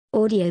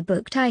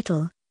Audiobook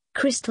title: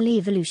 Crystal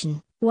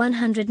Evolution,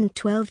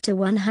 112 to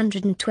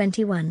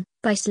 121,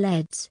 by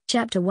Sleds.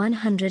 Chapter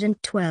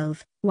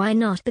 112, Why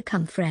Not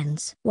Become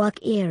Friends. While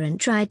Kieran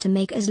tried to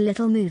make as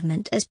little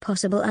movement as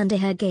possible under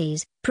her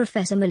gaze,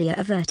 Professor Malia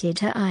averted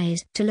her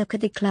eyes to look at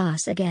the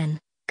class again.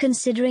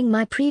 Considering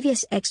my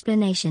previous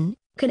explanation,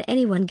 can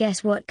anyone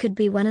guess what could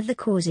be one of the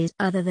causes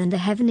other than the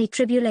heavenly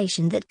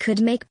tribulation that could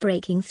make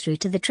breaking through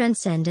to the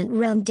transcendent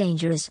realm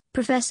dangerous?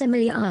 Professor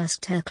Malia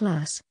asked her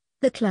class.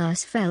 The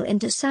class fell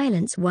into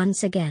silence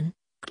once again.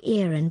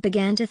 Kieran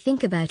began to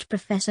think about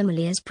Professor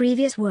Malia's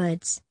previous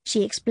words.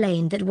 She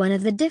explained that one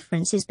of the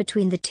differences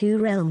between the two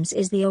realms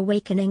is the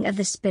awakening of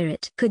the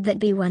spirit. Could that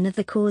be one of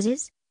the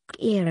causes?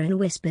 Kieran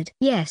whispered.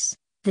 Yes,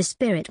 the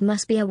spirit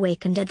must be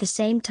awakened at the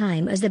same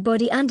time as the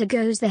body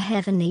undergoes the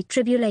heavenly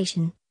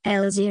tribulation,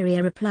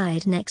 Elzeria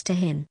replied next to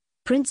him.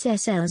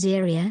 Princess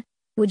Elzeria,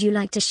 would you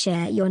like to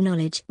share your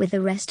knowledge with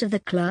the rest of the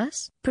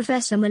class?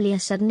 Professor Malia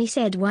suddenly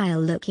said while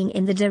looking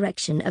in the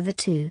direction of the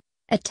two.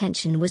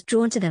 Attention was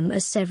drawn to them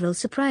as several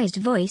surprised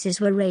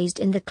voices were raised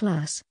in the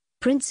class.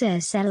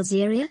 Princess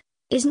Elzeria?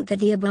 Isn't that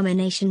the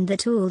abomination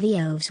that all the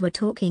elves were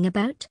talking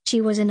about? She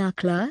was in our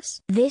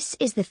class? This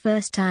is the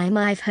first time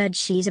I've heard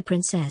she's a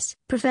princess.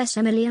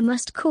 Professor Malia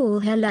must call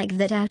her like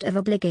that out of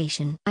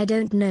obligation. I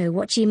don't know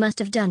what she must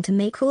have done to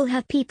make all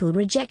her people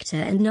reject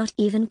her and not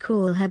even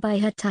call her by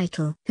her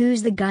title.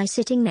 Who's the guy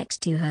sitting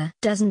next to her?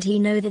 Doesn't he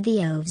know that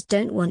the elves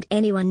don't want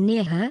anyone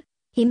near her?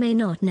 He may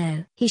not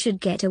know. He should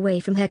get away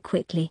from her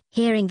quickly.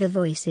 Hearing the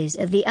voices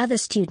of the other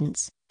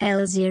students,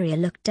 Elzeria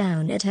looked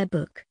down at her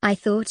book. I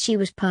thought she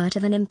was part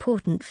of an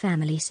important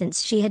family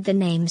since she had the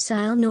name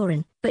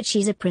Silnoran, but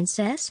she's a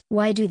princess?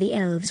 Why do the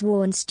elves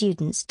warn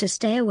students to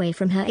stay away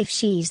from her if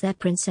she's their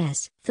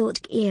princess?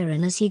 Thought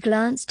Kieran as he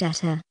glanced at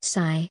her.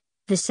 Sigh.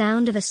 The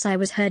sound of a sigh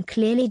was heard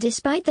clearly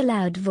despite the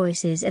loud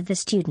voices of the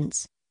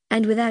students.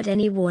 And without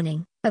any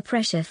warning, a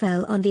pressure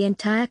fell on the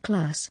entire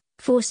class,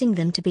 forcing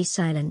them to be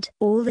silent.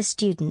 All the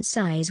students'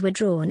 eyes were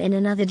drawn in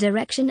another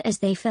direction as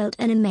they felt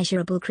an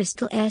immeasurable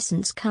crystal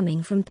essence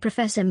coming from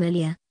Professor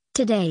Malia.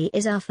 Today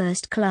is our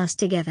first class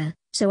together,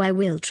 so I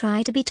will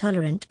try to be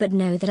tolerant but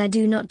know that I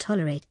do not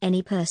tolerate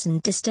any person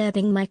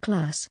disturbing my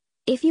class.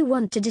 If you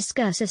want to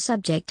discuss a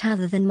subject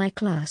other than my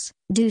class,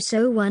 do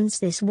so once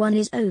this one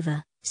is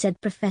over,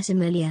 said Professor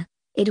Malia.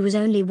 It was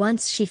only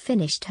once she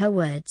finished her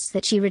words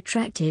that she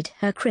retracted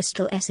her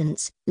crystal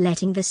essence,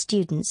 letting the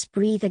students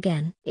breathe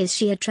again. Is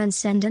she a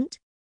transcendent?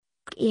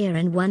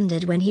 Kieran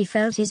wondered when he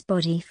felt his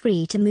body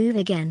free to move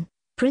again.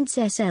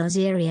 Princess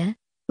Elzeria,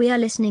 we are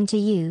listening to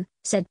you,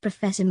 said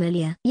Professor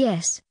Malia.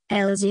 Yes,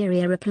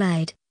 Elzeria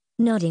replied,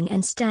 nodding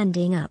and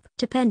standing up.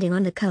 Depending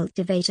on the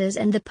cultivators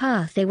and the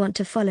path they want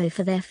to follow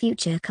for their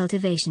future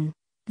cultivation,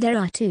 there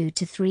are 2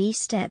 to 3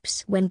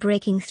 steps when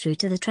breaking through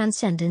to the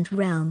transcendent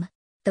realm.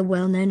 The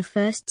well-known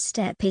first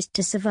step is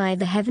to survive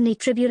the heavenly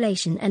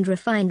tribulation and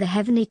refine the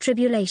heavenly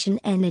tribulation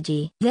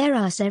energy. There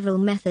are several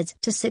methods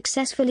to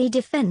successfully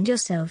defend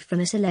yourself from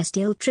a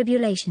celestial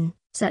tribulation,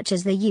 such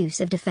as the use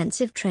of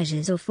defensive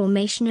treasures or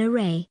formation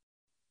array.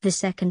 The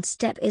second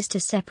step is to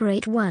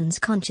separate one's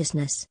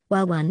consciousness.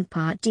 While one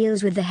part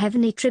deals with the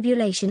heavenly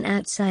tribulation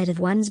outside of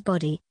one's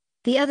body,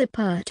 the other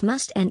part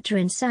must enter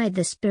inside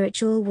the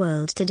spiritual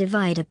world to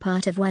divide a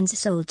part of one's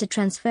soul to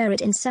transfer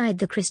it inside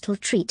the crystal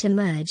tree to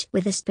merge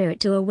with the spirit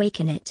to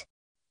awaken it.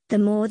 The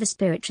more the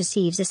spirit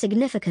receives a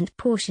significant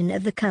portion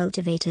of the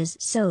cultivator's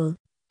soul,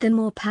 the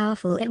more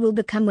powerful it will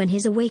become when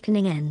his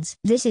awakening ends.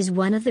 This is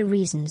one of the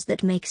reasons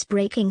that makes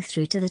breaking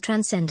through to the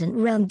transcendent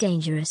realm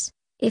dangerous.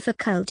 If a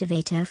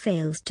cultivator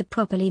fails to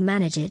properly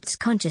manage its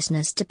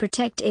consciousness to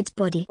protect its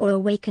body or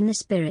awaken the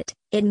spirit,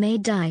 it may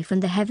die from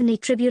the heavenly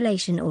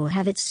tribulation or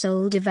have its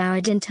soul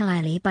devoured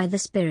entirely by the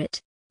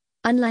spirit.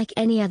 Unlike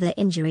any other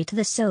injury to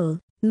the soul,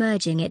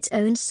 merging its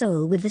own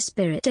soul with the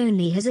spirit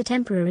only has a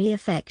temporary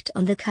effect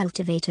on the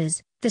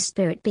cultivators, the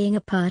spirit being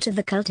a part of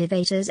the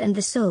cultivators and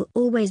the soul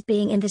always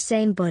being in the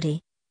same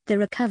body. The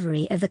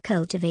recovery of the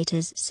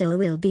cultivator's soul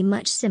will be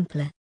much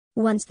simpler.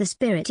 Once the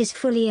spirit is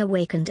fully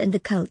awakened and the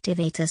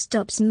cultivator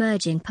stops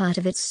merging part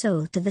of its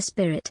soul to the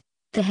spirit,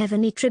 the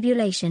heavenly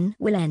tribulation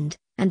will end,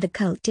 and the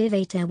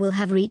cultivator will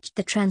have reached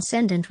the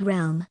transcendent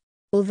realm.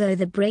 Although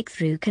the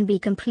breakthrough can be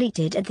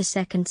completed at the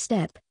second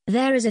step,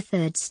 there is a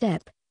third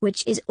step,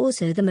 which is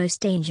also the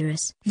most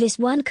dangerous. This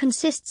one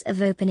consists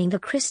of opening the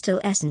crystal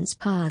essence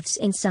paths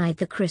inside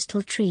the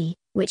crystal tree,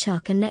 which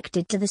are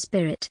connected to the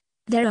spirit.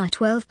 There are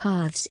 12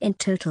 paths in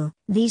total.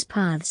 These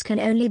paths can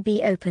only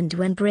be opened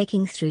when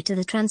breaking through to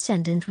the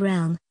transcendent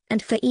realm,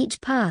 and for each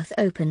path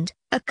opened,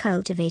 a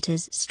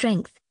cultivator's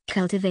strength,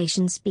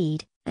 cultivation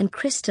speed, and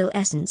crystal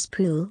essence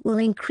pool will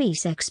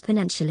increase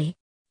exponentially.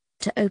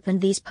 To open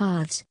these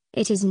paths,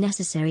 it is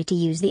necessary to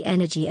use the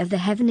energy of the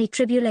heavenly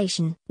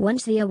tribulation.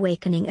 Once the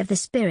awakening of the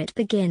spirit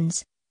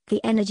begins,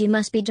 the energy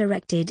must be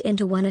directed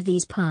into one of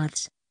these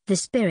paths. The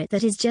spirit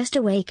that is just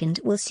awakened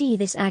will see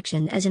this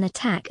action as an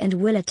attack and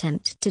will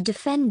attempt to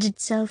defend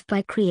itself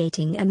by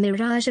creating a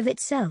mirage of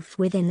itself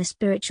within the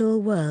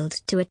spiritual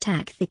world to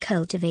attack the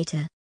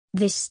cultivator.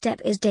 This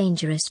step is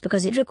dangerous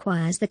because it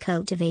requires the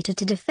cultivator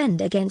to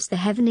defend against the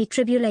heavenly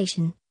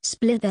tribulation,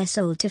 split their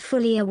soul to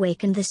fully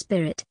awaken the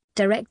spirit,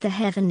 direct the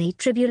heavenly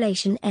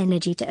tribulation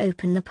energy to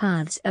open the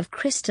paths of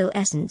crystal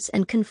essence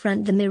and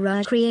confront the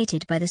mirage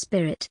created by the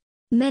spirit.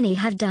 Many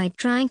have died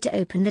trying to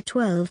open the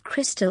 12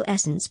 crystal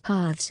essence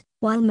paths,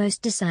 while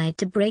most decide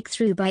to break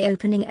through by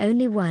opening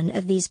only one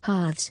of these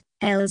paths,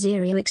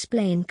 Elzirio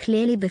explained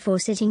clearly before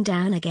sitting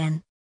down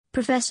again.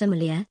 Professor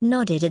Malia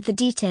nodded at the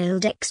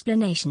detailed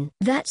explanation.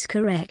 That's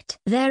correct.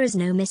 There is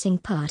no missing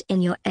part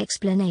in your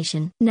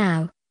explanation.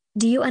 Now,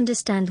 do you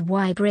understand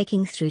why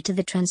breaking through to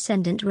the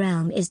transcendent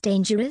realm is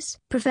dangerous?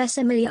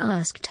 Professor Malia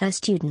asked her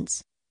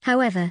students.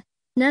 However,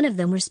 none of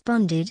them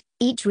responded,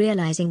 each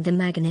realizing the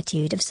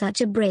magnitude of such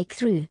a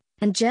breakthrough,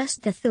 and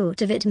just the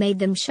thought of it made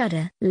them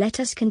shudder. Let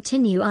us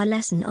continue our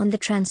lesson on the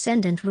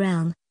transcendent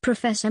realm,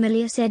 Professor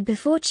Malia said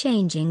before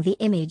changing the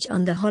image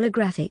on the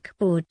holographic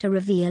board to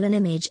reveal an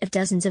image of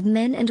dozens of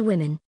men and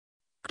women.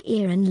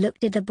 Kieran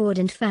looked at the board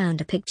and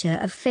found a picture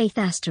of Faith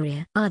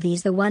Asteria. Are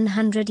these the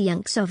 100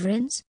 young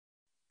sovereigns?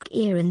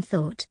 Kieran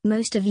thought.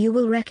 Most of you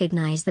will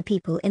recognize the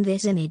people in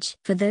this image.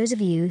 For those of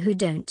you who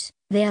don't,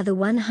 they are the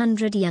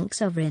 100 young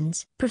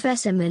sovereigns.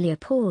 Professor Malia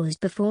paused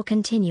before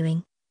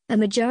continuing. A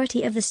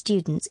majority of the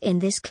students in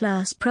this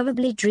class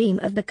probably dream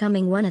of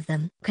becoming one of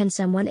them. Can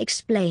someone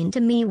explain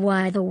to me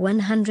why the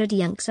 100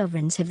 young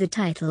sovereigns have the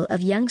title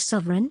of young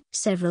sovereign?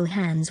 Several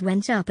hands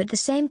went up at the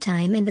same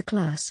time in the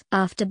class.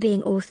 After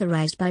being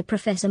authorized by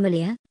Professor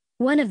Malia,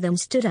 one of them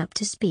stood up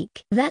to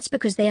speak. That's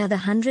because they are the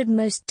 100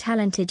 most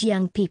talented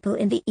young people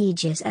in the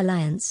Aegis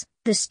Alliance,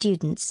 the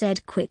student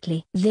said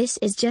quickly. This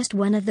is just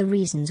one of the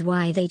reasons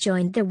why they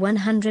joined the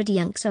 100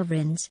 young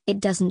sovereigns.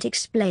 It doesn't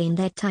explain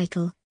their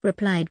title,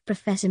 replied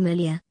Professor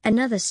Malia.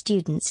 Another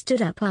student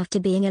stood up after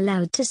being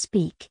allowed to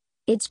speak.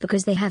 It's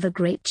because they have a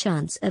great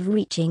chance of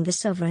reaching the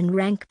sovereign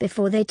rank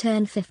before they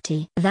turn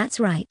 50.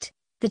 That's right.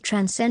 The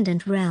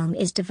transcendent realm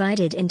is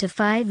divided into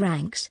 5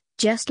 ranks,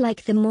 just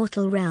like the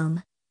mortal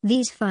realm.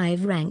 These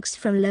 5 ranks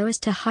from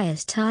lowest to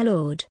highest are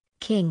Lord,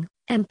 King,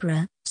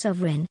 Emperor,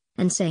 Sovereign,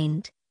 and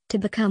Saint. To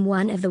become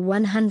one of the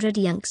 100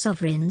 young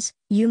sovereigns,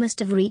 you must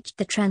have reached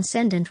the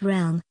transcendent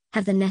realm,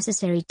 have the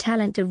necessary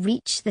talent to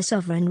reach the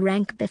sovereign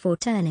rank before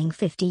turning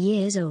 50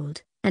 years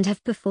old, and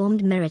have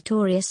performed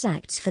meritorious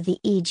acts for the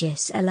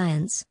Aegis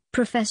Alliance,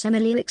 Professor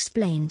Malia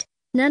explained.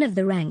 None of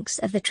the ranks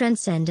of the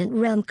transcendent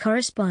realm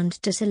correspond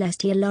to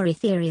celestial or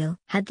ethereal.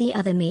 Had the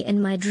other me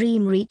in my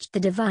dream reached the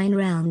divine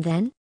realm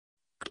then?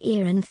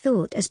 Kieran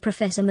thought as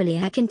Professor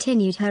Malia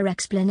continued her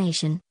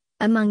explanation.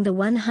 Among the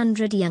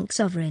 100 young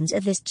sovereigns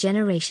of this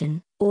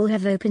generation, all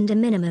have opened a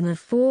minimum of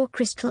 4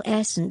 crystal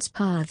essence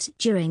paths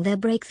during their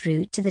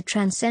breakthrough to the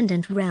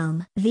transcendent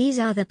realm. These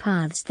are the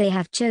paths they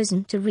have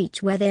chosen to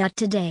reach where they are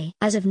today.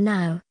 As of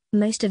now,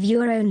 most of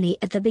you are only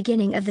at the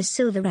beginning of the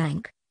silver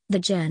rank. The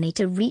journey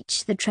to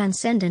reach the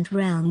transcendent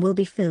realm will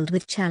be filled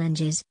with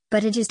challenges,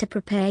 but it is to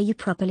prepare you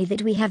properly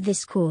that we have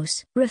this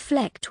course.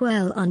 Reflect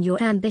well on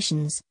your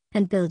ambitions,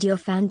 and build your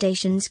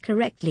foundations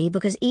correctly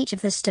because each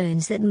of the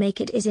stones that make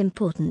it is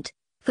important.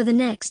 For the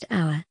next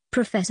hour,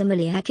 Professor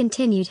Malia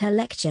continued her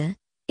lecture,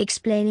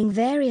 explaining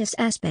various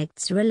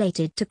aspects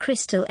related to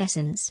crystal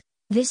essence.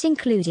 This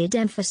included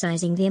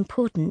emphasizing the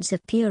importance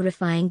of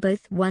purifying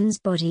both one's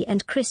body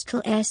and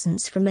crystal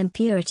essence from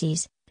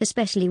impurities,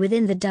 especially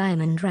within the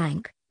diamond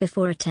rank,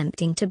 before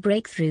attempting to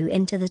break through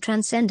into the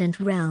transcendent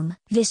realm.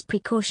 This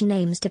precaution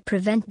aims to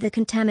prevent the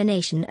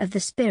contamination of the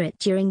spirit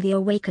during the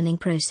awakening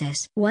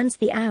process. Once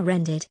the hour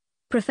ended,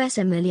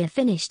 Professor Malia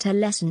finished her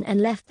lesson and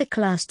left the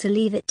class to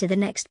leave it to the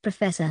next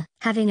professor.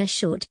 Having a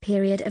short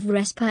period of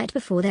respite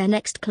before their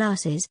next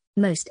classes,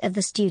 most of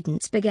the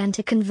students began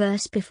to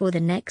converse before the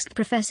next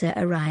professor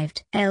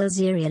arrived.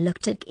 Elziria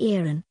looked at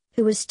Kieran,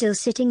 who was still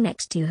sitting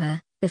next to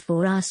her,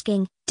 before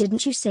asking,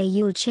 "Didn't you say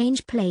you'll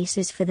change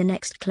places for the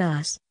next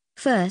class?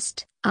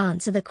 First,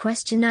 answer the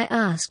question I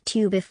asked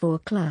you before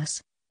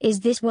class.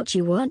 Is this what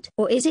you want?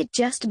 Or is it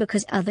just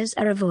because others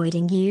are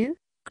avoiding you?"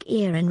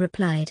 Kieran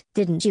replied.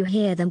 "Didn't you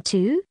hear them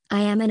too?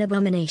 I am an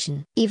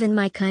abomination. Even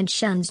my kind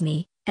shuns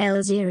me,"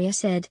 Elziria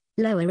said,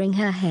 lowering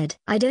her head.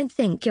 "I don't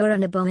think you're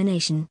an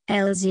abomination."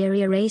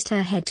 Elziria raised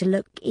her head to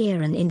look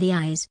Kieran in the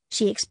eyes.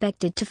 She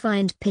expected to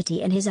find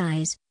pity in his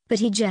eyes, but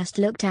he just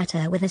looked at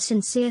her with a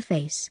sincere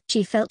face.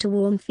 She felt a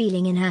warm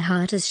feeling in her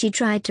heart as she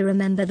tried to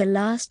remember the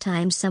last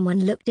time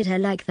someone looked at her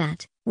like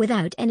that,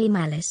 without any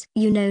malice.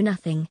 "You know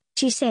nothing,"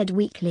 she said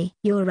weakly.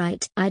 "You're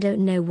right. I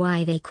don't know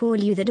why they call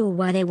you that or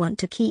why they want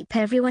to keep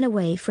everyone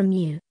away from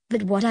you,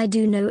 but what I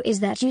do know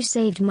is that you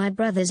saved my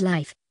brother's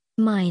life,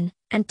 mine,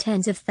 and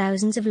tens of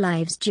thousands of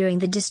lives during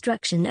the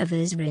destruction of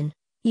Azrin.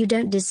 You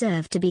don't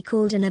deserve to be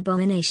called an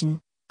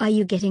abomination. Are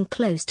you getting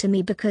close to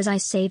me because I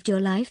saved your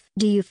life?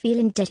 Do you feel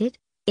indebted?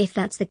 If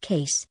that's the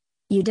case,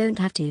 you don't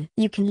have to.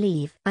 You can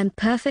leave." "I'm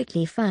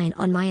perfectly fine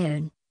on my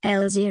own,"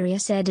 Elziria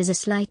said as a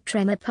slight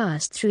tremor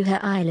passed through her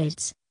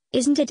eyelids.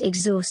 "Isn't it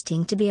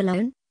exhausting to be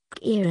alone?"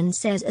 Kieran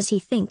says as he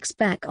thinks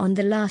back on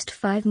the last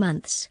 5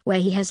 months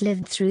where he has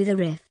lived through the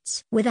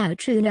rifts. Without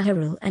True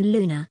Naharul and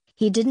Luna,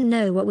 he didn't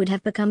know what would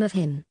have become of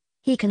him.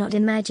 He cannot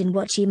imagine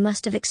what she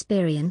must have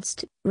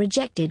experienced,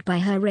 rejected by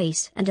her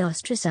race and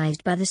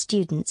ostracized by the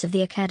students of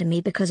the academy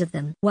because of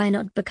them. "Why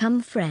not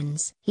become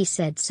friends?" he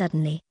said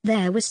suddenly.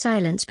 There was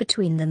silence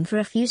between them for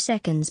a few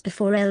seconds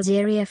before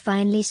Elzeria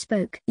finally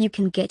spoke. "You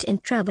can get in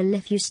trouble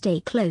if you stay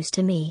close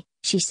to me,"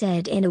 she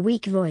said in a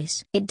weak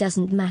voice. "It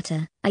doesn't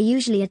matter, I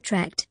usually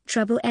attract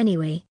trouble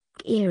anyway,"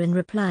 Kieran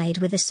replied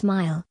with a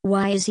smile.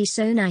 "Why is he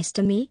so nice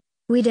to me?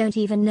 We don't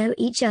even know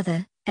each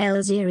other,"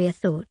 Elzeria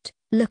thought,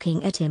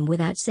 looking at him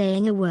without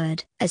saying a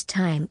word. As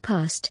time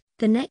passed,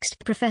 the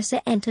next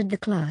professor entered the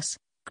class.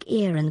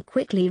 Kieran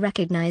quickly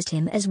recognized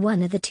him as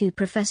one of the two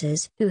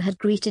professors who had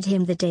greeted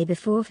him the day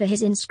before for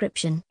his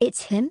inscription.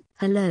 "It's him."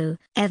 "Hello,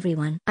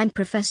 everyone. I'm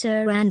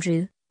Professor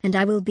Andrew, and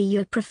I will be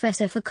your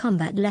professor for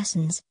combat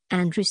lessons,"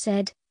 Andrew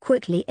said,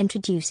 quickly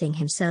introducing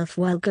himself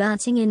while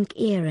glancing in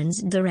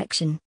Kieran's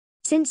direction.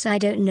 "Since I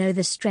don't know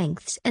the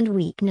strengths and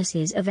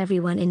weaknesses of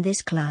everyone in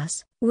this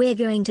class, we're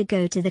going to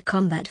go to the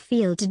combat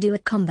field to do a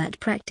combat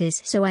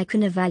practice so I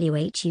can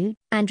evaluate you,"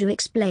 Andrew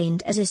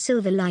explained as a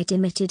silver light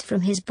emitted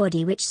from his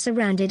body which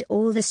surrounded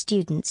all the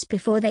students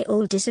before they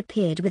all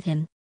disappeared with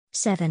him.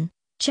 7.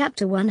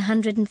 Chapter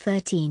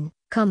 113,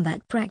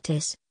 Combat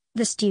Practice.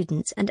 The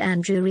students and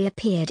Andrew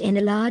reappeared in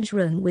a large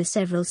room with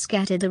several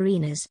scattered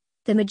arenas.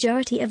 The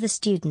majority of the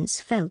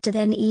students felt to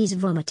their ease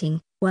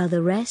vomiting, while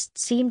the rest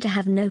seemed to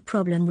have no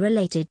problem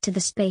related to the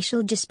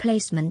spatial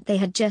displacement they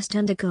had just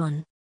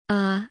undergone.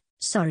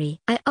 Sorry.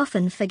 I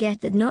often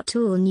forget that not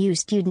all new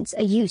students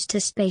are used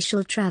to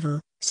spatial travel,"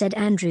 said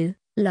Andrew,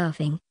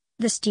 laughing.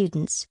 The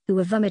students who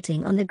were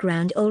vomiting on the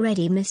ground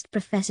already missed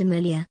Professor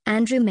Mulia.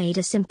 Andrew made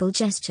a simple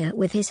gesture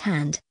with his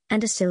hand,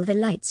 and a silver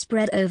light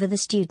spread over the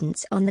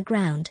students on the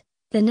ground.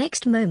 The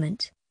next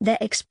moment, their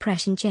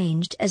expression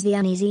changed as the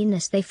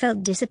uneasiness they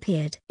felt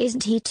disappeared.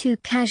 "Isn't he too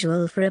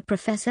casual for a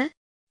professor?"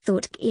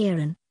 thought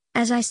Kieran.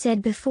 "As I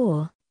said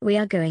before, we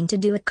are going to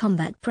do a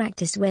combat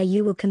practice where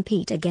you will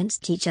compete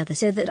against each other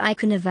so that I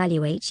can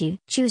evaluate you.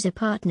 Choose a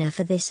partner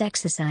for this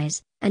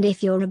exercise, and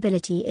if your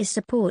ability is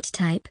support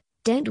type,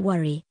 don't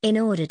worry. In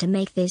order to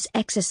make this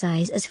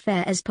exercise as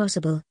fair as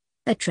possible,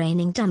 a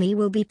training dummy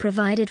will be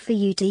provided for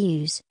you to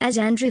use." As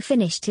Andrew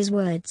finished his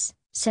words,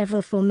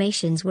 several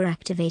formations were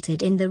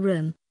activated in the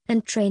room,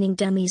 and training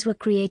dummies were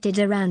created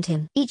around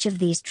him. Each of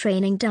these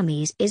training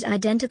dummies is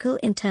identical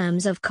in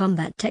terms of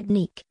combat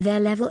technique. Their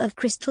level of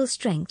crystal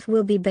strength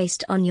will be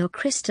based on your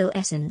crystal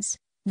essence.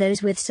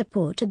 Those with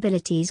support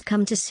abilities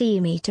come to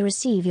see me to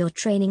receive your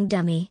training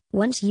dummy.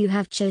 Once you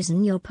have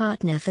chosen your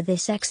partner for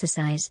this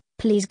exercise,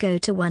 please go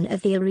to one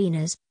of the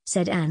arenas,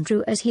 said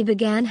Andrew as he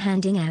began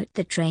handing out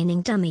the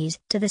training dummies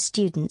to the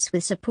students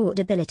with support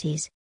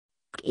abilities.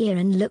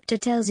 Kieran looked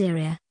at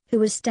Elzeria, who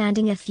was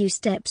standing a few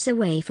steps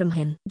away from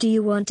him. "Do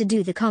you want to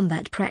do the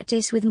combat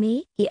practice with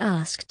me?" he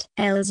asked.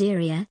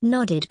 Elzeria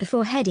nodded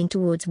before heading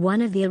towards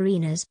one of the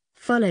arenas,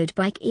 followed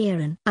by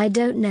Kieran. "I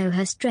don't know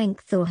her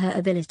strength or her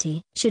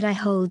ability. Should I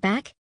hold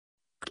back?"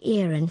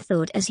 Kieran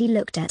thought as he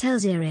looked at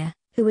Elzeria,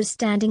 who was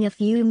standing a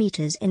few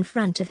meters in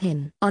front of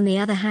him. On the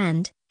other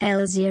hand,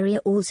 Elzeria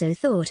also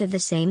thought of the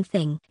same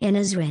thing. In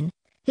Azrin,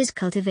 his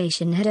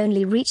cultivation had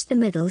only reached the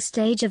middle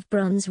stage of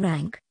bronze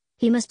rank.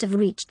 He must have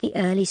reached the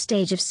early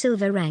stage of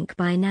silver rank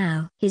by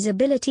now. His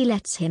ability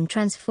lets him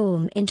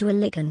transform into a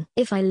lichen.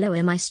 If I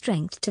lower my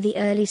strength to the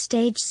early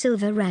stage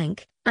silver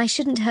rank, I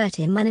shouldn't hurt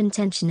him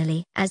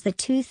unintentionally. As the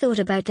two thought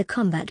about the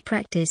combat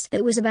practice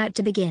that was about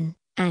to begin,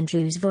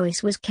 Andrew's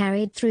voice was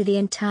carried through the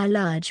entire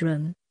large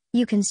room.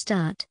 "You can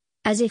start."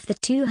 As if the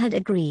two had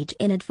agreed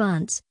in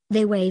advance,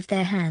 they waved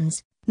their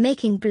hands,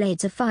 making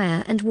blades of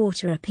fire and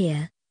water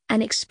appear.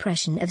 An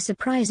expression of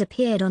surprise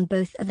appeared on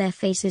both of their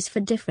faces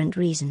for different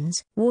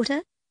reasons.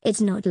 "Water?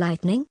 It's not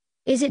lightning?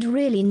 Is it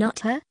really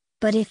not her?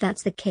 But if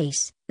that's the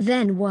case,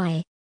 then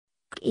why?"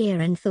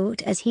 Kieran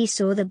thought as he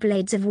saw the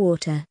blades of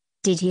water.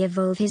 Did he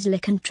evolve his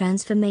lichen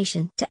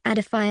transformation to add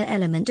a fire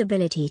element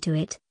ability to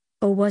it?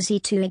 Or was he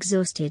too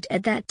exhausted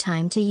at that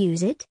time to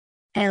use it?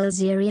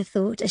 Elzeria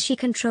thought as she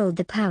controlled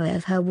the power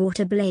of her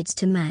water blades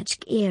to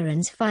match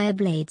Kieran's fire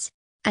blades.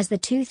 As the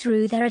two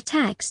threw their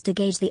attacks to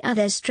gauge the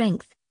other's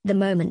strength, the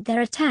moment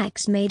their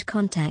attacks made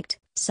contact,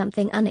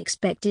 something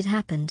unexpected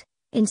happened.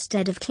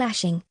 Instead of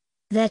clashing,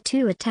 their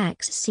two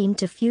attacks seemed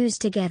to fuse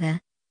together,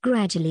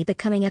 gradually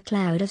becoming a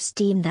cloud of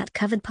steam that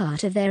covered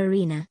part of their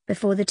arena.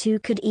 Before the two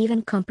could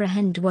even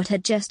comprehend what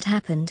had just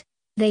happened,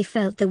 they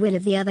felt the will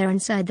of the other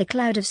inside the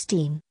cloud of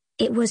steam.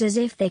 It was as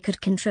if they could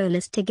control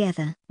it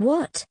together.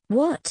 What?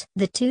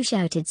 The two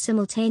shouted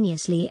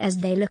simultaneously as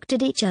they looked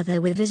at each other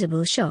with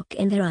visible shock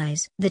in their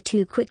eyes. The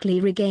two quickly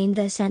regained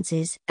their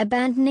senses.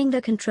 Abandoning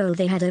the control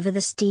they had over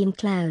the steam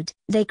cloud,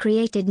 they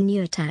created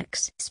new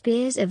attacks.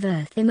 Spears of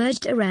earth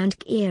emerged around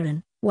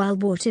Kieran, while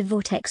water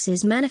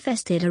vortexes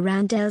manifested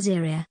around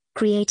Elzeria,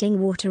 creating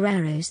water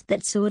arrows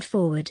that soared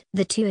forward.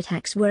 The two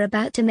attacks were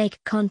about to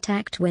make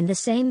contact when the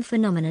same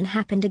phenomenon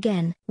happened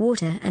again.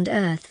 Water and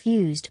earth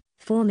fused,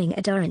 forming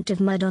a torrent of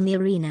mud on the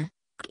arena.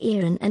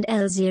 Kieran and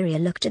Elzeria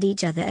looked at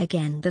each other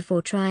again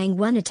before trying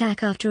one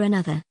attack after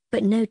another,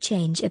 but no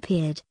change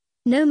appeared.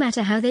 no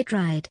matter how they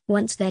tried.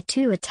 Once their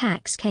two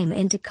attacks came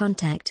into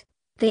contact,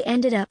 they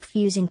ended up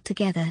fusing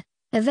together.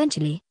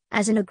 Eventually,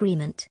 as an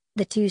agreement,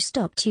 the two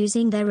stopped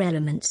using their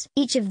elements.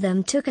 Each of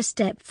them took a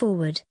step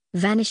forward,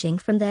 vanishing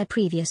from their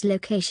previous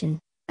location.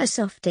 A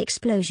soft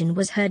explosion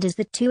was heard as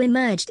the two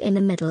emerged in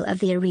the middle of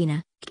the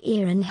arena,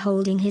 Kieran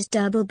holding his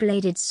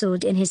double-bladed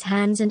sword in his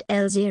hands and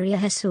Elzeria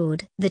her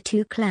sword. The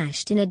two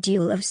clashed in a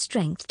duel of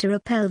strength to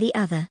repel the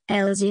other.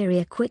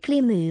 Elzeria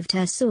quickly moved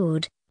her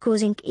sword,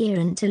 causing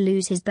Kieran to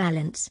lose his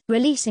balance.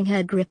 Releasing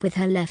her grip with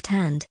her left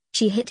hand,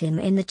 she hit him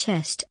in the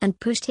chest and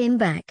pushed him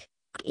back.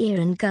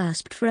 Kieran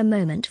gasped for a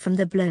moment from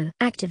the blow.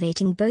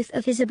 Activating both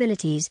of his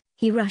abilities,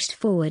 he rushed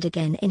forward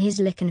again in his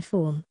Lycan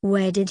form.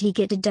 Where did he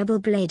get a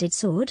double-bladed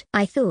sword?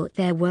 I thought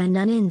there were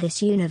none in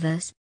this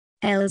universe.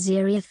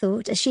 Elzeria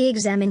thought as she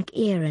examined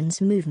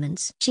Kieran's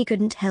movements. She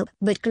couldn't help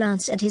but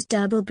glance at his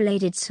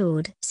double-bladed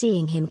sword.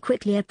 Seeing him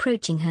quickly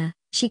approaching her,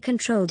 she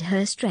controlled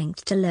her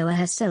strength to lower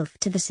herself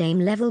to the same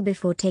level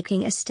before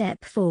taking a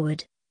step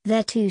forward.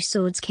 Their two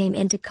swords came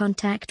into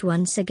contact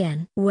once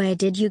again. Where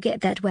did you get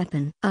that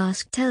weapon?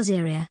 Asked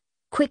Elzeria,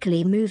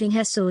 quickly moving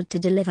her sword to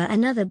deliver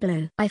another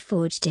blow. I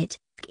forged it,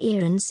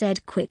 Kieran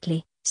said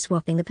quickly,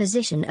 swapping the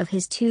position of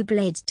his two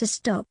blades to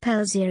stop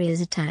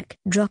Elzeria's attack.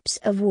 Drops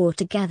of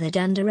water gathered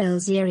under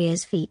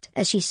Elzeria's feet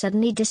as she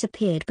suddenly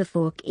disappeared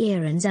before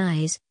Kieran's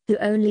eyes, who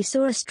only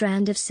saw a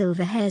strand of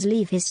silver hairs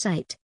leave his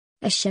sight.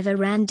 A shiver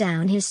ran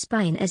down his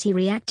spine as he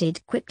reacted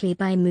quickly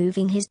by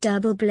moving his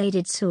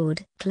double-bladed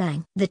sword.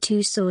 Clang! The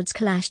two swords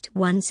clashed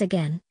once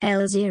again.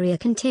 Elzeria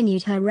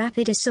continued her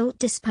rapid assault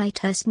despite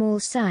her small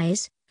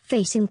size,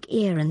 facing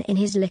Kieran in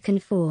his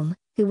Lycan form,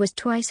 who was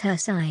twice her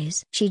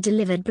size. She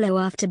delivered blow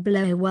after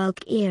blow while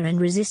Kieran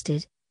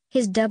resisted,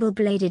 his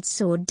double-bladed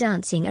sword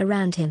dancing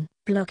around him,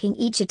 blocking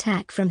each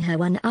attack from her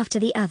one after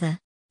the other.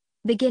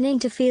 Beginning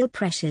to feel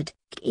pressured,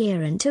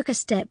 Kieran took a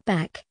step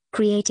back,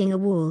 creating a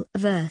wall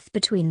of earth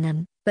between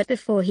them, but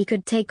before he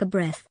could take a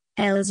breath,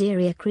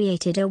 Elzeria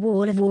created a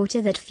wall of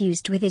water that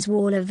fused with his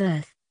wall of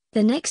earth.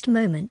 The next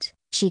moment,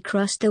 she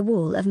crossed the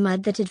wall of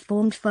mud that had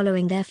formed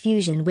following their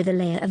fusion with a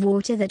layer of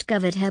water that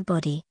covered her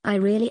body. I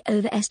really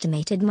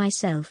overestimated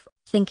myself,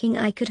 thinking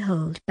I could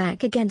hold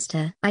back against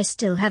her. I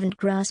still haven't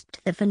grasped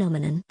the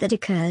phenomenon that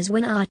occurs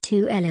when our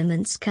two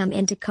elements come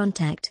into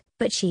contact,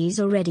 but she's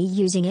already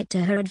using it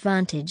to her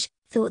advantage,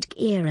 thought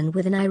Kieran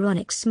with an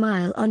ironic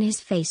smile on his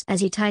face as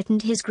he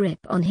tightened his grip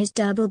on his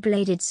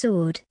double-bladed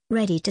sword,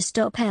 ready to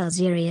stop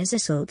Elzeria's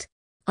assault.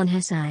 On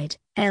her side,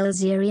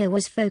 Elzeria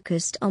was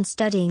focused on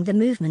studying the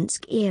movements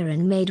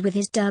Kieran made with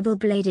his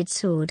double-bladed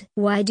sword.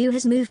 Why do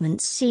his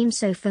movements seem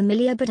so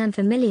familiar but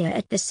unfamiliar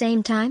at the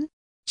same time?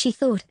 She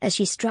thought as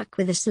she struck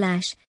with a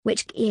slash,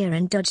 which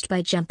Kieran dodged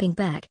by jumping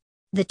back.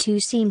 The two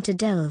seemed to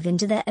delve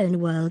into their own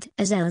world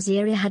as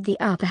Elzeria had the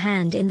upper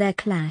hand in their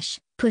clash,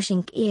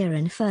 pushing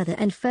Kieran further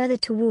and further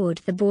toward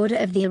the border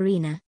of the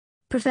arena.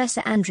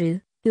 Professor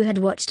Andrew, who had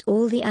watched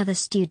all the other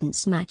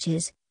students'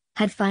 matches,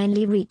 had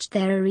finally reached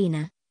their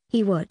arena.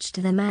 He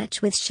watched the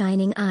match with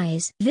shining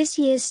eyes. This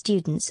year's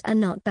students are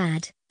not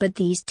bad, but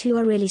these two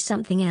are really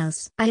something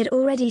else. I had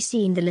already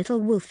seen the little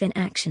wolf in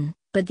action,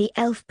 but the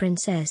elf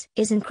princess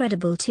is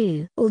incredible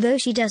too. Although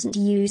she doesn't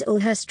use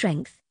all her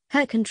strength,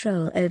 her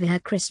control over her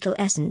crystal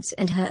essence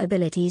and her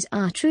abilities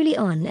are truly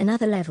on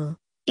another level.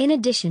 In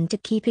addition to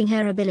keeping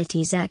her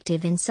abilities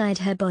active inside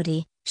her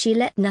body, she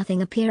let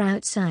nothing appear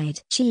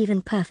outside. She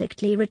even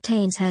perfectly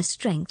retains her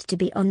strength to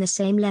be on the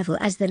same level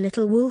as the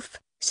little wolf,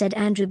 said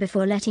Andrew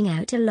before letting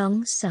out a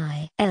long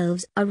sigh.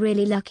 Elves are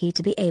really lucky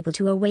to be able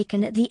to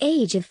awaken at the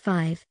age of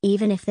 5.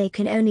 Even if they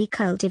can only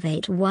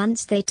cultivate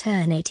once they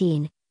turn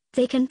 18,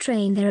 they can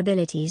train their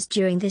abilities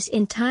during this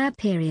entire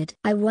period.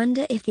 I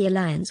wonder if the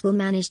Alliance will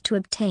manage to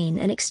obtain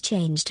an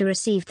exchange to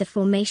receive the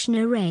formation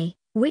array,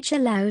 which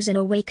allows an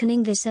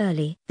awakening this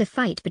early. The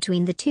fight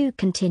between the two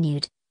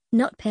continued,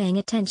 not paying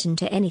attention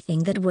to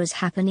anything that was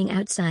happening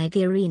outside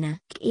the arena.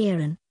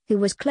 Kieran, who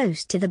was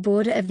close to the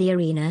border of the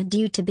arena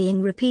due to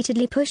being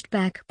repeatedly pushed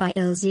back by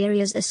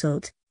Elzeria's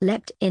assault,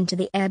 leapt into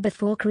the air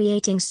before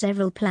creating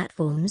several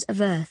platforms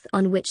of earth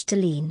on which to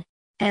lean.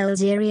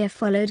 Elzeria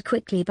followed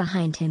quickly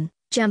behind him,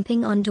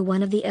 jumping onto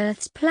one of the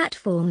earth's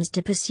platforms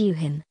to pursue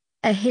him.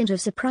 A hint of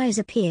surprise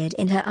appeared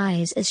in her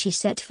eyes as she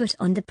set foot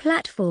on the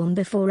platform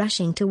before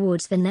rushing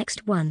towards the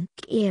next one.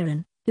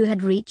 Kieran, who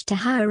had reached a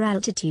higher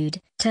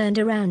altitude, turned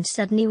around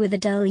suddenly with a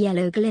dull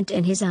yellow glint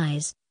in his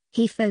eyes.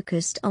 He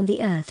focused on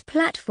the earth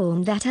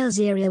platform that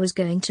Elzeria was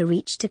going to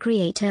reach to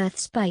create earth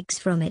spikes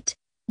from it.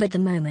 But the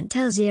moment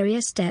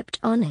Elzeria stepped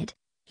on it,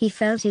 he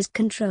felt his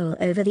control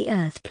over the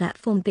earth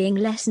platform being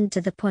lessened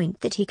to the point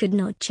that he could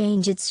not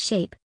change its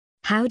shape.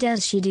 How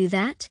does she do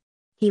that?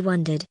 He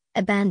wondered,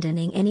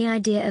 abandoning any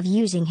idea of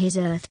using his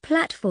earth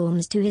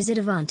platforms to his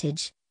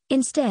advantage.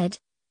 Instead,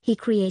 he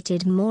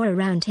created more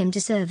around him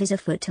to serve as a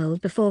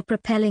foothold before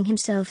propelling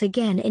himself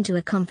again into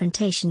a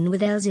confrontation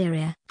with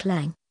Elzeria.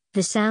 Clang!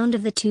 The sound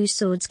of the two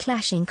swords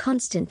clashing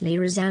constantly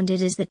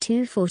resounded as the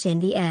two fought in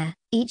the air,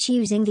 each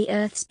using the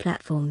earth's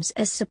platforms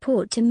as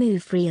support to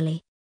move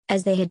freely.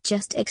 As they had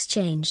just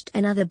exchanged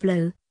another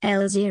blow,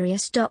 Elzeria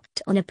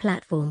stopped on a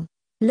platform.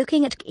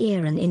 Looking at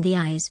Kieran in the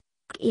eyes,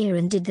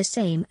 Kieran did the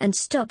same and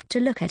stopped to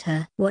look at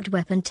her. "What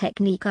weapon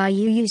technique are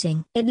you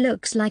using?" "It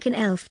looks like an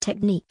elf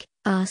technique,"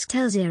 asked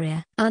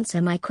Elzeria.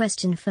 "Answer my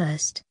question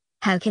first.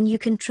 How can you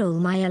control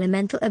my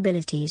elemental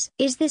abilities?"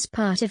 "Is this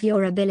part of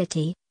your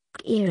ability?"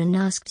 Kieran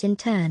asked in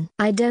turn.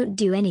 "I don't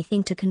do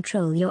anything to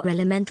control your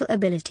elemental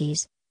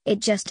abilities. It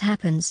just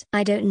happens."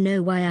 "I don't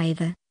know why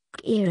either."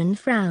 Kieran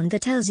frowned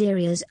at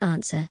Elzeria's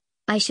answer.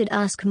 "I should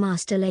ask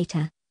Master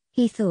later,"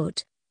 he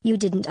thought. "You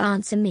didn't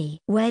answer me."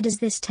 "Where does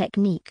this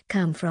technique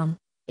come from?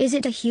 Is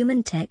it a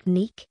human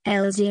technique?"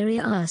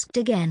 Elzeria asked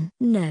again.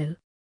 "No.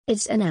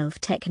 It's an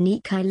elf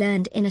technique I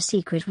learned in a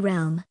secret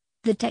realm.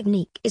 The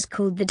technique is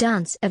called the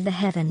Dance of the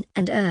Heaven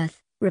and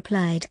Earth,"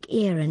 replied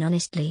Kieran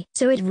honestly.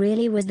 "So it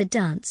really was the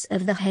Dance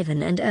of the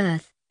Heaven and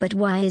Earth, but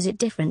why is it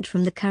different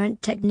from the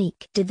current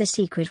technique?" "Did the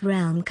secret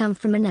realm come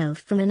from an elf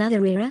from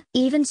another era?"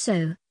 "Even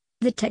so,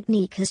 the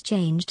technique has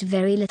changed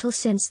very little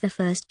since the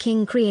first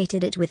king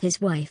created it with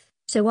his wife,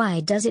 so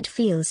why does it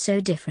feel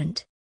so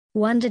different?"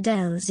 wondered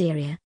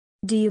Elzeria.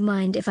 "Do you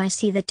mind if I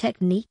see the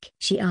technique?"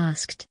 she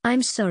asked.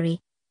 "I'm sorry.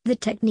 The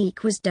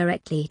technique was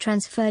directly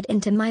transferred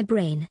into my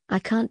brain. I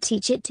can't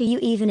teach it to you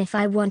even if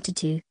I wanted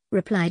to,"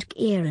 replied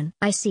Kieran.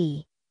 "I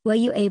see. Were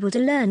you able to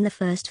learn the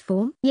first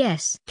form?"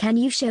 "Yes." "Can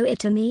you show it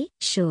to me?"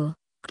 "Sure."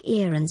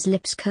 Kieran's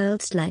lips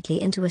curled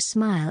slightly into a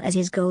smile as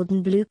his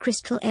golden blue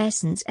crystal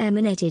essence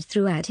emanated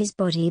throughout his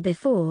body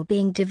before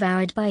being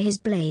devoured by his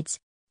blades.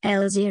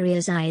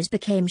 Elzeria's eyes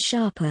became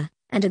sharper,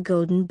 and a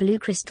golden blue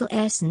crystal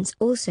essence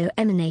also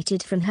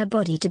emanated from her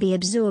body to be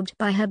absorbed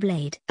by her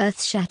blade.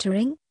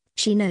 "Earth-shattering?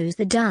 She knows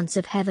the Dance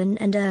of Heaven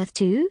and Earth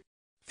too?"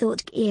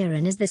 thought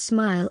Kieran as the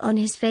smile on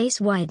his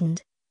face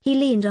widened. He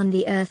leaned on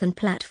the earthen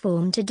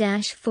platform to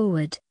dash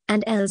forward,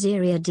 and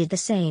Elzeria did the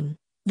same.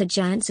 The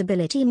giant's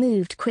ability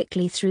moved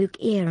quickly through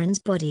Kieran's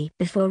body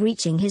before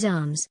reaching his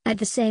arms. At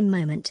the same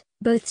moment,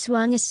 both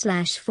swung a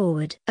slash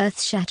forward.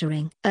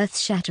 "Earth-shattering!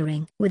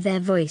 Earth-shattering!" With their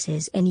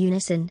voices in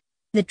unison,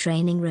 the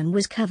training room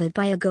was covered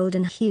by a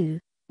golden hue.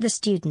 The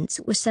students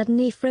were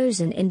suddenly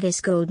frozen in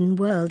this golden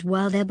world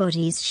while their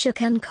bodies shook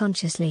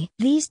unconsciously.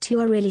 "These two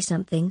are really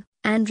something,"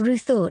 Andrew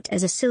thought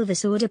as a silver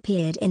sword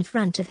appeared in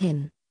front of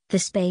him. The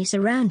space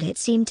around it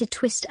seemed to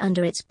twist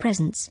under its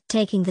presence.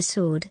 Taking the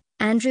sword,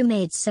 Andrew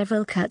made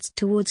several cuts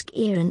towards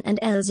Kieran and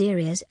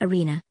Elzeria's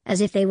arena.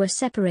 As if they were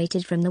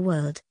separated from the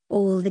world,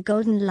 all the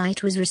golden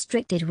light was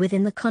restricted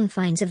within the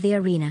confines of the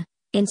arena.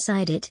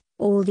 Inside it,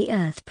 all the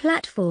earth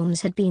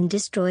platforms had been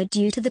destroyed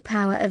due to the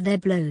power of their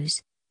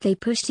blows. They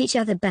pushed each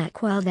other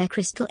back while their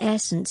crystal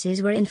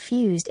essences were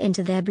infused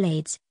into their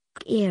blades.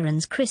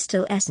 Kieran's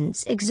crystal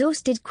essence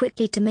exhausted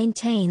quickly to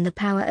maintain the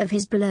power of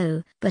his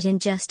blow, but in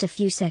just a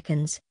few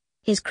seconds,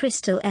 his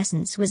crystal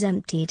essence was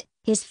emptied.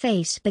 His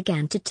face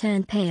began to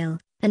turn pale,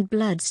 and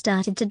blood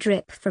started to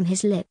drip from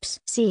his lips.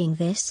 Seeing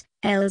this,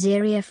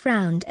 Elzeria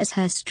frowned as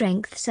her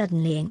strength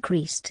suddenly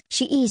increased.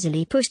 She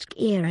easily pushed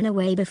Kieran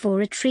away before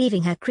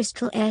retrieving her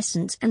crystal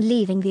essence and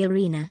leaving the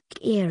arena.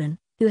 Kieran,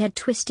 who had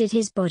twisted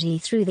his body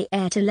through the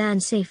air to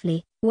land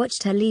safely,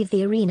 watched her leave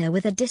the arena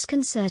with a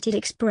disconcerted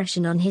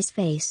expression on his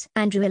face.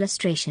 Andrew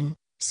illustration.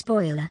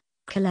 Spoiler.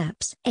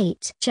 Collapse.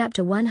 8.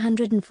 Chapter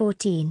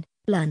 114.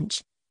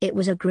 Lunch. "It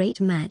was a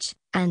great match,"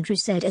 Andrew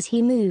said as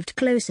he moved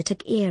closer to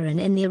Kieran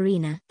in the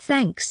arena.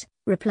 "Thanks,"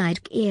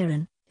 replied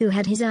Kieran, who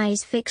had his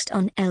eyes fixed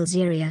on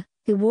Elzeria,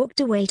 who walked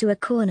away to a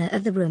corner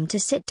of the room to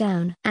sit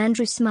down.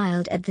 Andrew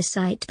smiled at the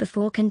sight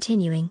before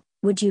continuing,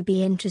 "Would you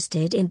be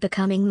interested in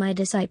becoming my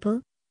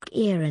disciple?"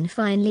 Kieran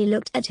finally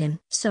looked at him.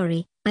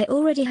 "Sorry, I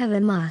already have a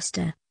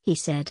master," he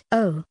said.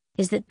 "Oh,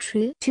 is that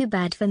true?" "Too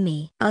bad for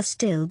me. I'll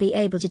still be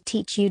able to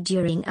teach you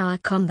during our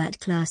combat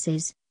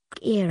classes."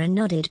 Kieran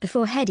nodded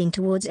before heading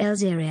towards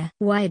Elzeria.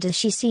 "Why does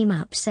she seem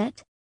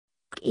upset?"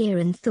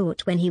 Kieran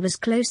thought when he was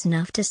close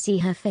enough to see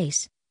her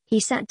face. He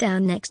sat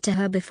down next to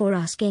her before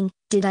asking,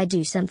 "Did I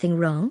do something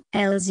wrong?"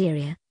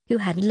 Elzeria, who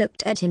had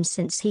looked at him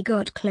since he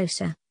got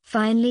closer,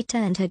 finally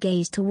turned her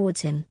gaze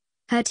towards him.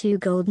 Her two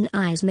golden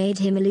eyes made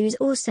him lose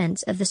all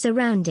sense of the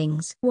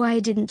surroundings.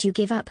 "Why didn't you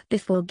give up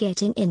before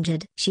getting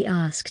injured?" she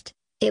asked.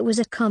 "It was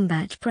a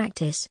combat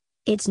practice.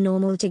 It's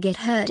normal to get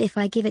hurt if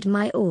I give it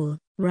my all,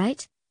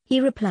 right?" he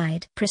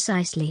replied.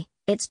 "Precisely,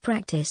 it's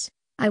practice.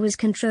 I was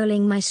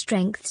controlling my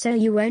strength so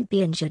you won't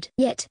be injured."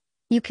 "Yet,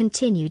 you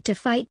continued to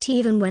fight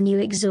even when you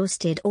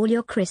exhausted all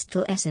your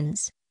crystal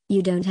essence.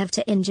 You don't have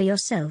to injure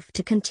yourself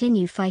to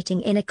continue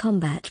fighting in a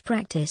combat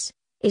practice.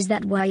 Is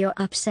that why you're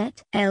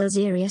upset?"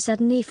 Elzeria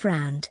suddenly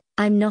frowned.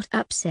 "I'm not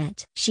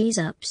upset." "She's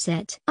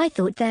upset. I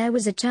thought there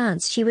was a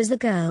chance she was the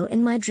girl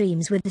in my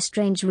dreams with the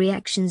strange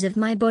reactions of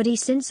my body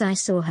since I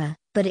saw her,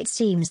 but it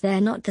seems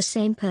they're not the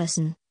same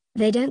person.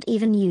 They don't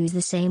even use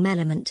the same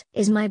element.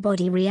 Is my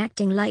body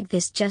reacting like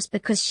this just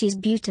because she's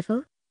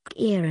beautiful?"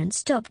 Kieran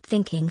stopped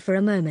thinking for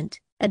a moment,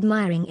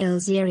 admiring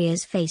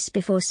Elzeria's face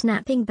before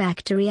snapping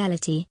back to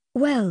reality.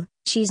 Well,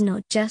 she's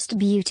not just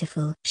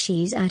beautiful.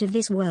 She's out of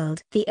this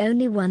world. The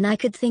only one I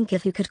could think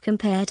of who could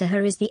compare to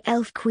her is the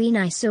elf queen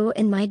I saw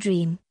in my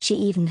dream. She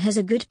even has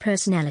a good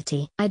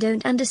personality. I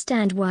don't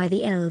understand why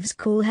the elves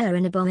call her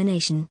an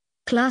abomination.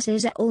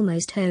 Classes are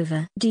almost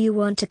over. Do you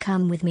want to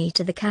come with me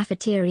to the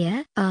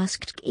cafeteria?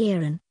 Asked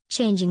Kieran,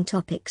 changing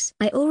topics.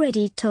 I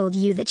already told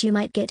you that you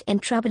might get in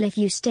trouble if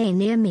you stay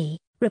near me,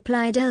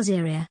 replied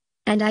Elzeria.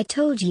 And I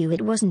told you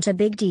it wasn't a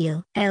big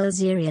deal.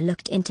 Elzeria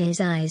looked into his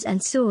eyes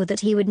and saw that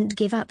he wouldn't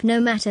give up no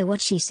matter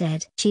what she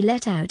said. She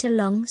let out a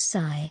long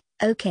sigh.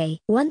 Okay.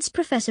 Once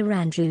Professor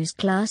Andrew's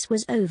class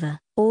was over,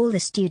 all the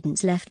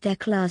students left their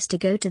class to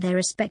go to their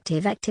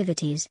respective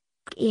activities.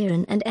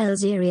 Kieran and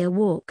Elzeria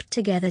walked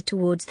together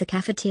towards the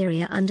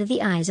cafeteria under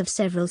the eyes of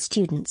several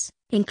students,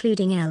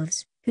 including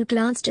elves, who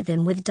glanced at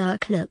them with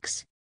dark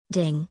looks.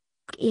 Ding.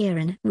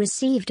 Kieran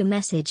received a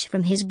message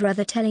from his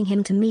brother telling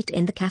him to meet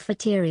in the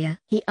cafeteria.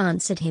 He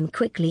answered him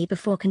quickly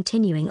before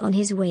continuing on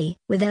his way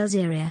with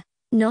Elzeria.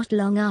 Not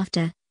long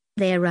after,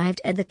 they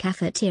arrived at the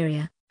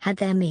cafeteria, had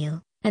their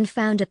meal, and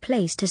found a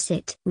place to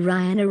sit.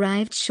 Ryan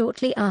arrived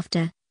shortly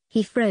after.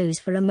 He froze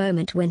for a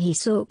moment when he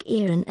saw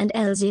Kieran and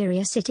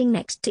Elzeria sitting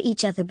next to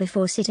each other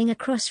before sitting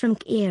across from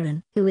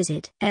Kieran. Who is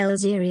it?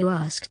 Elzeria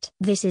asked.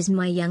 This is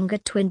my younger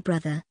twin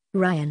brother,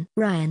 Ryan.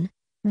 Ryan.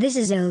 This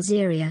is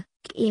Elzeria.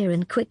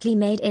 Kieran quickly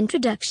made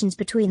introductions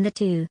between the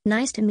two.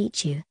 Nice to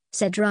meet you,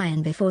 said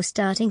Ryan before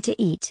starting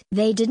to eat.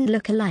 They didn't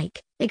look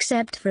alike,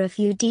 except for a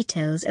few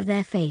details of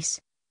their face.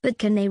 But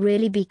can they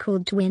really be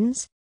called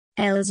twins?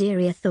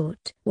 Elzeria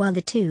thought. While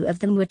the two of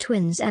them were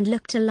twins and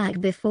looked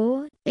alike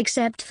before,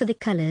 except for the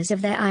colors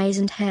of their eyes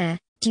and hair,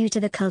 due to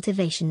the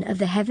cultivation of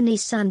the heavenly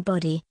sun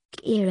body,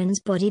 Kieran's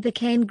body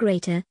became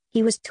greater,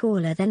 he was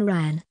taller than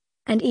Ryan.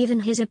 And even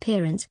his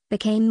appearance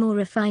became more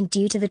refined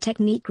due to the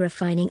technique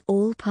refining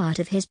all part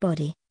of his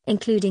body,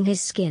 including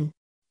his skin.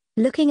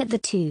 Looking at the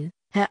two,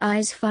 her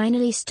eyes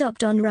finally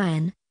stopped on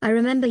Ryan. I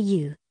remember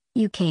you.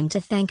 You came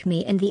to thank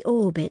me in the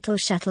orbital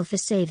shuttle for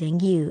saving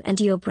you and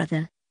your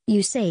brother.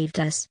 You saved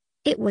us.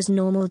 It was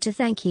normal to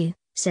thank you,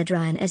 said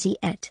Ryan as he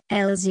ate.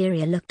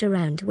 Elzeria looked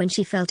around when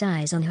she felt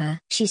eyes on her.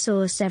 She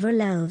saw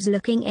several elves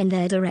looking in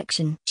their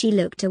direction. She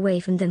looked away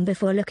from them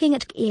before looking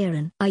at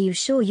Kieran. Are you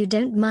sure you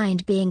don't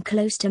mind being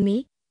close to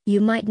me?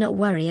 You might not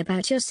worry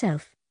about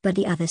yourself, but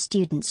the other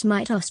students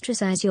might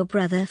ostracize your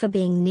brother for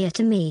being near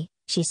to me,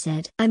 she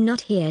said. I'm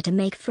not here to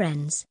make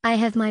friends. I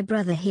have my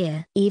brother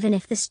here. Even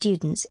if the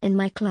students in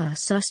my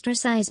class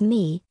ostracize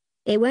me,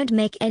 it won't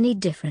make any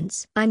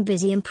difference. I'm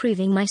busy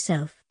improving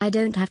myself. I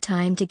don't have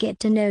time to get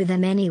to know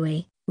them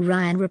anyway,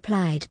 Ryan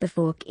replied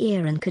before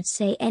Kieran could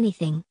say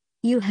anything.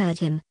 You heard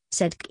him,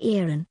 said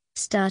Kieran,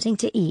 starting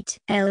to eat.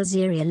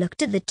 Elzeria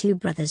looked at the two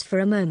brothers for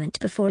a moment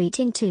before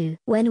eating too.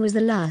 When was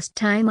the last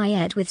time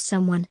I ate with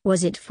someone?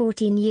 Was it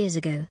 14 years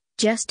ago,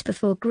 just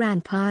before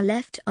Grandpa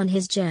left on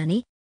his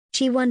journey?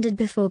 She wondered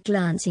before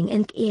glancing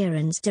in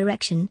Kieran's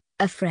direction.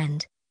 A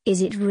friend.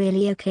 Is it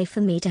really okay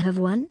for me to have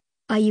one?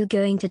 Are you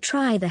going to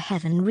try the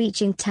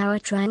heaven-reaching tower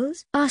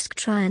trials?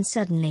 Asked Ryan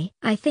suddenly.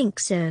 I think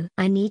so.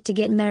 I need to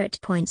get merit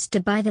points to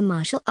buy the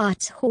martial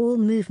arts hall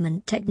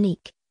movement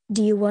technique.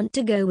 Do you want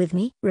to go with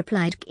me?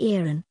 Replied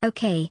Kieran.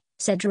 Okay,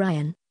 said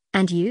Ryan.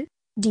 And you?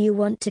 Do you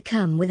want to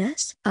come with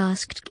us?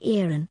 Asked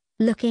Kieran,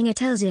 looking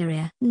at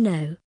Elzeria.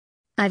 No.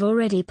 I've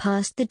already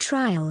passed the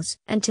trials.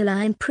 Until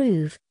I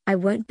improve, I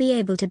won't be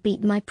able to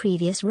beat my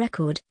previous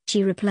record,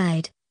 she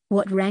replied.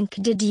 What rank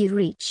did you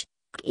reach?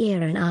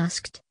 Kieran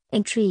asked,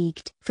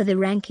 intrigued. For the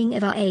ranking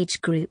of our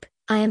age group,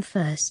 I am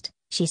first,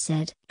 she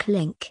said.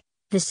 Clink.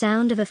 The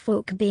sound of a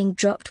fork being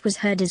dropped was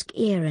heard as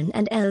Kieran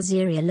and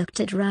Elzeria looked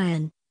at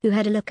Ryan, who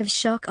had a look of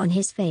shock on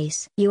his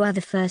face. You are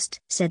the first,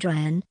 said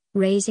Ryan,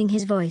 raising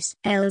his voice.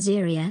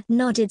 Elzeria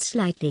nodded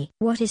slightly.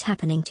 What is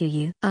happening to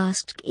you?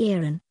 Asked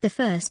Kieran. The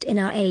first in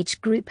our age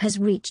group has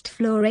reached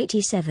floor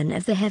 87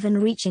 of the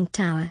heaven-reaching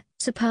tower,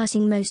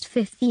 surpassing most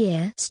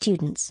fifth-year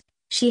students.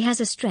 She has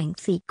a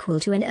strength equal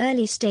to an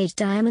early-stage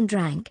diamond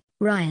rank,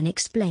 Ryan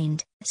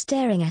explained,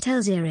 staring at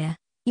Elzeria.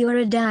 You are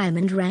a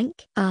diamond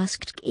rank?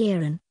 Asked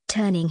Kieran,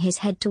 turning his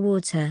head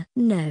towards her.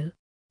 No.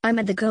 I'm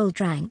at the gold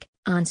rank,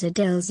 answered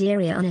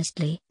Elzeria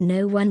honestly.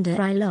 No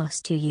wonder I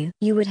lost to you.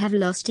 You would have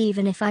lost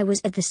even if I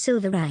was at the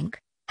silver rank.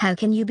 How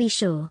can you be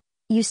sure?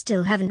 You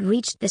still haven't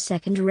reached the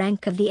second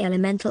rank of the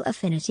elemental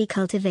affinity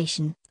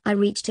cultivation. I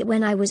reached it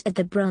when I was at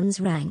the bronze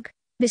rank.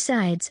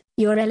 Besides,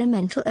 your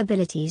elemental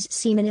abilities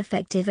seem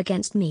ineffective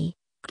against me.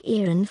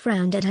 Kieran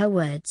frowned at her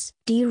words.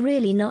 Do you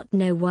really not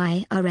know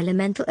why our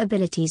elemental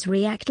abilities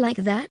react like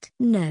that?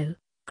 No.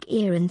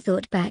 Kieran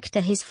thought back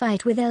to his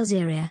fight with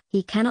Elzeria.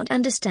 He cannot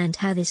understand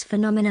how this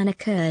phenomenon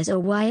occurs or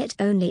why it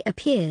only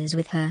appears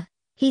with her.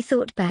 He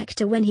thought back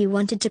to when he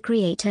wanted to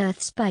create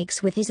earth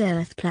spikes with his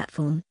earth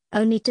platform,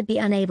 only to be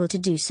unable to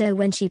do so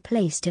when she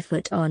placed a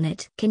foot on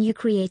it. Can you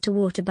create a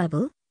water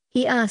bubble?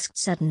 He asked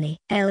suddenly.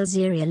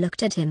 Elzeria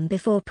looked at him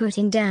before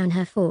putting down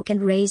her fork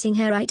and raising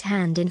her right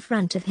hand in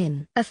front of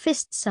him. A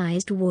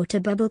fist-sized water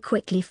bubble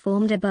quickly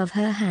formed above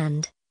her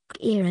hand.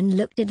 Kieran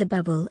looked at the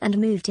bubble and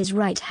moved his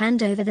right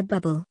hand over the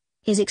bubble.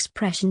 His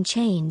expression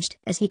changed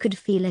as he could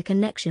feel a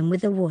connection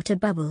with the water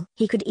bubble.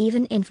 He could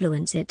even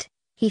influence it.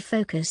 He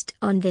focused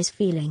on this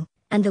feeling,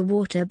 and the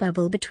water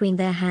bubble between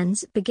their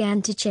hands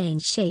began to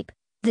change shape.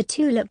 The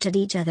two looked at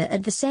each other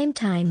at the same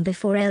time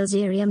before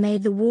Elzeria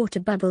made the water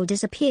bubble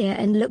disappear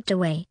and looked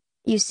away.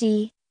 You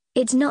see,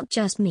 it's not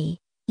just me,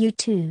 you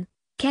too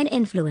can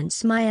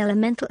influence my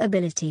elemental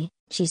ability,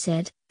 she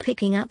said,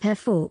 picking up her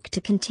fork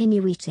to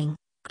continue eating.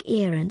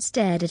 Kieran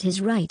stared at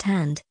his right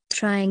hand,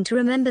 trying to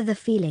remember the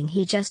feeling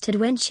he just had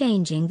when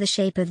changing the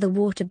shape of the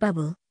water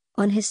bubble.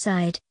 On his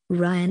side,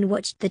 Ryan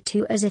watched the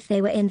two as if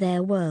they were in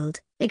their world,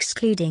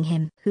 excluding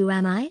him. Who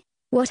am I?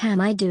 What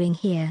am I doing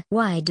here?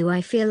 Why do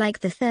I feel like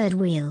the third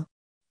wheel?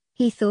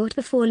 He thought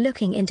before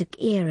looking into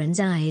Kieran's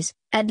eyes.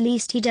 At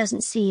least he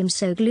doesn't seem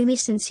so gloomy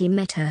since he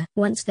met her.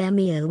 Once their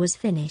meal was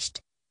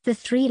finished, the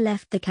three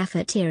left the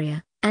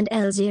cafeteria, and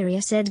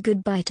Elzeria said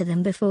goodbye to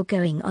them before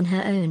going on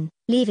her own,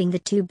 leaving the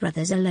two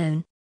brothers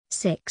alone.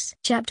 6.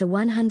 Chapter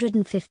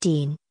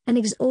 115, An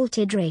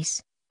Exalted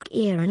Race.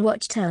 Kieran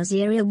watched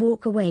Elzeria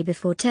walk away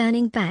before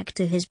turning back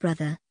to his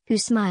brother, who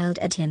smiled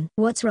at him.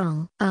 What's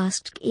wrong?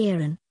 Asked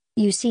Kieran.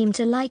 You seem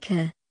to like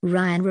her,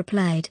 Ryan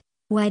replied.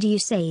 Why do you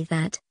say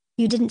that?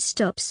 You didn't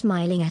stop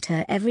smiling at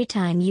her every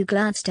time you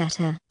glanced at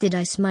her. Did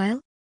I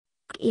smile?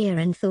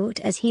 Kieran thought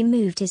as he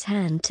moved his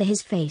hand to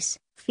his face,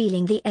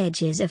 feeling the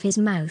edges of his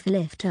mouth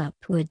lift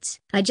upwards.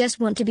 I just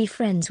want to be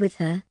friends with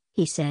her,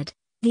 he said.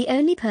 The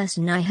only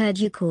person I heard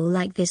you call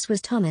like this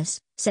was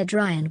Thomas, said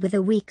Ryan with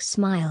a weak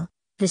smile.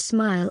 The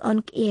smile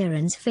on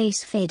Kieran's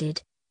face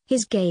faded,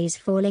 his gaze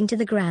falling to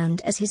the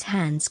ground as his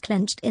hands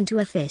clenched into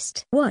a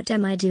fist. What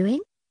am I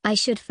doing? I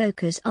should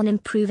focus on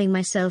improving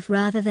myself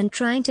rather than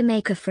trying to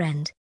make a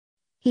friend,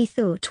 he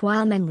thought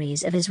while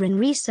memories of Isrin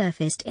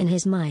resurfaced in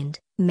his mind,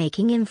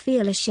 making him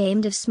feel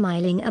ashamed of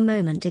smiling a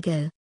moment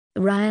ago.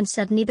 Ryan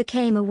suddenly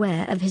became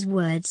aware of his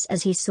words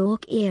as he saw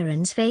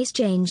Kieran's face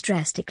change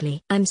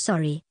drastically. I'm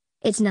sorry.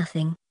 It's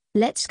nothing.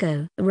 Let's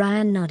go.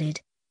 Ryan nodded,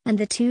 and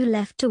the two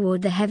left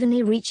toward the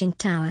heavenly reaching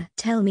tower.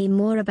 Tell me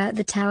more about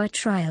the tower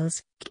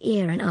trials,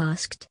 Kieran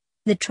asked.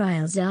 The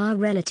trials are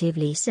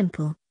relatively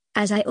simple.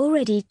 As I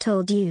already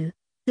told you,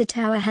 the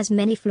tower has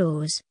many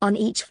floors. On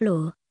each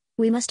floor,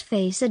 we must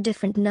face a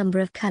different number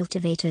of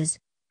cultivators,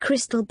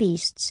 crystal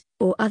beasts,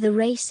 or other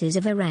races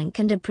of a rank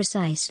and a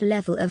precise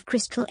level of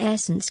crystal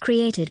essence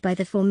created by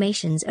the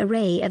formations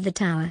array of the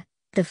tower.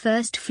 The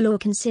first floor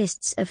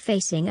consists of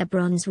facing a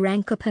bronze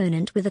rank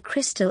opponent with a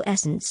crystal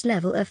essence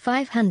level of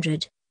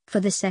 500. For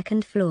the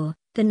second floor,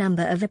 the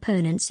number of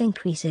opponents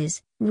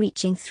increases,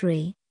 reaching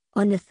 3.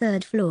 On the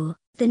third floor,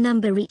 the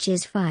number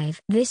reaches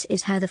 5. This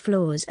is how the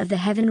floors of the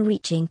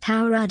heaven-reaching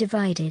tower are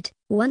divided.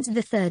 Once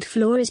the third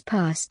floor is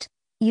passed,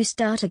 you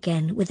start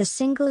again with a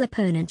single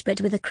opponent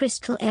but with a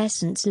crystal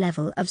essence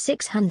level of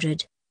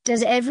 600.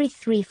 Does every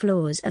 3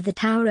 floors of the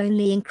tower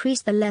only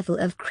increase the level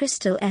of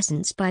crystal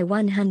essence by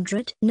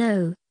 100?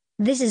 No.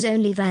 This is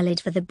only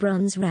valid for the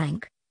bronze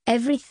rank.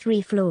 Every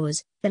 3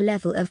 floors, the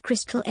level of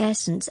crystal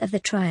essence of the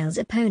trial's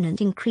opponent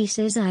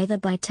increases either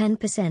by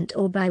 10%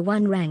 or by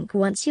 1 rank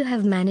once you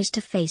have managed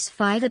to face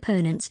 5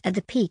 opponents at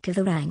the peak of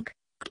the rank.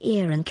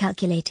 Kieran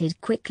calculated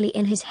quickly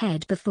in his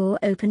head before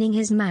opening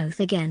his mouth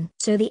again.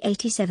 So the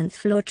 87th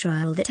floor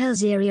trial that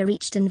Elzeria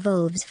reached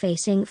involves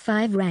facing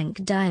 5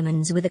 rank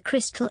diamonds with a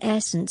crystal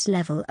essence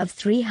level of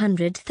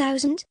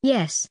 300,000?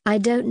 Yes. I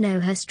don't know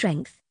her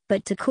strength,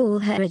 but to call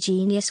her a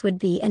genius would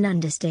be an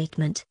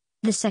understatement.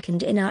 The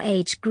second in our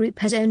age group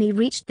has only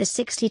reached the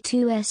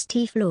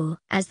 62st floor.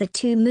 As the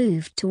two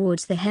moved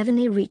towards the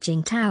heavenly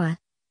reaching tower,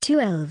 2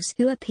 elves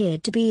who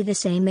appeared to be the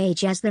same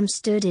age as them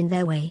stood in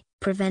their way,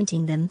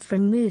 preventing them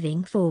from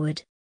moving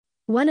forward.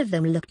 One of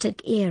them looked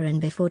at Kieran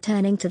before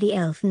turning to the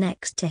elf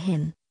next to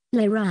him.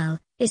 Laral,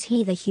 is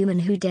he the human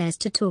who dares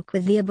to talk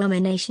with the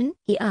abomination?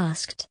 He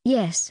asked.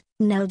 Yes,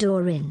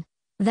 Neldorin.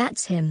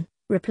 That's him,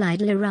 replied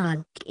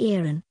Laral.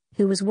 Kieran,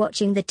 who was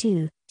watching the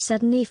two,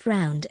 suddenly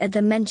frowned at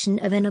the mention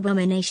of an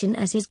abomination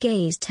as his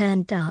gaze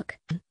turned dark.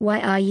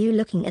 Why are you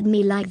looking at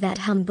me like that,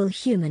 humble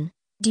human?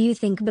 Do you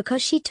think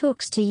because she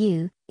talks to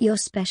you, you're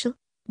special?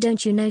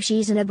 Don't you know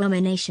she's an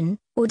abomination,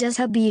 or does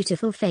her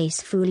beautiful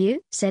face fool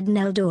you? Said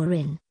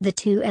Neldorin. The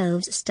 2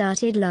 elves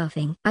started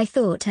laughing. I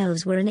thought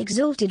elves were an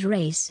exalted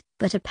race,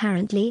 but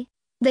apparently,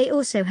 they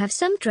also have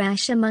some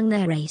trash among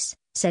their race,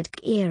 said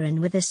Kieran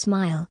with a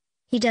smile.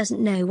 He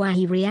doesn't know why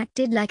he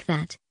reacted like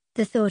that.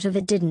 The thought of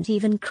it didn't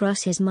even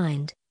cross his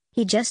mind.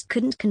 He just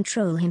couldn't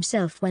control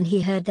himself when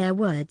he heard their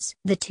words.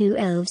 The 2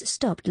 elves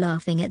stopped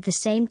laughing at the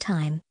same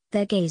time,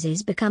 their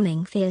gazes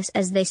becoming fierce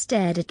as they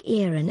stared at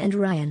Kieran and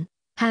Ryan.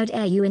 How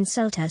dare you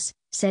insult us,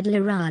 said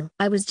Laral.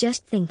 I was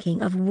just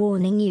thinking of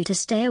warning you to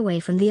stay away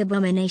from the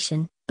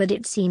abomination, but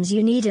it seems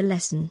you need a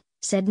lesson,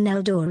 said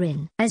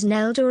Neldorin. As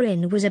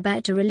Neldorin was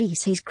about to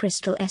release his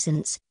crystal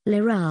essence,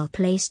 Laral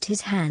placed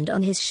his hand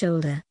on his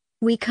shoulder.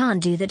 We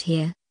can't do that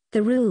here.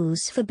 The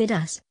rules forbid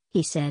us,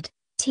 he said.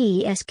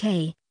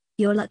 TSK.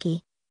 You're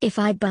lucky. If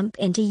I bump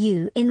into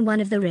you in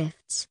one of the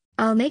rifts,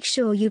 "I'll make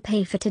sure you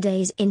pay for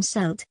today's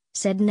insult,"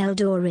 said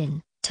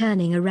Neldorin,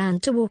 turning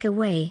around to walk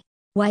away.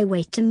 "Why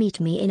wait to meet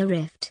me in a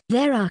rift?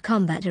 There are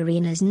combat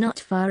arenas not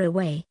far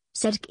away,"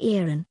 said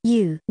Kieran.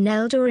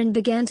 Neldorin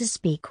began to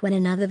speak when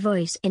another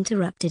voice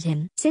interrupted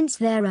him. "Since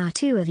there are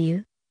two of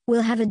you,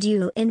 we'll have a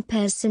duel in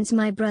pairs since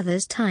my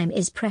brother's time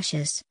is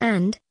precious.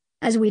 And,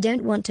 as we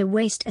don't want to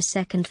waste a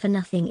second for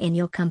nothing in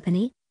your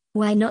company,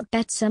 why not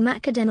bet some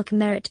academic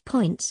merit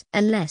points?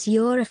 Unless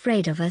you're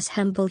afraid of us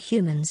humble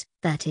humans,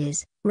 that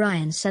is,"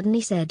 Ryan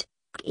suddenly said.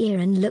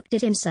 Kieran looked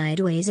at him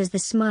sideways as the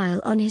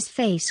smile on his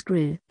face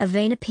grew. A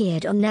vein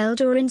appeared on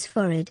Neldorin's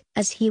forehead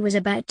as he was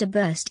about to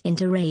burst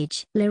into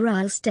rage.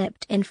 Liral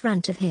stepped in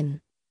front of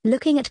him,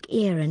 looking at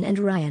Kieran and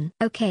Ryan.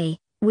 "Okay,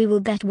 we will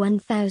bet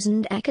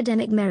 1,000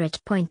 academic merit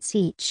points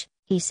each,"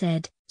 he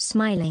said,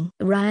 smiling.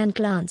 Ryan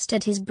glanced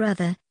at his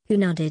brother, who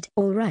nodded.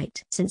 "All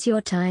right. Since your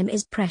time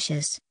is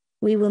precious,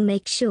 we will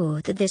make sure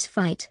that this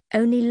fight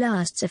only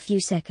lasts a few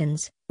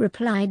seconds,"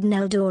 replied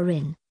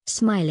Neldorin,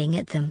 smiling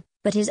at them,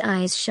 but his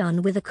eyes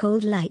shone with a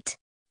cold light.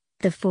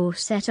 The four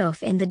set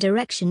off in the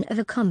direction of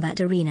a combat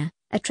arena,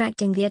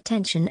 attracting the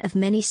attention of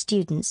many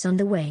students on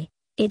the way.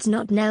 "It's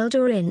not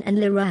Neldorin and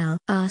Liral?"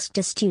 asked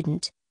a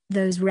student.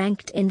 "Those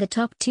ranked in the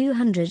top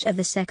 200 of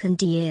the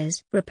second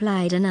years,"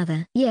 replied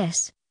another.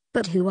 "Yes,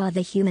 but who are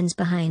the humans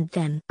behind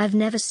them?" "I've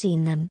never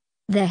seen them.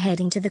 They're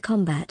heading to the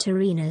combat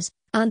arenas,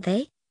 aren't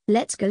they?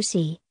 Let's go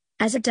see."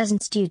 As a dozen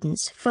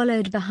students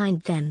followed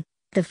behind them,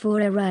 the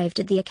four arrived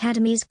at the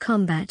Academy's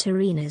combat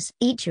arenas.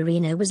 Each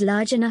arena was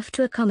large enough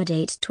to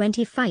accommodate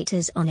 20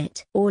 fighters on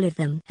it. All of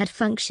them had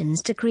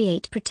functions to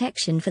create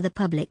protection for the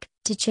public,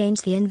 to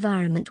change the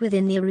environment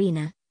within the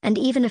arena, and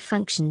even a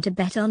function to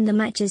bet on the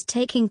matches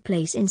taking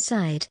place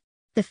inside.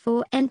 The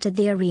four entered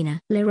the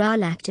arena.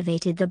 Liral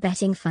activated the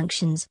betting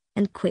functions,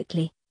 and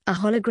quickly, a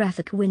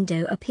holographic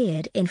window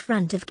appeared in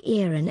front of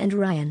Kieran and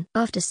Ryan.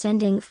 After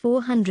sending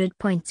 400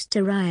 points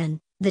to Ryan,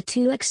 the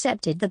two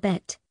accepted the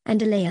bet,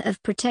 and a layer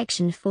of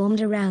protection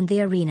formed around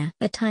the arena.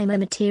 A timer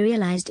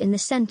materialized in the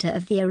center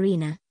of the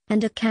arena,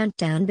 and a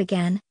countdown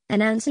began,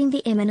 announcing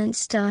the imminent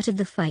start of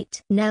the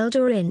fight.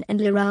 Neldorin and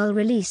Liral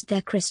released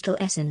their crystal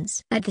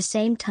essence. At the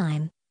same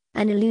time,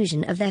 an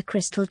illusion of their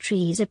crystal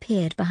trees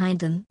appeared behind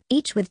them,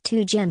 each with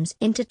two gems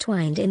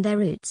intertwined in their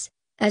roots.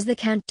 As the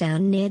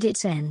countdown neared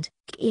its end,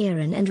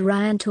 Kieran and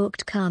Ryan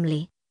talked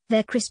calmly.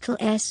 "Their crystal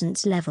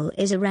essence level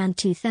is around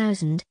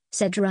 2,000,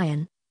 said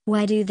Ryan.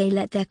 "Why do they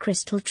let their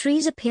crystal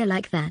trees appear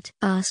like that?"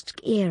 asked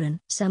Kieran.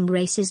 "Some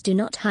races do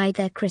not hide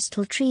their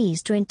crystal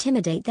trees to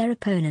intimidate their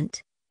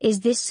opponent.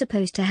 Is this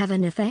supposed to have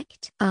an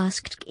effect?"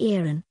 asked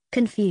Kieran,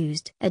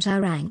 confused. "At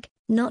our rank,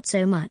 not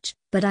so much,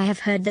 but I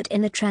have heard that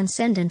in the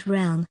transcendent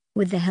realm,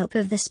 with the help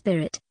of the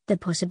spirit, the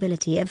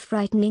possibility of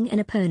frightening an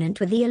opponent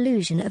with the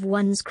illusion of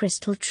one's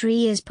crystal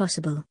tree is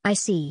possible." "I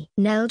see."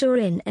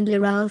 Neldorin and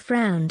Liral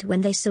frowned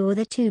when they saw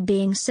the two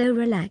being so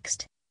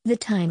relaxed. The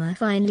timer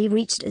finally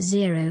reached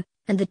 0,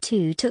 and the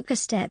two took a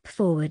step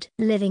forward.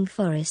 Living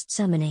forest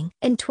summoning.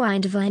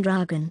 Entwined vine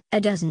dragon. A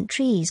dozen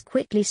trees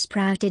quickly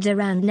sprouted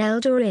around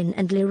Neldorin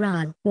and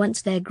Liral.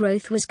 Once their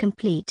growth was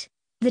complete,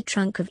 the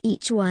trunk of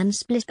each one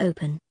split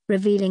open,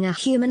 revealing a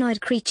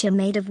humanoid creature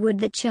made of wood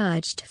that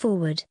charged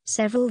forward.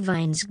 Several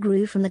vines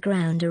grew from the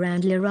ground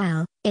around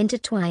Liral,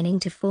 intertwining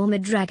to form a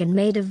dragon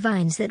made of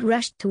vines that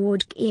rushed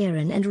toward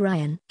Kieran and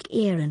Ryan.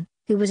 Kieran,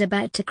 who was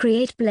about to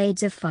create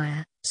blades of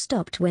fire,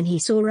 stopped when he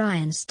saw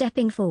Ryan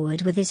stepping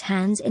forward with his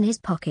hands in his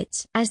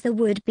pockets. As the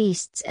wood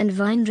beasts and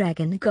vine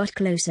dragon got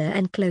closer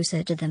and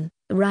closer to them,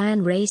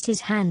 Ryan raised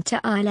his hand to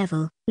eye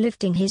level,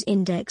 lifting his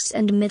index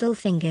and middle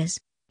fingers.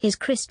 His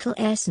crystal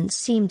essence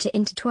seemed to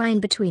intertwine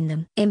between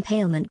them.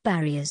 Impalement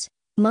barriers.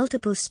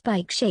 Multiple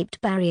spike-shaped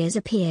barriers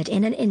appeared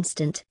in an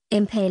instant,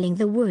 impaling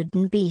the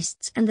wooden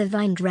beasts and the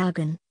vine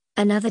dragon.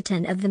 Another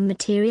 10 of them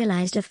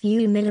materialized a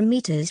few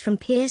millimeters from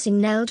piercing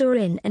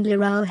Neldorin and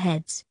Liral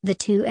heads. The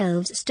two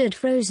elves stood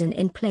frozen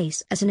in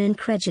place as an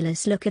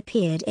incredulous look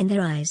appeared in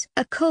their eyes.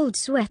 A cold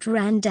sweat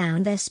ran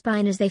down their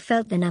spine as they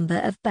felt the number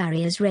of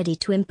barriers ready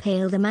to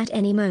impale them at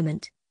any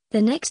moment.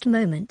 The next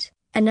moment,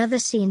 another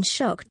scene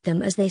shocked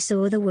them as they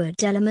saw the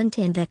wood element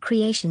in their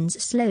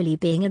creations slowly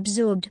being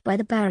absorbed by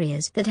the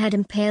barriers that had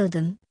impaled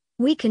them,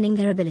 weakening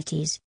their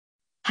abilities.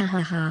 Ha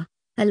ha ha!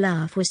 A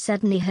laugh was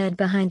suddenly heard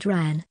behind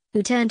Ryan,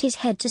 who turned his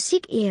head to see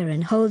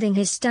Kieran holding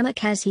his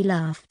stomach as he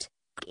laughed.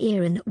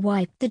 Kieran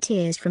wiped the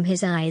tears from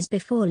his eyes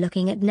before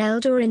looking at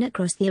Neldorin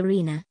across the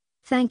arena.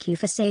 "Thank you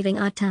for saving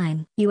our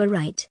time." "You were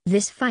right.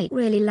 This fight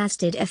really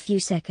lasted a few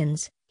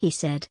seconds," he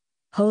said,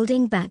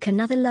 holding back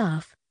another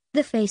laugh.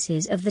 The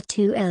faces of the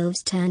two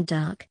elves turned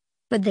dark,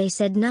 but they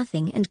said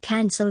nothing and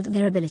cancelled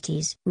their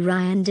abilities.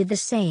 Ryan did the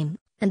same,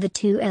 and the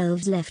two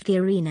elves left the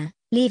arena,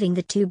 leaving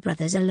the two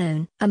brothers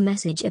alone. A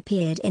message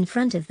appeared in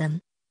front of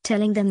them,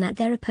 telling them that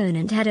their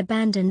opponent had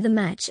abandoned the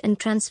match and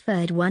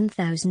transferred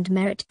 1,000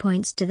 merit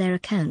points to their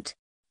account.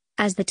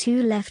 As the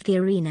two left the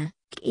arena,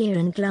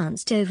 Kieran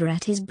glanced over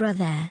at his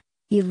brother.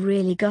 "You've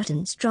really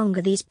gotten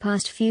stronger these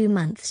past few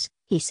months,"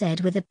 he said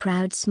with a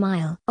proud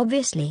smile.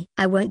 "Obviously,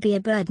 I won't be a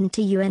burden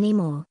to you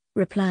anymore.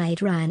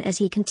 replied Ryan as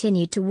he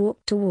continued to walk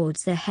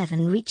towards the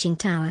heaven-reaching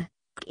tower.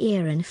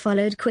 Kieran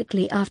followed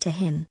quickly after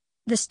him.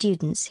 The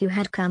students who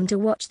had come to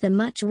watch the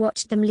match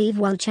watched them leave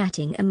while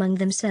chatting among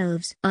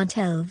themselves. Aren't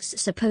elves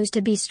supposed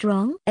to be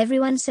strong?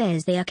 Everyone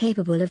says they are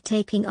capable of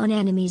taking on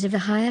enemies of a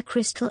higher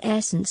crystal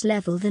essence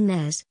level than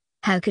theirs.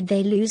 How could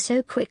they lose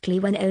so quickly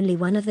when only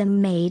one of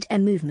them made a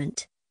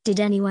movement? Did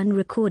anyone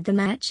record the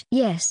match?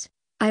 Yes,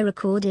 I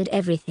recorded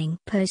everything.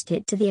 Post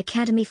it to the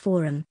Academy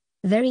forum.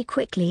 Very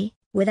quickly,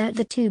 without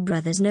the two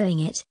brothers knowing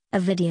it, a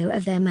video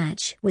of their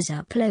match was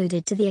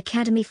uploaded to the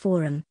Academy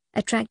forum,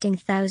 attracting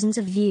thousands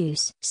of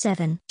views.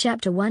 7.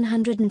 Chapter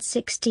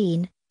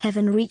 116,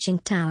 Heaven-Reaching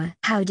Tower.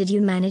 How did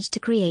you manage to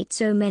create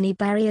so many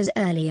barriers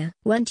earlier?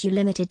 Weren't you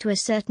limited to a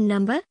certain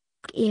number?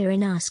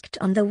 Kieran asked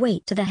on the way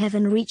to the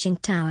heaven-reaching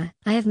tower.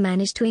 I have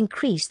managed to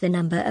increase the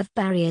number of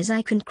barriers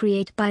I can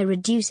create by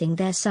reducing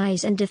their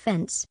size and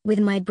defense. With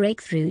my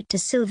breakthrough to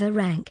silver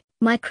rank,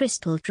 my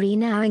crystal tree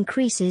now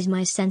increases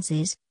my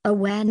senses,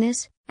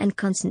 awareness, and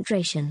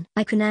concentration.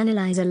 I can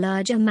analyze a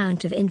large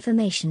amount of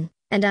information,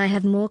 and I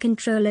have more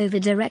control over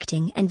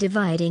directing and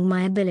dividing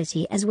my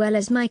ability as well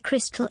as my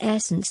crystal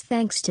essence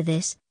thanks to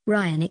this,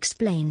 Ryan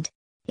explained.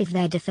 If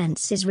their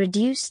defense is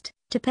reduced,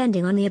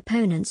 depending on the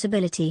opponent's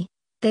ability,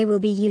 they will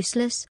be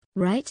useless,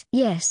 right?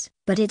 Yes,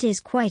 but it is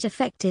quite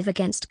effective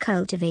against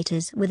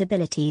cultivators with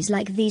abilities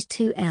like these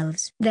two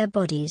elves. Their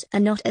bodies are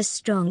not as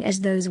strong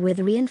as those with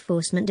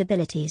reinforcement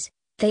abilities.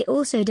 They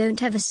also don't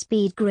have a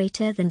speed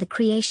greater than the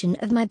creation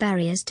of my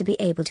barriers to be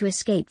able to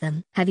escape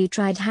them. Have you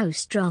tried how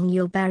strong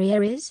your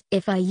barrier is?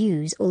 If I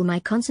use all my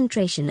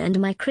concentration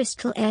and my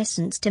crystal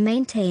essence to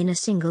maintain a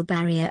single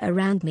barrier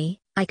around me,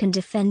 I can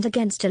defend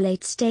against a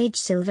late-stage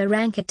silver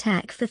rank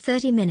attack for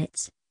 30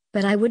 minutes.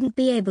 But I wouldn't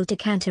be able to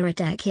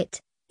counterattack it.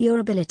 Your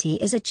ability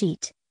is a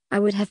cheat. I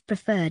would have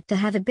preferred to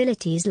have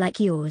abilities like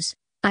yours.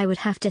 I would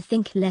have to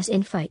think less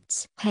in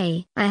fights.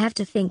 Hey, I have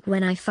to think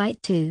when I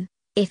fight too,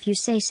 if you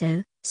say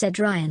so, said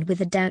Ryan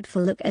with a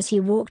doubtful look as he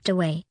walked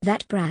away.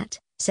 That brat,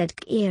 said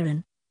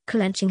Kieran,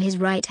 clenching his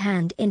right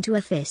hand into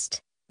a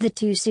fist. The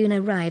two soon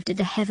arrived at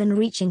the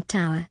heaven-reaching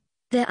tower,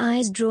 their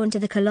eyes drawn to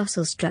the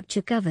colossal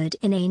structure covered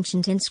in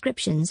ancient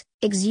inscriptions,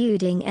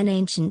 exuding an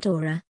ancient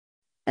aura.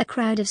 A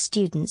crowd of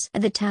students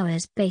at the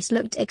tower's base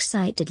looked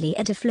excitedly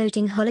at a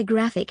floating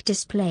holographic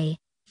display.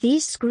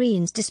 These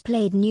screens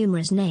displayed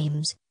numerous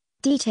names,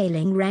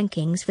 detailing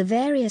rankings for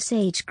various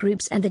age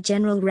groups and the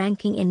general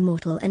ranking in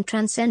mortal and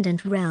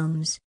transcendent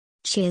realms.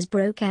 Cheers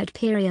broke out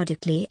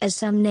periodically as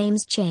some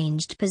names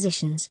changed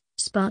positions,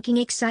 sparking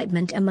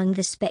excitement among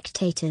the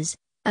spectators.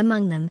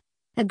 Among them,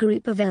 a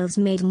group of elves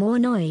made more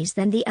noise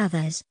than the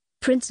others.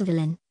 Prince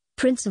Villain,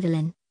 Prince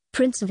Villain,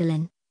 Prince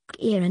Villain.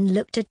 Kieran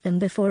looked at them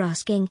before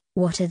asking,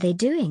 what are they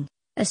doing?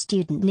 A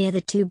student near the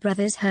two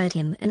brothers heard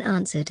him and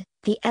answered,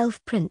 the elf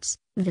prince,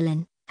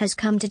 Villain, has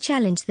come to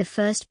challenge the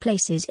first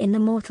places in the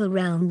mortal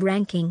realm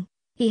ranking.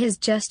 He has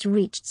just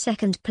reached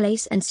second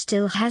place and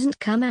still hasn't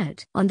come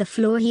out. On the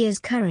floor he is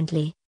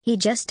currently, he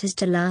just has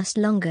to last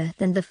longer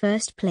than the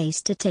first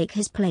place to take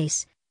his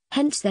place.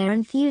 Hence their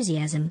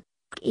enthusiasm.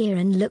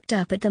 Kieran looked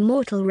up at the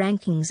mortal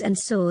rankings and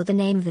saw the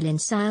name Villain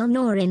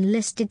Silnorin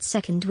listed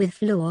second with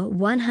floor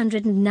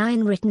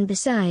 109 written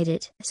beside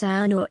it.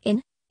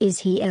 Silnorin? Is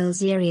he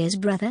Elzeria's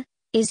brother?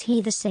 Is he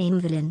the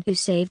same villain who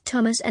saved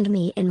Thomas and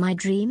me in my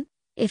dream?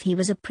 If he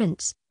was a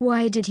prince,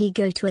 why did he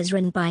go to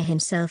Azran by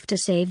himself to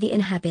save the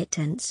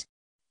inhabitants?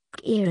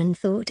 Kieran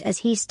thought as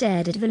he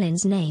stared at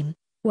Villain's name.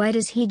 Why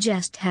does he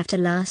just have to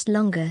last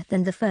longer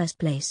than the first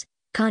place?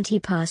 Can't he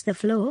pass the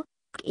floor?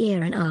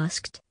 Kieran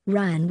asked.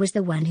 Ryan was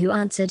the one who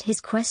answered his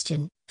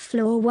question.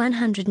 Floor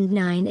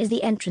 109 is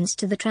the entrance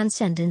to the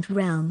transcendent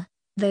realm.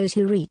 Those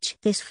who reach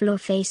this floor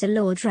face a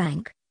lord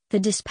rank. The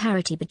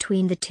disparity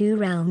between the two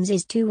realms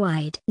is too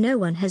wide. No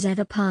one has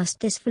ever passed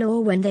this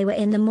floor when they were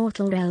in the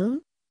mortal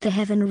realm. The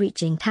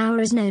heaven-reaching tower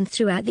is known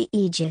throughout the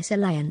Aegis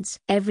Alliance.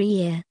 Every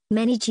year,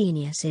 many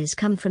geniuses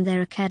come from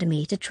their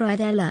academy to try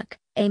their luck,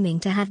 aiming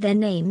to have their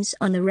names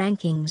on the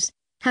rankings.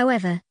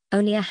 However,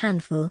 only a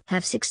handful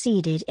have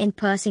succeeded in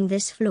passing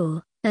this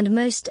floor, and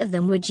most of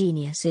them were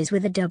geniuses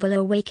with a double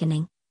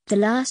awakening. The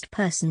last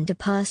person to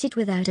pass it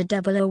without a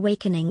double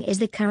awakening is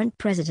the current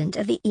president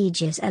of the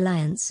Aegis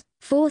Alliance,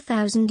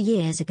 4,000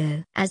 years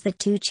ago. As the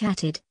two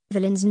chatted,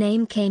 Villain's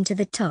name came to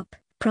the top,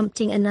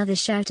 prompting another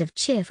shout of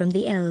cheer from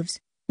the elves.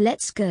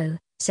 Let's go,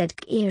 said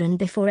Kieran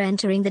before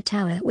entering the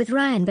tower with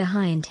Ryan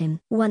behind him.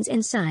 Once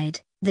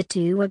inside, the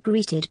two were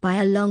greeted by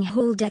a long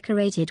hall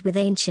decorated with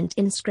ancient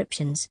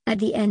inscriptions. At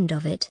the end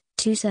of it,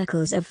 two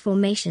circles of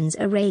formations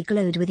array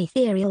glowed with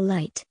ethereal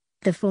light.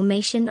 The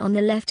formation on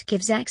the left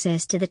gives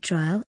access to the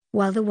trial,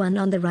 while the one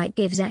on the right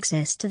gives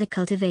access to the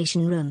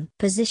cultivation room.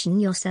 Position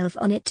yourself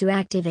on it to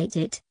activate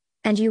it,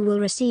 and you will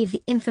receive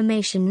the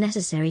information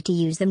necessary to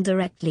use them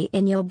directly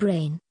in your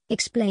brain,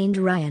 explained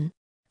Ryan.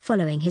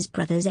 Following his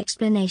brother's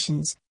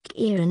explanations,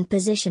 Kieran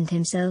positioned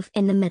himself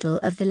in the middle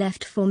of the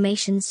left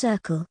formation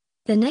circle.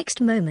 The next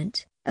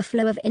moment, A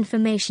flow of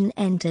information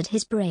entered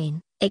his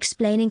brain,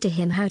 explaining to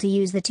him how to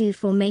use the two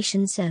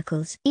formation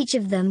circles. Each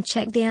of them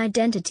checked the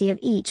identity of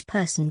each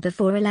person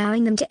before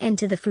allowing them to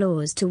enter the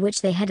floors to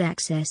which they had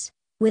access.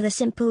 With a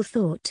simple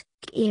thought,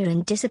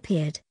 Kieran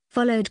disappeared,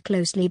 followed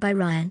closely by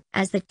Ryan.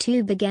 As the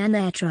two began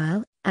their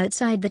trial,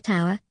 outside the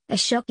tower, a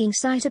shocking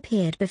sight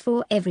appeared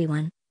before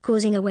everyone,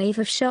 causing a wave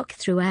of shock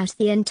throughout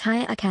the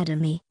entire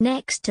academy.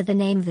 Next to the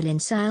name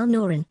Valensyl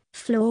Norin,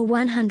 floor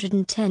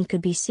 110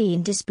 could be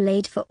seen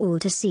displayed for all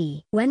to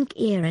see. When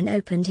Kieran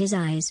opened his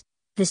eyes,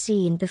 the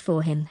scene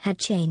before him had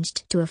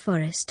changed to a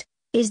forest.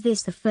 "Is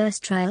this the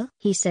first trial?"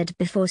 he said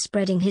before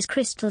spreading his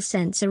crystal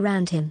sense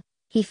around him.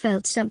 He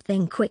felt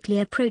something quickly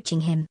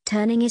approaching him.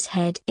 Turning his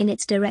head in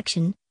its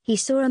direction, he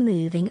saw a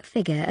moving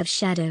figure of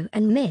shadow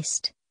and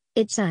mist,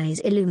 its eyes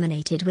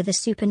illuminated with a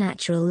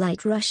supernatural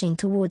light rushing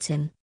towards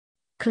him.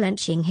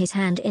 Clenching his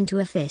hand into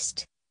a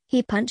fist,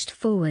 he punched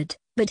forward,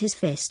 but his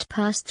fist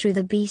passed through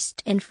the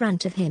beast in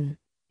front of him,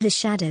 the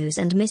shadows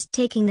and mist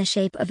taking the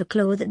shape of a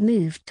claw that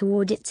moved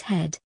toward its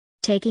head.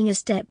 Taking a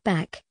step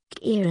back,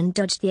 Kieran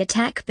dodged the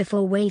attack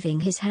before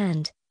waving his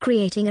hand,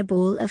 creating a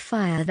ball of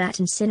fire that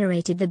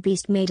incinerated the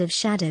beast made of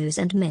shadows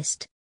and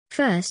mist.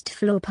 First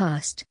floor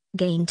passed,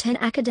 gain 10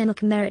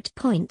 academic merit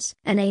points.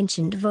 An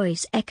ancient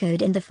voice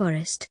echoed in the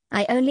forest.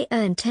 "I only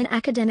earned 10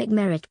 academic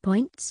merit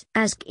points?"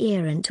 As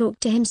Kieran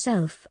talked to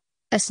himself,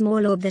 a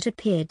small orb that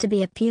appeared to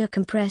be a pure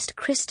compressed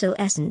crystal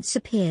essence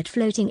appeared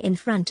floating in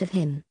front of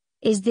him.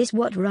 "Is this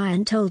what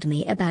Ryan told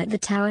me about the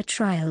tower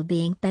trial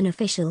being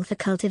beneficial for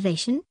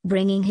cultivation?"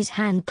 Bringing his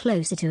hand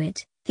closer to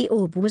it, the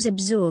orb was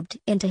absorbed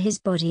into his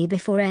body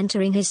before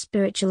entering his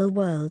spiritual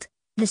world.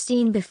 The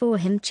scene before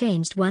him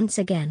changed once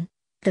again,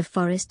 the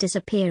forest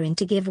disappearing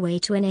to give way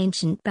to an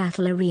ancient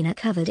battle arena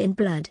covered in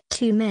blood.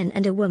 Two men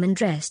and a woman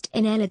dressed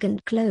in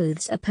elegant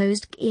clothes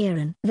opposed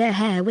Kieran. Their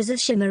hair was a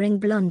shimmering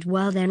blonde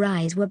while their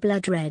eyes were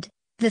blood red.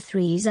 The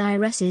three's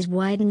irises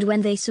widened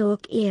when they saw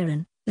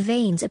Kieran,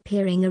 veins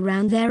appearing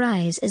around their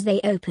eyes as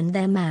they opened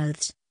their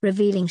mouths,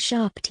 revealing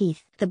sharp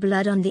teeth. The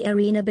blood on the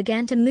arena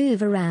began to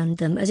move around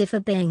them as if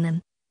obeying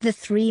them. The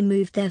three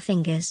moved their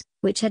fingers,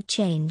 which had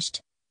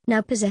changed,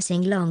 now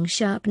possessing long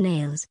sharp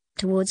nails,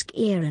 towards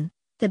Kieran.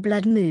 The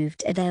blood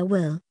moved at their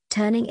will,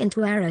 turning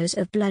into arrows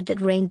of blood that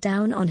rained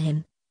down on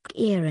him.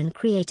 Kieran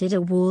created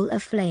a wall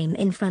of flame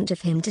in front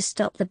of him to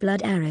stop the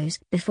blood arrows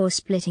before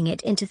splitting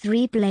it into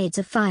 3 blades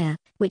of fire,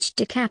 which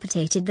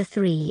decapitated the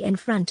 3 in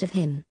front of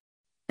him.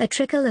 A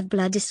trickle of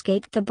blood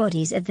escaped the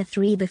bodies of the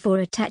 3 before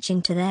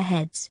attaching to their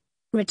heads,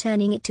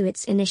 returning it to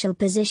its initial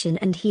position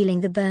and healing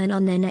the burn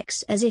on their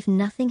necks as if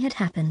nothing had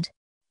happened.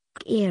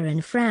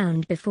 Kieran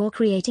frowned before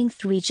creating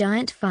 3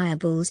 giant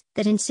fireballs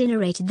that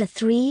incinerated the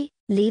 3,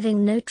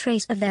 leaving no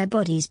trace of their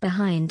bodies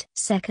behind.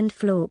 Second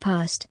floor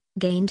passed,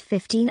 gained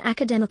 15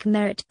 academic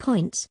merit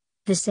points.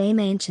 The same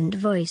ancient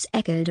voice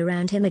echoed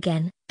around him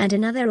again, and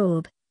another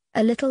orb,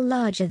 a little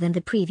larger than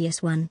the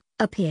previous one,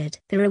 appeared.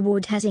 "The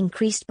reward has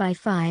increased by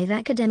 5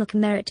 academic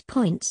merit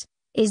points.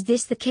 Is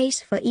this the case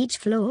for each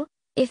floor?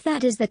 If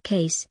that is the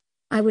case,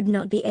 I would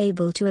not be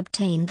able to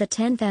obtain the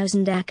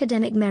 10,000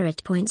 academic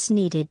merit points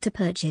needed to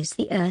purchase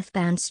the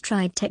Earthbound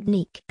Stride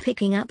technique."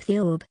 Picking up the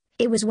orb,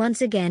 it was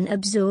once again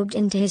absorbed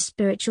into his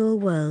spiritual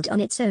world on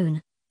its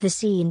own. The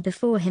scene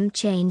before him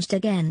changed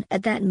again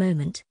at that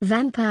moment.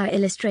 Vampire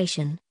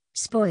illustration,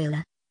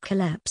 spoiler,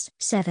 collapse.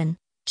 7.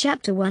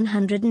 Chapter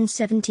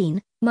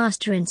 117,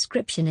 Master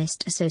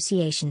Inscriptionist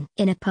Association.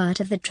 In a part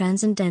of the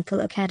Transcendental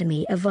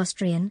Academy of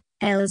Austrian,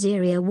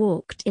 Elzeria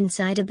walked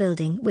inside a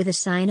building with a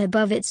sign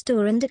above its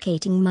door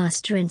indicating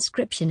Master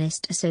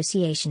Inscriptionist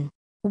Association.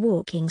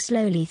 Walking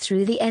slowly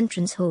through the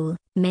entrance hall,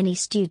 many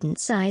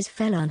students' eyes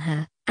fell on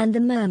her, and the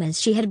murmurs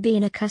she had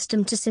been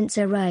accustomed to since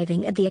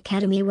arriving at the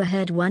academy were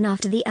heard one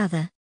after the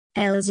other.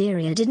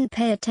 Elzeria didn't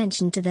pay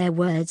attention to their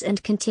words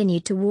and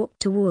continued to walk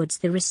towards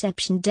the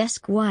reception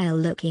desk while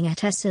looking at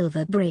her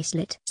silver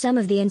bracelet. Some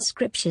of the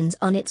inscriptions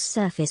on its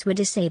surface were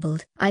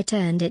disabled. "I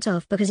turned it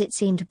off because it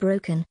seemed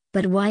broken,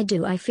 but why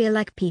do I feel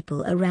like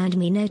people around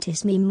me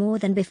notice me more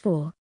than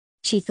before?"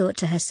 she thought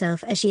to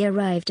herself as she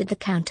arrived at the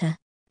counter.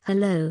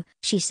 "Hello,"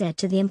 she said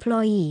to the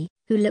employee,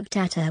 who looked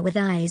at her with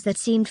eyes that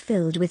seemed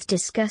filled with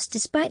disgust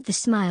despite the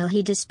smile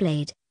he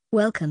displayed.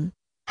 "Welcome.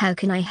 How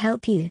can I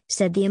help you?"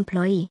 said the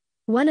employee.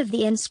 "One of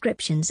the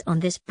inscriptions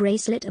on this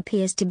bracelet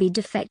appears to be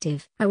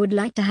defective. I would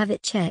like to have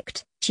it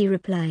checked," she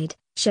replied,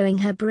 showing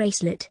her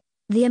bracelet.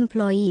 The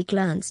employee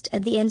glanced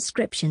at the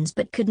inscriptions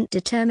but couldn't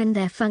determine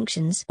their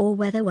functions or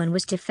whether one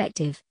was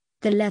defective.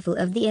 "The level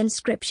of the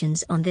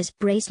inscriptions on this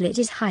bracelet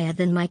is higher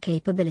than my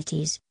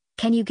capabilities.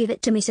 Can you give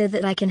it to me so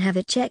that I can have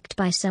it checked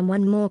by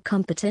someone more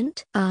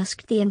competent?"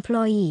 asked the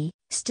employee,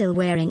 still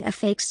wearing a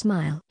fake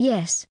smile.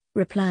 "Yes,"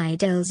 replied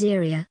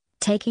Elzeria,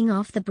 taking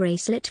off the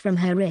bracelet from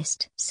her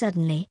wrist.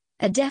 Suddenly,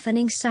 a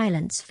deafening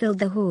silence filled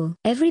the hall.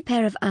 Every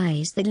pair of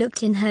eyes that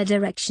looked in her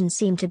direction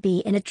seemed to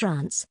be in a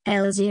trance.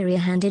 Elzeria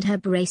handed her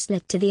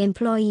bracelet to the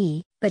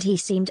employee, but he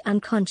seemed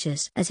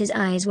unconscious as his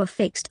eyes were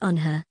fixed on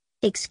her.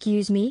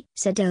 "Excuse me,"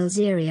 said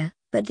Elzeria,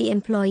 but the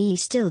employee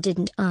still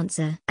didn't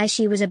answer. As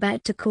she was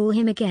about to call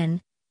him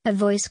again, A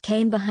voice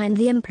came behind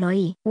the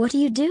employee. "What are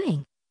you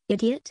doing,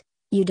 idiot?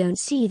 You don't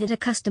see that a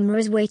customer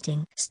is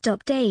waiting?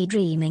 Stop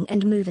daydreaming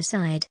and move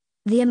aside."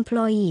 The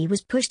employee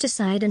was pushed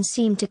aside and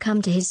seemed to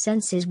come to his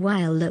senses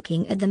while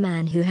looking at the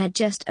man who had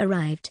just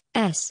arrived.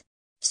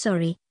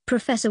 "Sorry,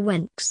 Professor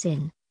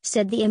Wenksin,"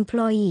 said the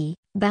employee,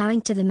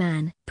 bowing to the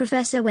man.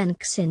 Professor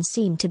Wenksin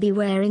seemed to be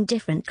wearing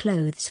different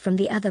clothes from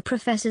the other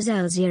professors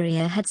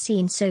Elzeria had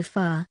seen so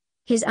far.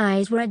 His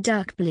eyes were a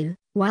dark blue,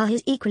 while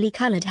his equally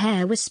colored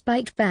hair was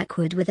spiked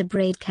backward with a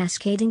braid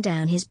cascading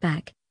down his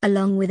back,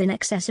 along with an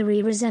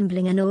accessory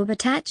resembling an orb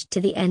attached to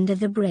the end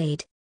of the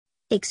braid.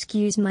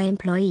 "Excuse my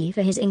employee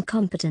for his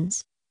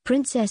incompetence,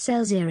 Princess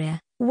Elzeria,"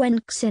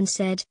 Wenksin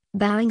said,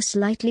 bowing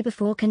slightly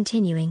before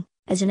continuing.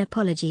 "As an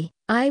apology,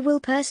 I will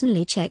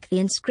personally check the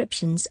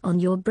inscriptions on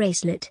your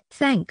bracelet."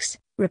 "Thanks,"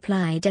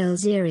 replied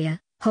Elzeria,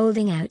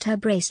 holding out her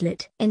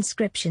bracelet.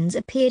 Inscriptions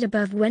appeared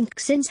above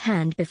Wenksin's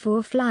hand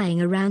before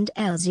flying around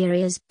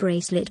Elzeria's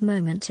bracelet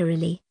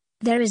momentarily.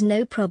 "There is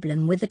no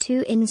problem with the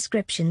 2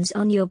 inscriptions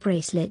on your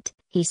bracelet,"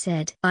 he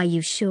said. "Are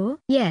you sure?"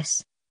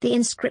 "Yes. The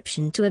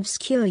inscription to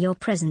obscure your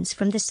presence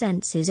from the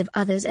senses of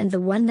others and the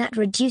one that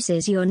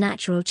reduces your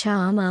natural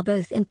charm are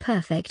both in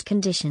perfect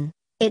condition.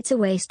 It's a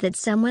waste that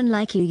someone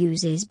like you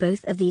uses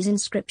both of these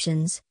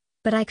inscriptions,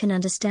 but I can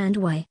understand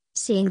why,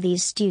 seeing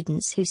these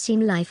students who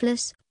seem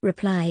lifeless,"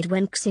 replied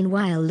Wenksin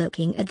while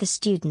looking at the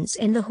students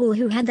in the hall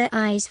who had their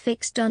eyes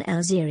fixed on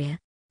Elzeria.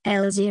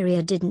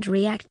 Elzeria didn't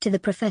react to the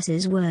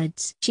professor's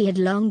words. She had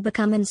long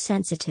become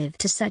insensitive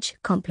to such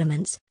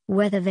compliments,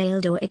 whether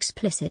veiled or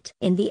explicit.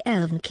 In the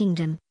Elven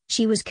Kingdom,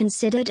 she was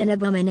considered an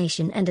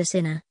abomination and a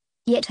sinner.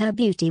 Yet her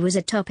beauty was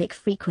a topic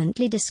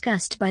frequently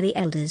discussed by the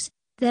elders.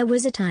 There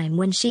was a time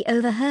when she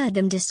overheard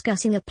them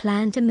discussing a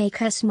plan to make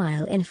her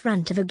smile in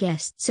front of a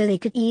guest so they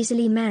could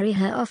easily marry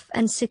her off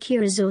and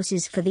secure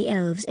resources for the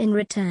elves in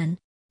return.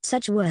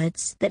 Such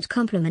words that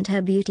compliment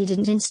her beauty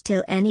didn't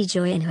instill any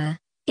joy in her.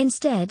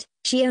 Instead,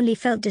 she only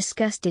felt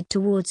disgusted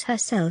towards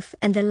herself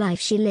and the life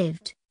she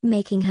lived,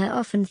 making her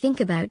often think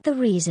about the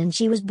reason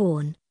she was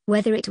born,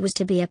 whether it was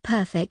to be a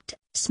perfect,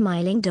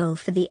 smiling doll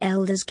for the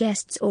elders'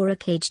 guests or a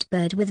caged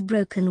bird with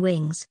broken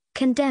wings,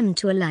 condemned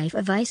to a life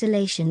of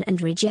isolation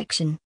and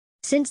rejection.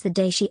 Since the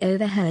day she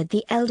overheard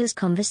the elders'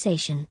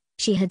 conversation,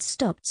 she had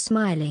stopped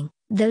smiling,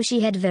 though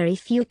she had very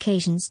few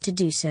occasions to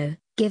do so.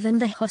 Given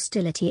the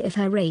hostility of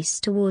her race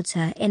towards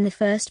her in the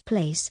first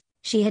place,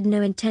 she had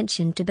no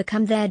intention to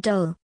become their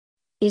doll.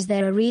 "Is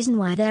there a reason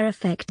why their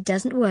effect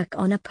doesn't work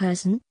on a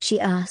person?" she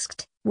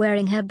asked,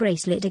 wearing her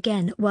bracelet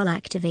again while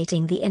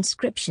activating the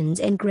inscriptions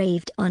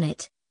engraved on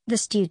it. The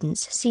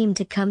students seemed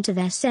to come to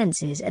their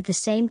senses at the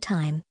same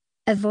time,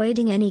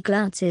 avoiding any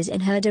glances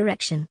in her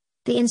direction.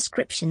 "The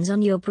inscriptions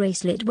on your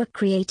bracelet were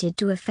created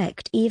to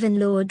affect even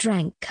Lord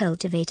rank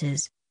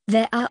cultivators.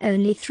 There are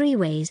only 3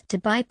 ways to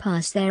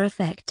bypass their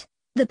effect.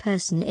 The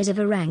person is of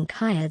a rank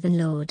higher than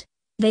Lord.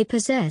 They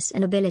possess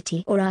an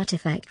ability or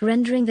artifact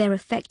rendering their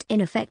effect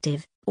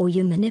ineffective, or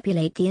you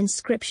manipulate the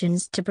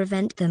inscriptions to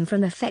prevent them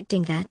from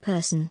affecting that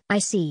person." "I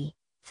see.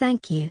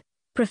 Thank you,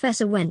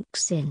 Professor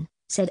Wenksin,"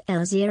 said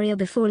Elzeria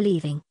before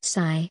leaving.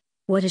 "Sigh,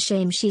 what a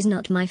shame she's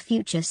not my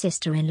future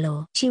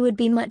sister-in-law. She would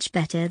be much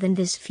better than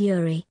this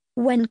fury,"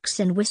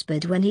 Wenksin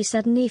whispered when he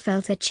suddenly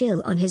felt a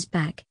chill on his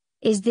back.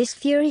 "Is this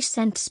fury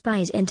sent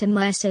spies into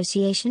my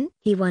association?"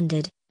 he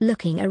wondered,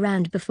 looking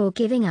around before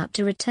giving up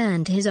to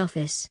return to his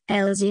office.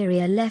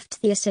 Elzeria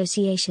left the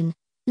association,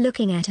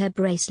 looking at her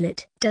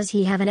bracelet. "Does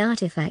he have an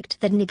artifact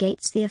that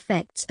negates the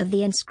effects of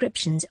the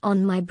inscriptions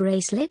on my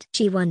bracelet?"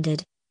 she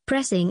wondered.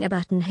 Pressing a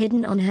button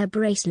hidden on her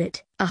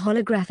bracelet, a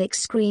holographic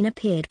screen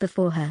appeared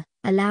before her,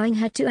 allowing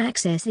her to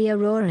access the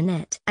Aurora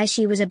Net. As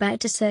she was about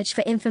to search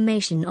for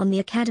information on the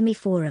Academy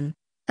forum,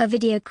 a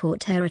video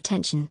caught her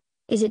attention.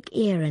 "Is it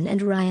Kieran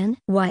and Ryan?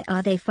 Why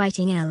are they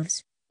fighting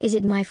elves? Is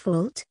it my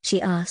fault?"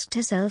 she asked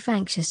herself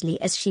anxiously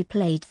as she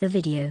played the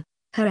video.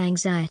 Her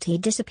anxiety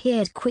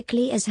disappeared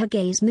quickly as her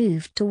gaze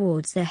moved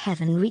towards the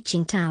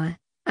heaven-reaching tower.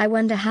 "I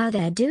wonder how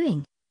they're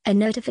doing." A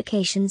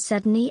notification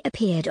suddenly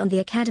appeared on the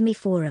Academy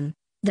forum.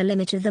 "The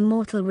limit of the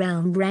mortal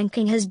realm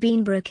ranking has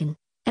been broken.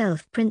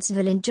 Elf Prince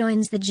Valen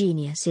joins the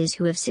geniuses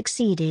who have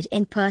succeeded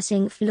in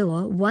passing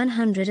floor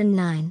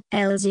 109.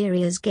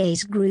 Elzeria's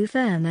gaze grew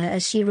firmer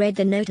as she read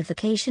the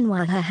notification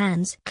while her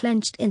hands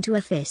clenched into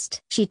a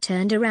fist. She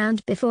turned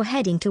around before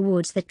heading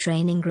towards the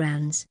training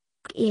grounds.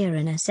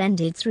 Kieran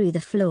ascended through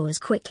the floors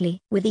quickly.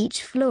 With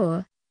each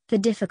floor, the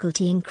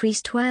difficulty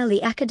increased while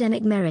the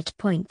academic merit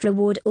point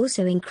reward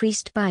also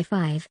increased by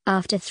 5.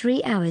 After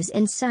 3 hours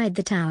inside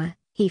the tower,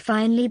 he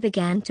finally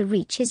began to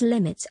reach his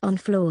limits on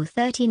floor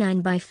 39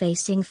 by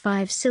facing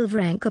 5 silver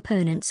rank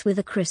opponents with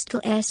a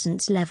crystal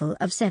essence level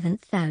of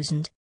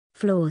 7,000.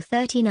 Floor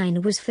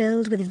 39 was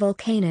filled with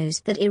volcanoes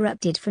that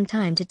erupted from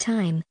time to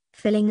time,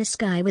 filling the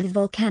sky with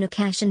volcanic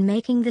ash and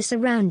making the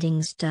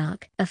surroundings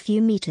dark. A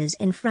few meters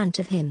in front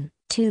of him,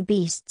 2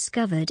 beasts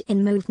covered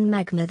in molten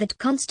magma that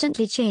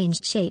constantly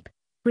changed shape,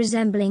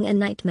 resembling a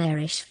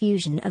nightmarish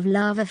fusion of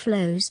lava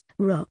flows,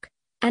 rock,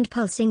 and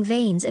pulsing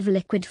veins of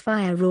liquid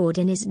fire roared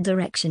in his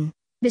direction.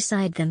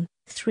 Beside them,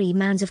 3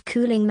 mounds of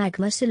cooling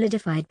magma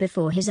solidified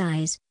before his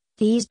eyes.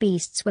 These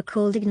beasts were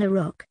called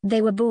Ignorock.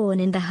 They were born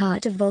in the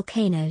heart of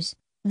volcanoes.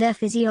 Their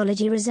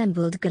physiology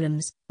resembled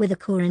golems, with a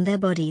core in their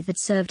body that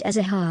served as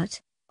a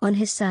heart. On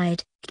his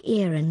side,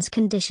 Kieran's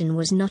condition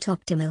was not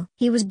optimal.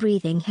 He was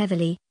breathing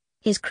heavily.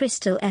 His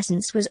crystal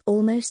essence was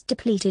almost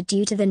depleted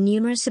due to the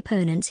numerous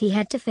opponents he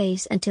had to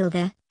face until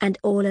there, and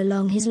all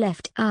along his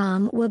left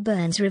arm were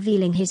burns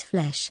revealing his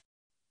flesh.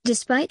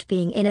 Despite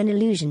being in an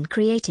illusion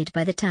created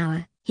by the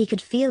tower, he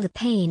could feel the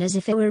pain as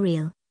if it were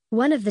real.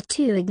 One of the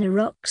 2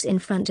 Ignorocks in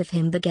front of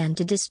him began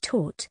to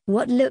distort.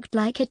 What looked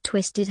like a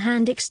twisted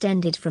hand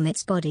extended from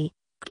its body.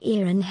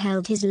 Kieran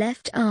held his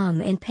left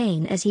arm in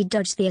pain as he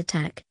dodged the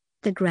attack.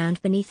 The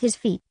ground beneath his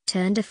feet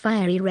turned a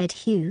fiery red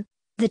hue,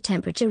 the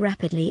temperature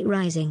rapidly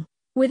rising.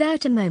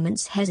 Without a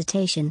moment's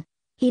hesitation,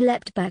 he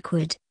leapt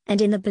backward, and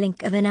in the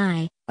blink of an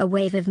eye, a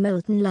wave of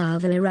molten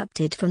lava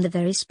erupted from the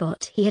very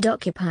spot he had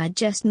occupied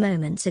just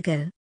moments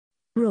ago.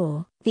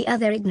 Roar! The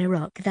other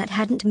Ignorock that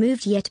hadn't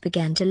moved yet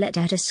began to let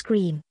out a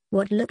scream.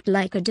 What looked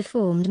like a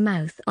deformed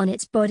mouth on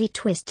its body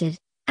twisted.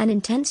 An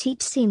intense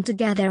heat seemed to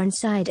gather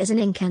inside as an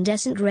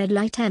incandescent red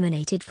light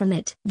emanated from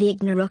it. The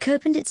Ignorock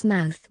opened its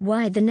mouth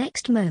wide the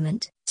next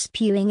moment,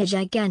 spewing a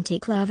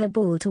gigantic lava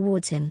ball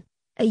towards him.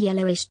 A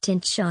yellowish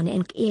tint shone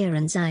in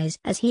Kieran's eyes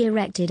as he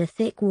erected a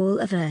thick wall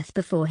of earth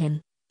before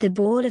him. The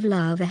ball of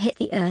lava hit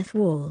the earth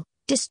wall,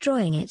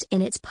 destroying it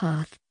in its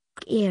path.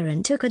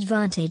 Kieran took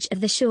advantage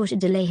of the short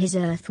delay his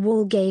earth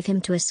wall gave him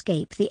to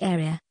escape the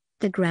area.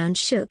 The ground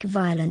shook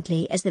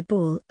violently as the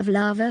ball of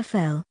lava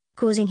fell,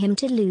 causing him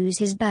to lose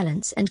his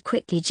balance and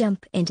quickly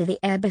jump into the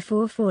air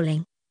before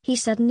falling. He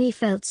suddenly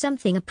felt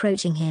something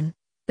approaching him,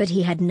 but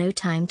he had no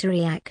time to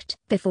react.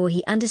 Before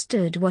he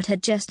understood what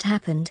had just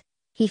happened,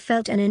 he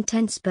felt an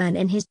intense burn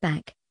in his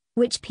back,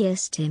 which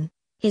pierced him.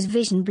 His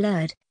vision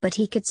blurred, but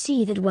he could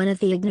see that one of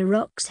the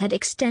Ignorocks had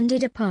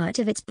extended a part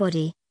of its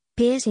body,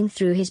 piercing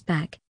through his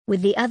back,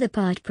 with the other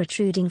part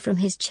protruding from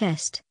his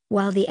chest,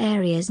 while the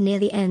areas near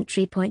the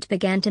entry point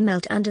began to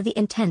melt under the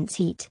intense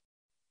heat.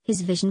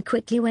 His vision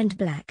quickly went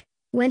black.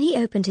 When he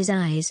opened his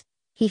eyes,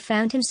 he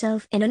found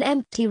himself in an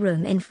empty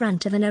room in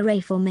front of an array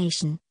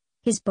formation.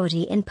 His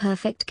body in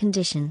perfect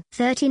condition.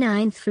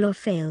 39th floor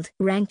failed.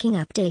 Ranking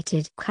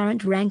updated.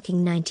 Current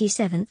ranking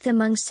 97th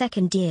among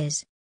second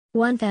years.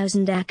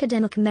 1,000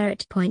 academic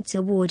merit points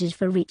awarded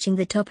for reaching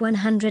the top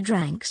 100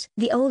 ranks.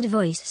 The old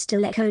voice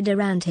still echoed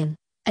around him.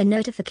 A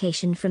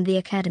notification from the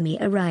academy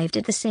arrived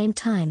at the same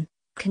time.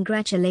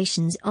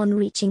 Congratulations on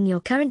reaching your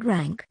current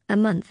rank. A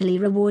monthly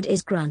reward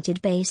is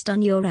granted based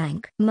on your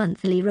rank.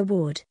 Monthly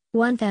reward,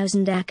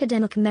 1,000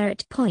 academic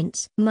merit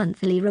points.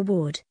 Monthly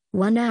reward,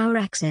 1 hour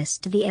access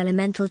to the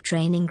elemental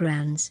training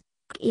grounds.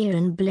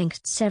 Kieran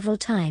blinked several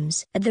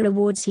times at the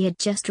rewards he had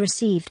just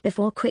received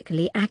before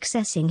quickly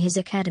accessing his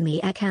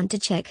academy account to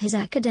check his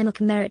academic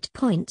merit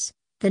points.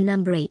 The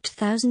number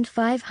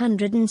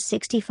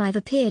 8,565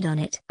 appeared on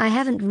it. I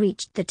haven't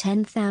reached the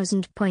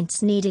 10,000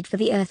 points needed for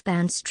the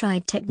Earthbound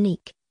Stride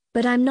technique,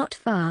 but I'm not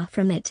far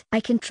from it. I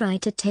can try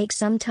to take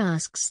some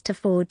tasks to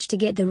forge to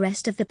get the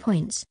rest of the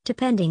points.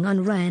 Depending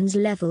on Ryan's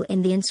level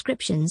in the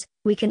inscriptions,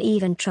 we can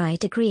even try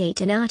to create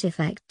an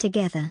artifact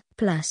together.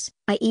 Plus,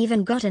 I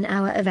even got an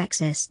hour of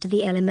access to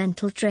the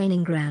elemental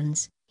training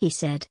grounds, he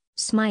said,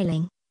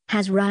 smiling.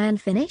 Has Ryan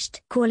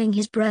finished calling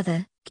his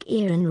brother?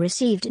 Kieran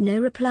received no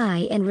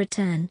reply in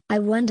return. I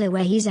wonder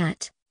where he's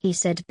at, he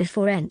said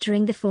before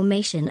entering the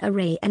formation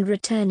array and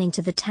returning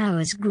to the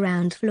tower's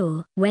ground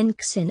floor.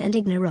 Wenxin and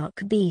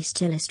Ignorock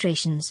Beast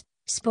Illustrations.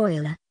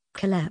 Spoiler.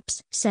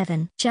 Collapse.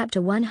 7.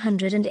 Chapter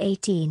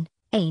 118.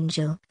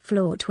 Angel.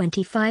 Floor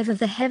 25 of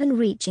the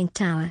heaven-reaching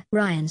tower.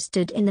 Ryan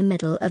stood in the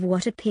middle of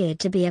what appeared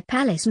to be a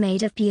palace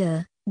made of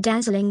pure,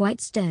 dazzling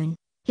white stone.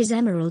 His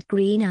emerald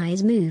green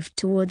eyes moved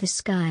toward the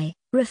sky,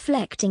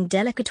 reflecting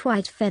delicate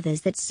white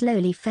feathers that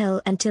slowly fell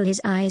until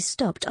his eyes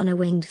stopped on a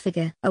winged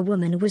figure. A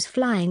woman was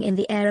flying in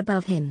the air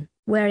above him,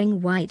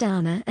 wearing white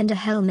armor and a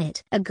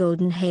helmet. A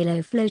golden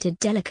halo floated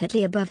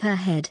delicately above her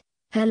head.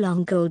 Her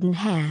long golden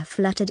hair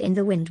fluttered in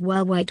the wind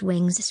while white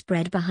wings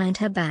spread behind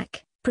her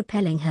back,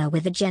 propelling her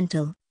with a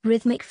gentle,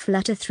 rhythmic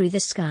flutter through the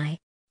sky.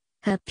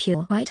 Her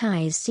pure white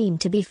eyes seemed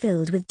to be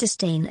filled with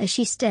disdain as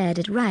she stared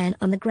at Ryan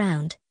on the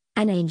ground.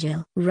 An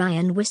angel,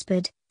 Ryan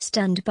whispered,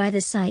 stunned by the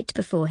sight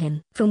before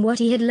him. From what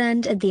he had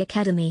learned at the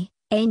academy,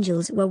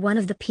 angels were one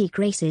of the peak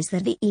races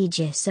that the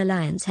Aegis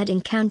Alliance had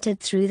encountered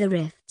through the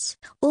rifts.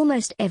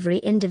 Almost every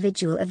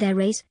individual of their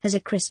race has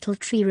a crystal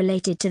tree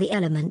related to the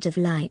element of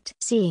light.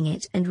 Seeing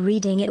it and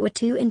reading it were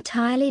two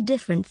entirely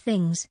different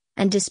things,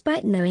 and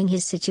despite knowing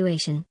his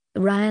situation,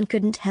 Ryan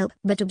couldn't help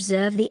but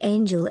observe the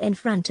angel in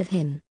front of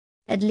him.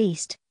 At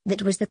least,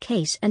 that was the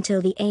case until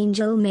the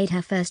angel made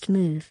her first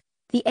move.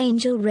 The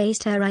angel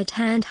raised her right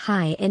hand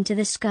high into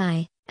the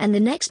sky, and the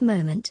next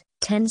moment,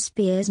 10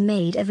 spears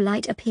made of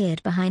light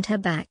appeared behind her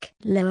back.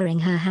 Lowering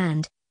her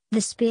hand, the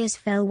spears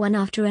fell one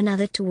after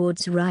another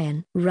towards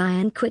Ryan.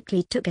 Ryan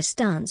quickly took a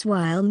stance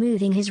while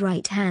moving his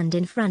right hand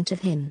in front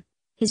of him.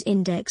 his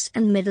index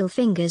and middle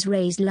fingers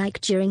raised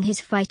like during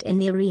his fight in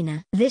the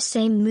arena. This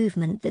same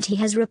movement that he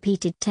has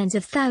repeated tens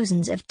of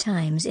thousands of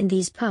times in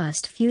these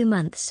past few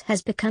months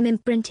has become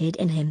imprinted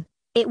in him.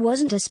 It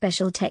wasn't a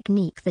special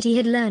technique that he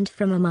had learned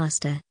from a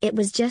master. It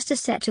was just a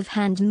set of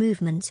hand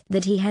movements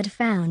that he had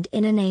found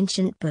in an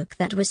ancient book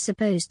that was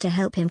supposed to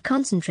help him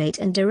concentrate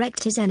and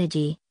direct his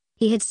energy.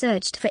 He had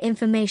searched for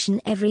information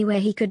everywhere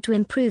he could to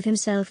improve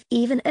himself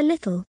even a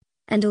little.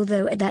 And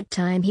although at that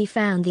time he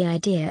found the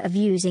idea of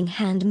using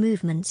hand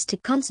movements to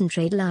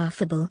concentrate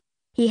laughable,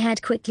 he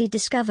had quickly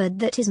discovered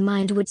that his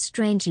mind would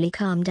strangely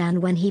calm down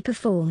when he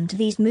performed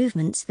these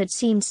movements that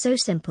seemed so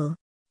simple.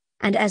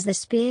 And as the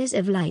spears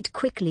of light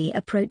quickly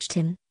approached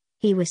him,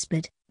 he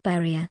whispered,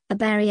 "Barrier." A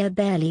barrier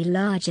barely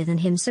larger than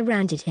him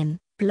surrounded him,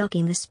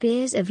 blocking the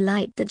spears of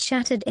light that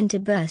shattered into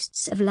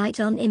bursts of light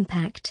on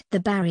impact.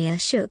 The barrier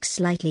shook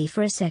slightly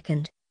for a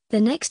second.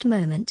 The next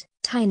moment,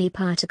 tiny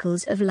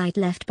particles of light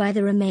left by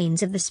the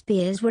remains of the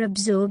spears were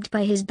absorbed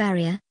by his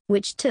barrier,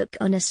 which took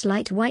on a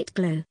slight white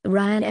glow.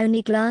 Ryan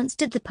only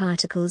glanced at the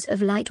particles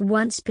of light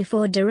once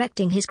before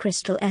directing his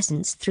crystal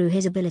essence through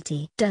his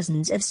ability.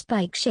 Dozens of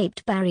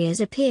spike-shaped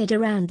barriers appeared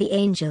around the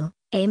angel,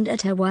 aimed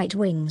at her white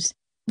wings.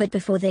 But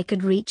before they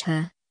could reach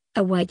her,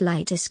 a white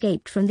light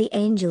escaped from the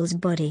angel's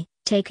body,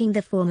 taking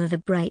the form of a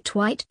bright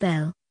white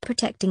bell,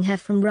 protecting her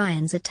from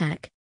Ryan's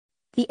attack.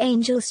 The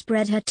angel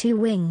spread her two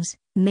wings,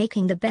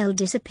 making the bell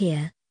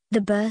disappear.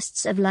 The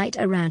bursts of light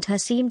around her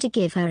seemed to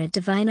give her a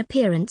divine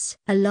appearance.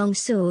 A long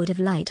sword of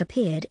light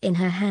appeared in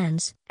her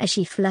hands, as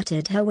she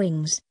fluttered her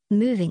wings,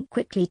 moving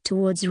quickly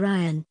towards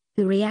Ryan,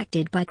 who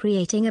reacted by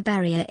creating a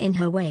barrier in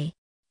her way.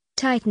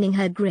 Tightening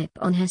her grip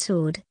on her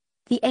sword,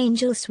 the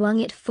angel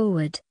swung it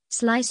forward,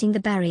 slicing the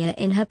barrier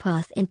in her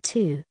path in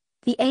two.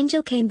 The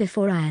angel came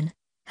before Ryan,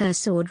 her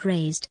sword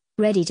raised,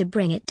 ready to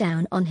bring it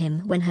down on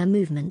him when her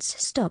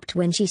movements stopped.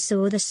 When she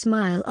saw the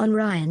smile on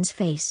Ryan's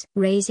face.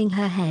 Raising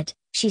her head,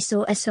 she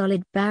saw a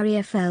solid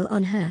barrier fell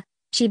on her.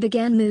 She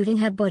began moving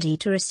her body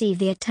to receive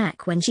the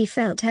attack when she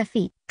felt her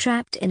feet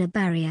trapped in a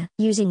barrier.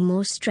 Using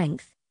more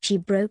strength, she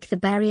broke the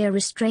barrier,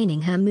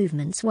 restraining her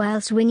movements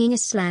while swinging a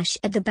slash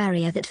at the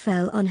barrier that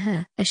fell on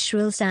her. A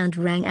shrill sound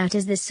rang out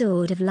as the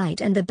sword of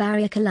light and the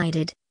barrier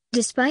collided.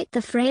 Despite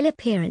the frail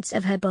appearance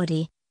of her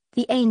body,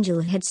 the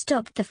angel had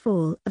stopped the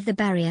fall of the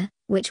barrier,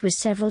 which was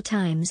several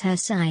times her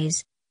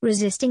size.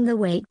 Resisting the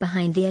weight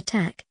behind the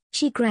attack,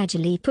 she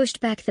gradually pushed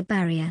back the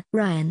barrier.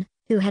 Ryan,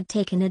 who had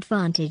taken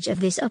advantage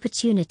of this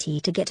opportunity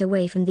to get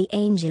away from the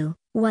angel,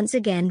 once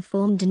again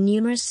formed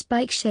numerous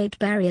spike-shaped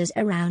barriers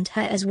around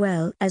her as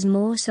well as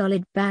more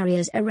solid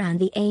barriers around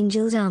the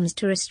angel's arms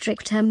to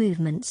restrict her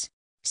movements.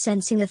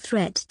 Sensing a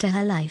threat to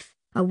her life,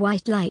 a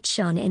white light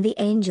shone in the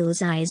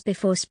angel's eyes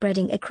before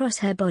spreading across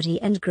her body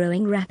and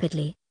growing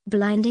rapidly,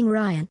 blinding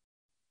Ryan.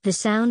 The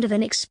sound of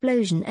an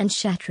explosion and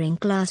shattering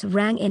glass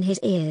rang in his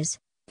ears.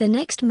 The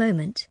next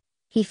moment,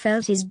 he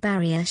felt his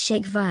barrier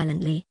shake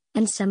violently,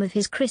 and some of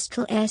his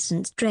crystal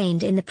essence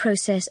drained in the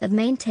process of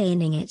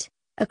maintaining it.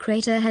 A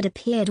crater had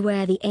appeared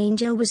where the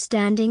angel was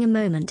standing a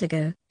moment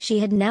ago. She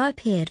had now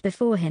appeared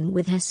before him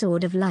with her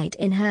sword of light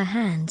in her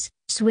hands,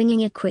 swinging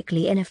it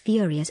quickly in a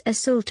furious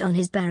assault on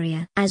his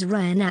barrier. As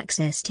Ryan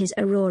accessed his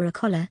aurora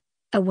collar,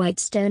 a white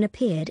stone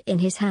appeared in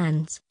his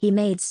hands. He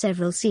made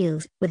several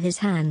seals with his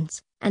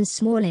hands, and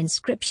small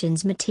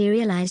inscriptions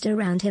materialized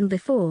around him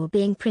before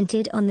being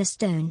printed on the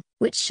stone,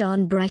 which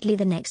shone brightly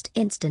the next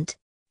instant.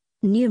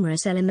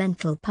 Numerous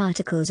elemental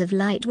particles of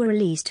light were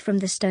released from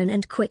the stone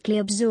and quickly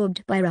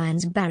absorbed by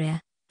Ryan's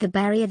barrier. The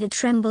barrier that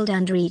trembled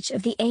under each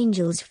of the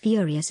angel's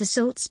furious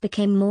assaults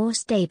became more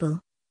stable,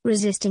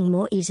 resisting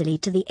more easily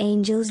to the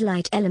angel's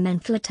light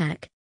elemental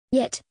attack.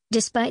 Yet,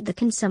 despite the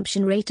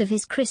consumption rate of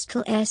his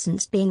crystal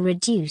essence being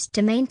reduced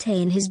to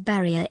maintain his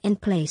barrier in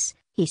place,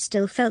 he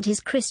still felt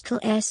his crystal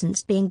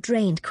essence being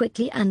drained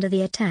quickly under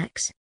the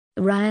attacks.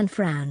 Ryan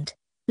frowned.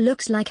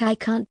 "Looks like I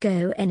can't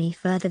go any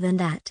further than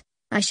that.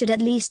 I should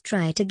at least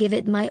try to give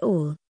it my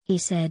all," he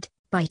said,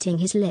 biting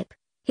his lip.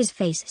 His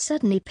face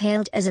suddenly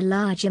paled as a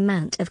large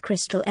amount of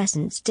crystal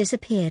essence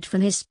disappeared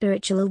from his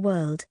spiritual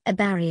world. A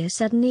barrier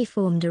suddenly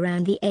formed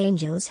around the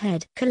angel's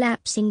head.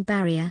 Collapsing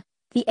barrier.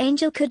 The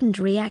angel couldn't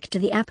react to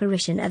the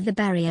apparition of the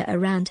barrier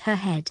around her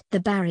head.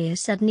 The barrier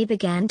suddenly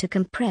began to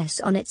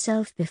compress on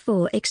itself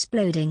before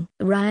exploding.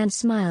 Ryan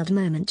smiled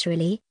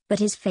momentarily, but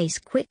his face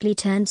quickly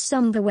turned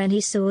somber when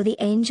he saw the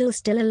angel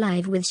still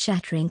alive with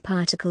shattering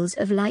particles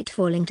of light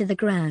falling to the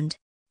ground.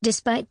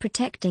 Despite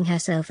protecting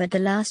herself at the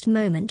last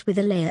moment with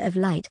a layer of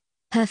light,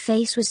 her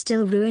face was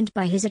still ruined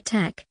by his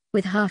attack,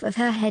 with half of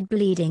her head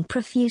bleeding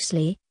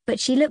profusely, but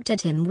she looked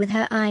at him with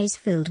her eyes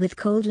filled with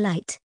cold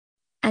light.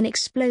 An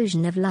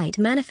explosion of light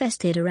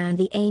manifested around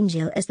the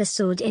angel as the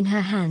sword in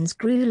her hands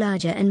grew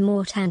larger and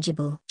more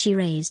tangible. She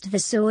raised the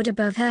sword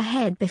above her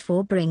head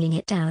before bringing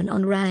it down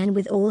on Ryan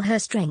with all her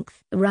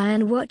strength.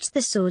 Ryan watched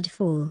the sword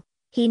fall.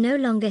 He no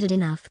longer had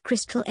enough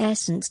crystal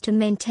essence to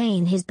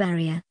maintain his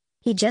barrier.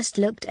 He just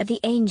looked at the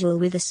angel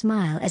with a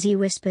smile as he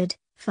whispered,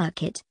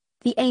 "Fuck it."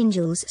 The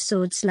angel's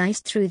sword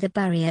sliced through the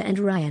barrier and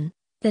Ryan.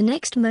 The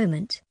next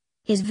moment,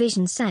 His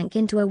vision sank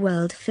into a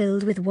world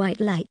filled with white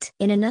light.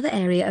 In another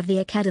area of the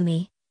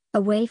academy,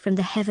 away from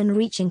the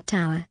heaven-reaching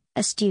tower,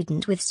 a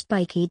student with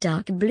spiky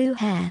dark blue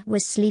hair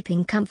was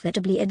sleeping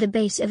comfortably at the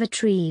base of a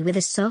tree with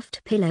a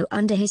soft pillow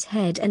under his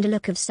head and a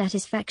look of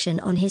satisfaction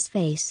on his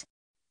face.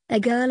 A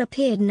girl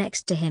appeared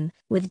next to him,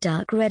 with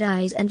dark red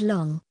eyes and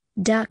long,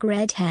 dark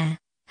red hair.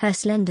 Her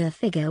slender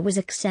figure was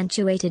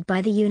accentuated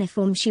by the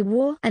uniform she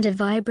wore, and a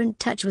vibrant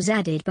touch was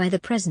added by the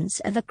presence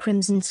of a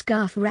crimson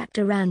scarf wrapped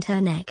around her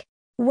neck.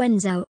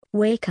 "Wenzhou,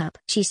 wake up,"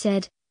 she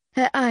said,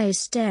 her eyes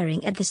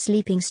staring at the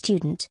sleeping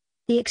student.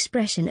 The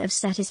expression of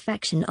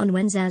satisfaction on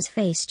Wenzhou's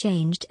face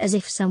changed as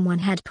if someone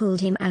had pulled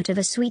him out of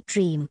a sweet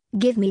dream.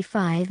 "Give me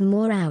 5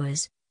 more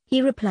hours,"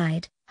 he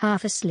replied,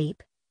 half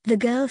asleep. The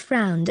girl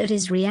frowned at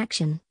his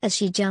reaction as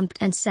she jumped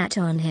and sat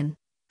on him,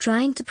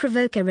 trying to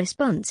provoke a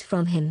response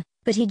from him,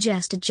 but he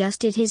just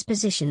adjusted his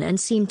position and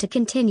seemed to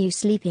continue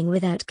sleeping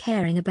without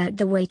caring about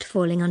the weight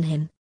falling on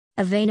him.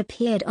 A vein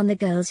appeared on the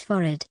girl's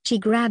forehead. She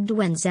grabbed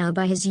Wenzhou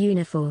by his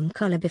uniform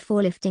collar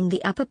before lifting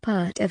the upper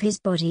part of his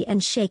body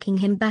and shaking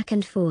him back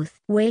and forth.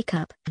 "Wake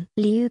up,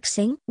 Liu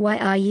Xing." "Why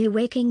are you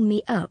waking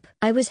me up?"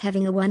 "I was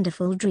having a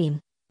wonderful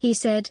dream," he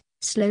said,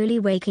 slowly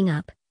waking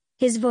up,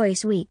 his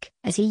voice weak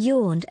as he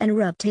yawned and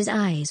rubbed his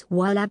eyes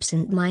while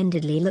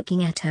absent-mindedly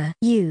looking at her.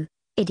 "You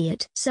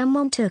idiot.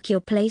 Someone took your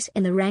place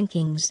in the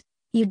rankings.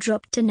 You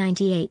dropped to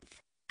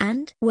 98th.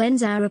 And?"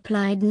 Wenzhou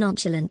replied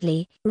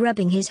nonchalantly,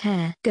 rubbing his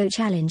hair. "Go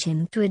challenge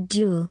him to a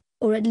duel,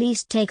 or at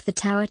least take the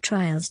tower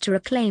trials to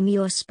reclaim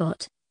your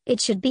spot.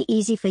 It should be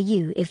easy for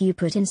you if you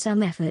put in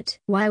some effort."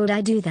 "Why would I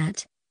do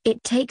that?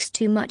 It takes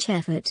too much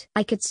effort.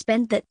 I could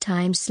spend that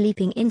time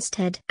sleeping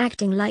instead."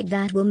 "Acting like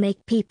that will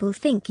make people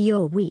think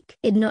you're weak."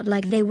 "It's not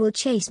like they will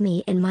chase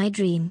me in my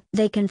dream."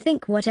 "They can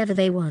think whatever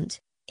they want.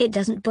 It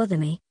doesn't bother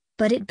me,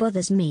 but it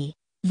bothers me.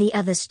 The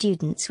other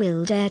students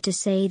will dare to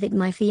say that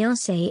my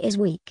fiancé is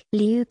weak."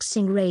 Liu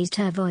Xing raised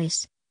her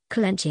voice,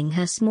 clenching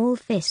her small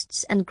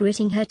fists and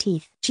gritting her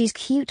teeth. "She's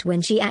cute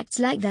when she acts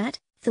like that,"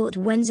 thought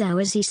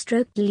Wenzhou as he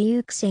stroked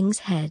Liu Xing's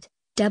head.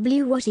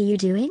 What are you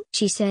doing?"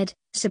 she said,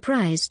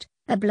 surprised,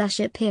 a blush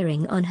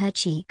appearing on her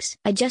cheeks.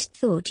 "I just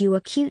thought you were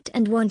cute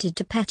and wanted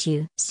to pet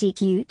you." "See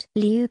cute?"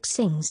 Liu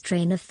Xing's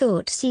train of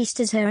thought ceased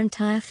as her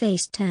entire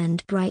face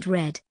turned bright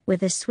red.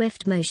 With a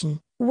swift motion,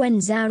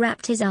 Wenzhou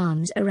wrapped his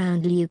arms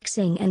around Liu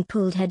Xing and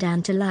pulled her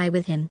down to lie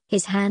with him.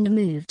 His hand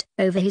moved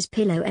over his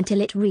pillow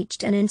until it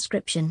reached an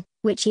inscription,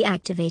 which he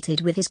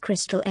activated with his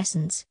crystal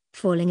essence,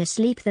 falling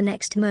asleep the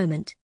next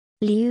moment.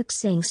 Liu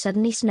Xing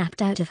suddenly snapped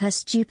out of her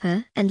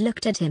stupor and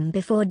looked at him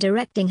before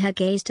directing her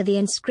gaze to the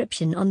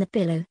inscription on the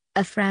pillow,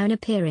 a frown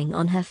appearing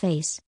on her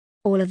face.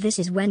 "All of this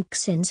is Wen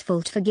Xin's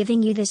fault for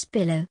giving you this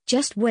pillow.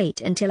 Just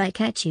wait until I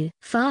catch you."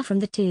 Far from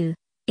the two,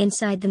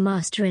 inside the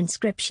Master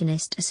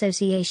Inscriptionist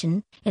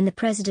Association, in the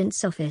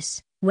president's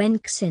office, Wen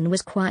Xin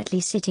was quietly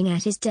sitting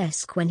at his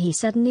desk when he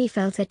suddenly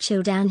felt a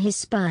chill down his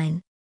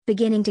spine.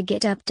 Beginning to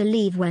get up to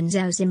leave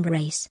Wenzhou's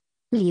embrace,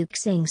 Liu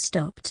Xing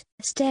stopped,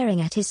 staring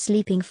at his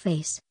sleeping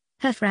face.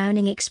 Her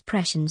frowning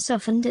expression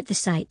softened at the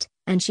sight,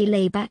 and she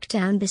lay back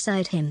down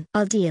beside him.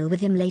 "I'll deal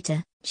with him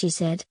later," she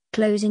said,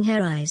 closing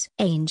her eyes.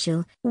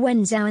 Angel,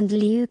 Wenzhou and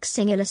Liu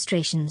Xing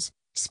illustrations.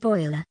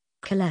 Spoiler.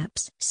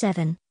 Collapse.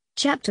 7.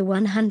 Chapter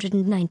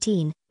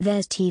 119.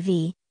 There's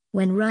TV.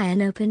 When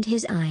Ryan opened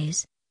his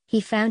eyes,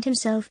 he found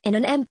himself in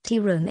an empty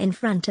room in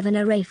front of an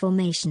array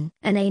formation.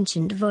 An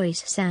ancient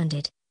voice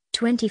sounded.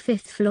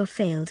 25th floor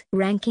failed.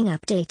 Ranking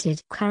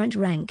updated. Current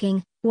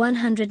ranking,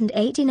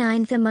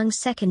 189th among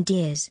second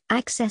years.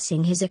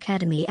 Accessing his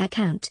academy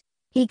account,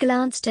 he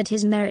glanced at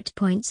his merit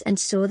points and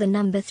saw the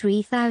number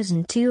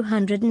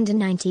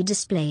 3290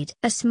 displayed.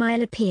 A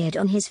smile appeared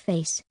on his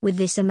face. "With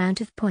this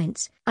amount of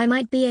points, I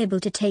might be able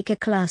to take a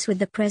class with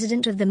the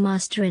president of the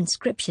Master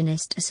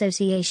Inscriptionist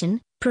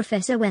Association,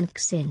 Professor Wen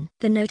Xin."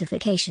 The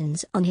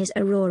notifications on his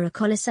Aurora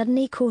collar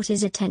suddenly caught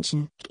his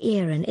attention.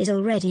 "Kieran is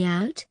already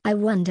out?" I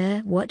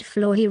wonder what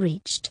floor he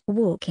reached.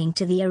 Walking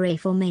to the array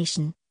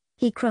formation,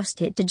 he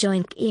crossed it to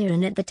join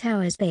Kieran at the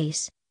tower's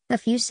base. A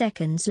few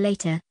seconds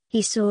later,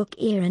 he saw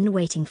Kieran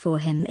waiting for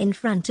him in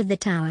front of the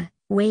tower,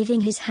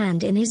 waving his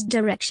hand in his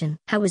direction.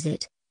 "How was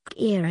it?"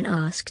 Kieran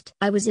asked.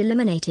 "I was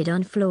eliminated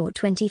on floor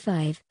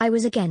 25. I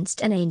was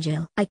against an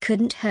angel. I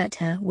couldn't hurt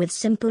her with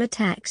simple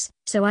attacks,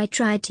 so I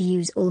tried to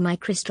use all my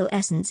crystal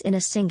essence in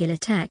a single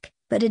attack,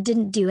 but it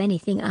didn't do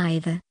anything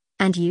either."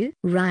 "And you?"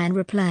 Ryan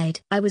replied.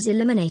 "I was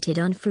eliminated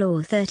on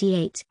floor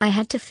 38. I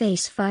had to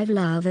face 5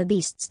 lava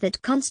beasts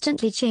that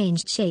constantly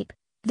changed shape.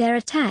 Their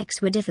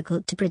attacks were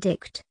difficult to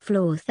predict."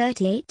 "Floor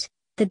 38?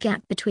 The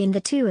gap between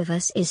the two of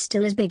us is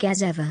still as big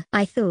as ever."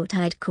 "I thought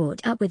I'd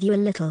caught up with you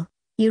a little.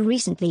 You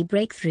recently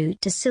break through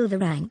to silver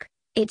rank.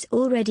 It's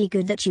already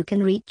good that you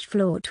can reach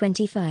floor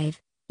 25.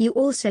 You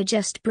also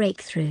just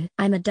break through."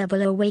 "I'm a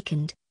double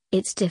awakened.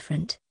 It's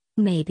different.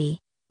 Maybe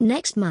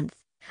next month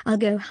I'll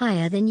go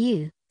higher than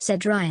you,"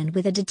 said Ryan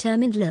with a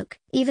determined look.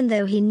 Even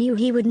though he knew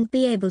he wouldn't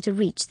be able to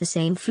reach the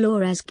same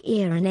floor as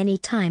Kieran any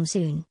time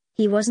soon,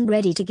 He wasn't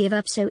ready to give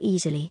up so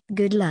easily.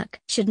 Good luck.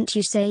 Shouldn't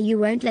you say you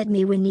won't let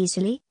me win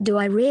easily? Do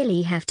I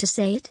really have to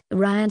say it?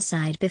 Ryan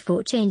sighed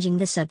before changing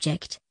the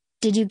subject.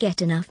 Did you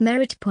get enough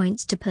merit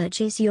points to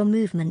purchase your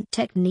movement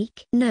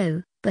technique?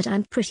 No, but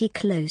I'm pretty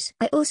close.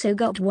 I also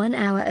got 1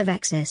 hour of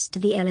access to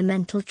the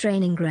elemental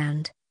training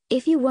ground.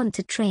 If you want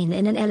to train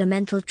in an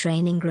elemental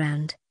training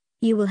ground,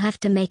 you will have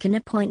to make an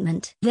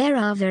appointment. There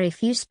are very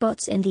few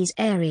spots in these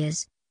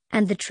areas,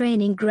 and the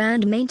training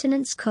ground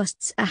maintenance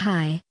costs are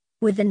high.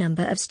 With the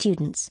number of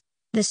students,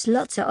 the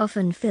slots are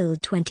often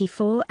filled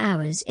 24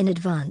 hours in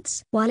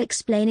advance. While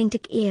explaining to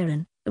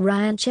Kieran,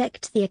 Ryan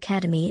checked the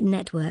academy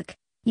network.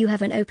 You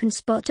have an open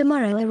spot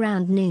tomorrow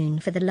around noon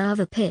for the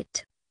lava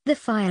pit, the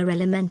fire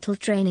elemental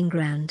training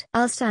ground.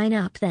 I'll sign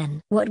up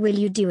then. What will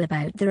you do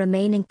about the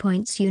remaining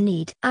points you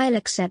need? I'll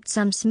accept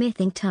some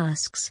smithing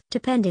tasks.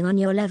 Depending on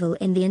your level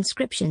in the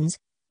inscriptions,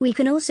 we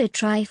can also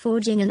try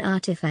forging an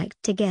artifact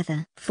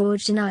together.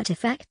 Forged an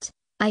artifact?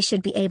 I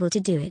should be able to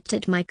do it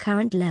at my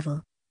current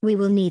level. We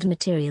will need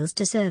materials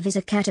to serve as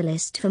a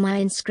catalyst for my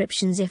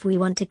inscriptions if we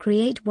want to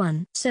create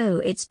one. So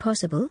it's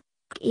possible?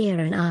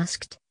 Kieran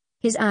asked,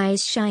 his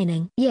eyes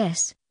shining.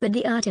 Yes, but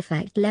the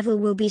artifact level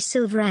will be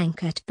silver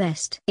rank at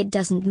best. It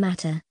doesn't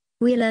matter.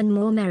 We'll earn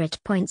more merit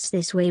points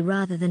this way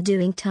rather than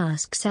doing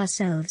tasks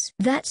ourselves.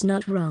 That's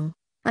not wrong.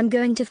 I'm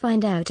going to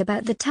find out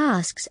about the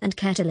tasks and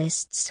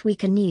catalysts we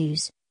can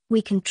use.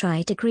 We can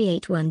try to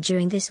create one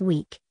during this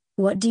week.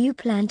 What do you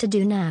plan to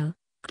do now?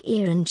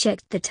 Kieran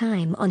checked the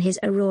time on his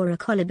Aurora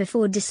collar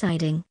before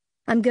deciding.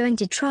 I'm going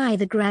to try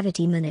the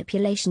gravity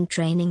manipulation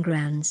training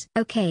grounds.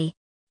 Okay.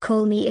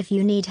 Call me if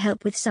you need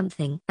help with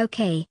something.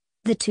 Okay.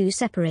 The two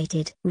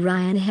separated.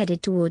 Ryan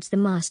headed towards the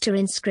Master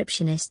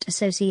Inscriptionist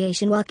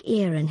Association while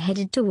Kieran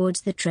headed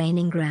towards the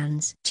training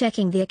grounds.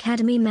 Checking the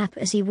academy map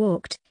as he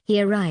walked,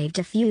 he arrived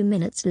a few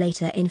minutes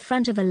later in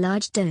front of a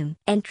large dome.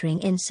 Entering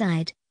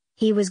inside,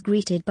 he was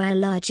greeted by a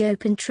large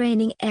open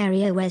training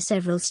area where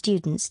several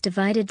students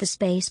divided the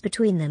space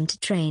between them to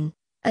train.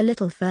 A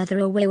little further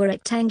away were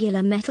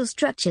rectangular metal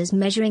structures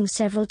measuring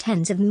several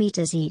tens of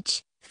meters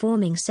each,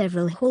 forming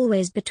several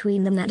hallways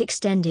between them that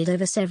extended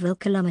over several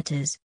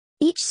kilometers.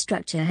 Each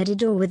structure had a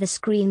door with a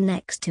screen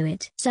next to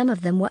it. Some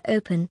of them were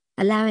open,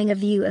 allowing a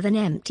view of an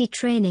empty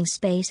training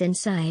space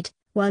inside,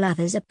 while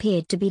others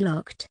appeared to be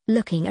locked.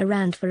 Looking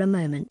around for a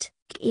moment,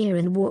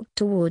 Kieran walked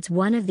towards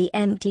one of the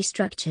empty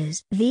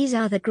structures. These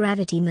are the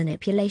gravity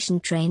manipulation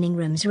training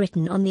rooms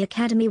written on the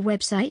Academy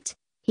website,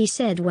 he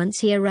said once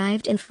he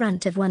arrived in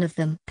front of one of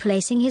them.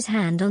 Placing his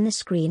hand on the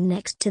screen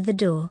next to the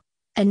door,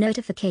 a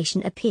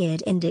notification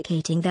appeared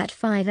indicating that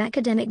 5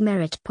 academic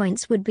merit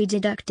points would be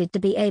deducted to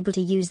be able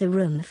to use the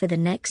room for the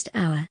next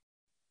hour.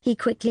 He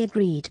quickly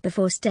agreed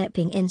before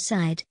stepping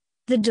inside.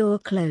 The door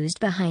closed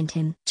behind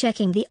him.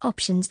 Checking the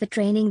options the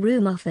training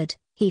room offered,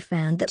 he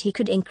found that he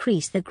could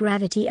increase the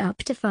gravity up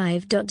to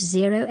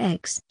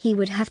 5.0x. He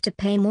would have to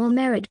pay more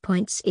merit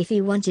points if he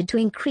wanted to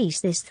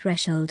increase this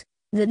threshold.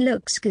 That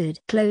looks good.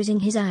 Closing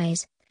his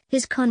eyes,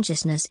 his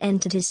consciousness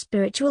entered his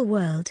spiritual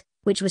world,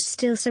 which was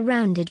still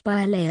surrounded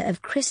by a layer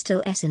of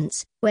crystal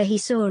essence, where he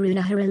saw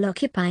Runahurl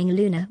occupying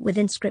Luna with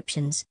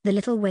inscriptions. The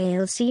little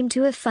whale seemed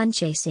to have fun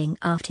chasing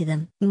after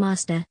them.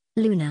 Master,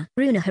 Luna.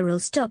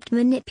 Runahurl stopped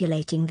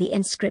manipulating the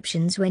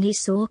inscriptions when he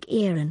saw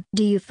Kieran.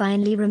 Do you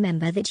finally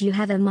remember that you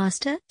have a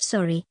master?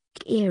 Sorry,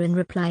 Kieran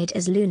replied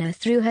as Luna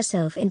threw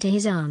herself into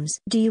his arms.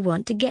 Do you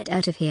want to get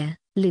out of here,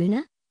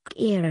 Luna?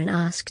 Kieran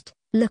asked,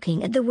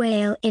 looking at the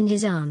whale in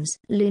his arms.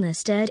 Luna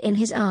stirred in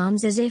his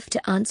arms as if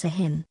to answer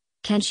him.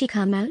 Can she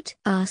come out?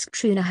 Asked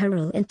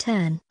Runahurl in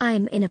turn.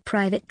 I'm in a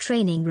private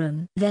training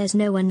room. There's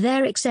no one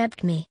there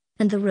except me,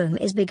 and the room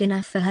is big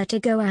enough for her to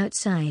go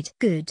outside.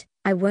 Good.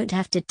 I won't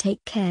have to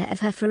take care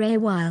of her for a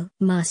while.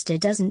 Master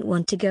doesn't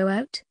want to go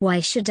out. Why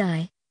should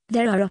I?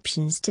 There are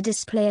options to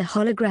display a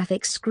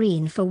holographic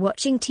screen for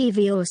watching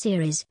TV or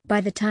series.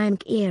 By the time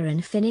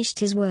Kieran finished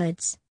his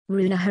words,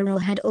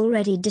 Runahurl had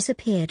already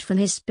disappeared from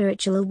his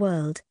spiritual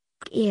world.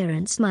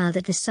 Kieran smiled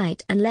at the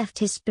sight and left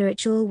his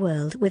spiritual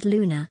world with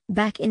Luna.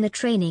 Back in the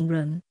training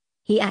room,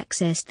 he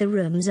accessed the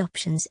room's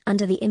options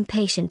under the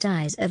impatient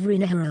eyes of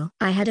Runahurl.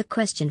 I had a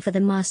question for the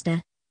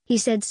master, he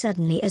said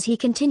suddenly as he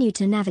continued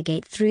to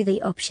navigate through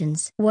the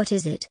options. What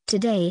is it?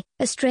 Today,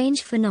 a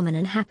strange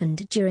phenomenon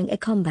happened during a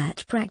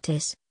combat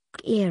practice.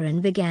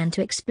 Kieran began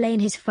to explain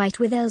his fight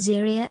with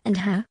Elzeria and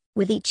how,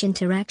 with each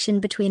interaction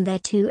between their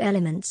two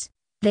elements,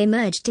 they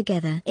merged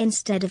together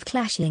instead of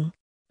clashing.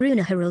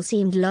 Runahurl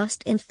seemed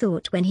lost in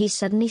thought when he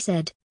suddenly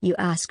said, You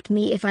asked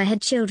me if I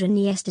had children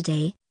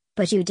yesterday,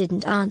 but you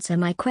didn't answer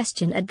my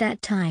question at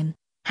that time.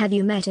 Have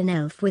you met an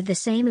elf with the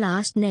same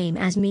last name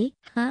as me?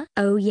 Huh?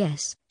 Oh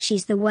yes,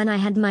 she's the one I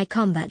had my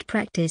combat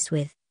practice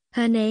with.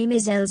 Her name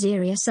is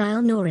Elzeria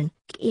Silnoran,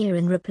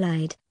 Kieran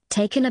replied,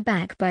 taken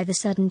aback by the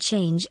sudden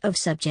change of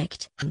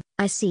subject.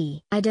 I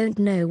see. I don't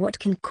know what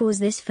can cause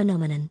this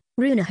phenomenon,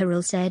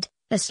 Runahurl said,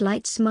 a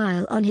slight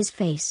smile on his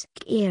face.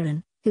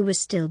 Kieran, who was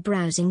still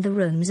browsing the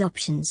room's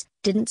options,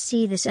 didn't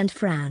see this and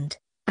frowned.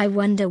 I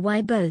wonder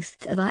why both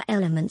of our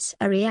elements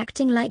are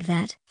reacting like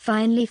that.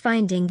 Finally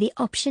finding the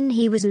option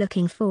he was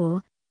looking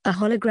for, a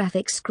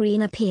holographic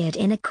screen appeared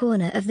in a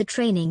corner of the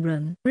training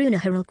room.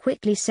 Runahurl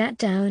quickly sat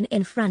down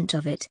in front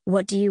of it.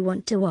 What do you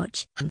want to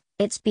watch?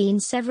 It's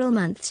been several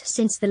months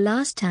since the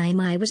last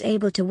time I was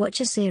able to watch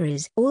a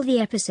series. All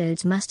the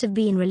episodes must have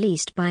been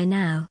released by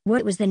now.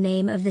 What was the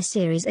name of the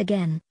series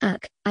again? I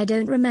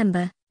don't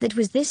remember. That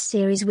was this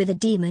series with a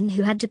demon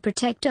who had to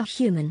protect a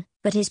human,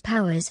 but his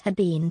powers had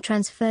been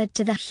transferred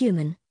to the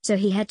human, so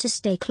he had to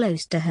stay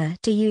close to her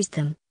to use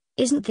them.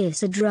 Isn't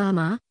this a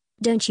drama?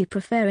 Don't you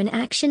prefer an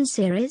action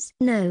series?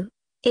 No.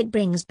 It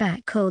brings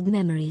back old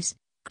memories.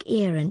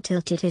 Kieran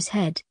tilted his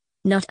head,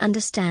 not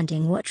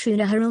understanding what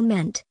Runahurl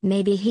meant.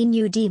 Maybe he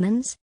knew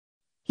demons?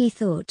 He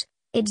thought,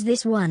 it's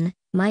this one,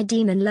 My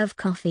Demon Love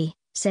Coffee,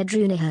 said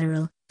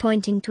Runahurl,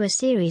 pointing to a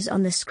series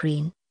on the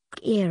screen.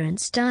 Kieran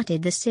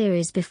started the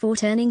series before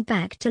turning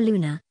back to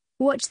Luna.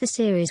 Watch the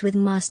series with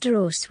Master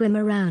or swim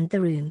around the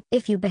room.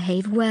 If you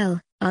behave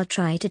well, I'll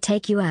try to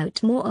take you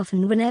out more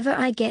often whenever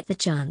I get the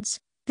chance.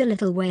 The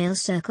little whale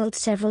circled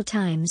several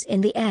times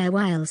in the air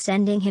while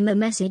sending him a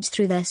message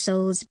through their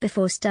souls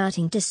before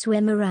starting to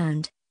swim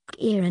around.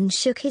 Kieran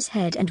shook his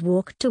head and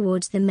walked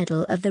towards the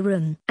middle of the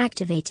room,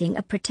 activating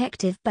a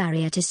protective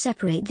barrier to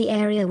separate the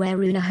area where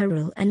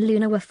Runahurl and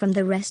Luna were from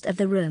the rest of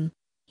the room.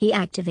 He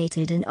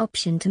activated an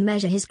option to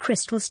measure his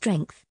crystal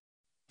strength.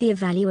 The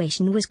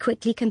evaluation was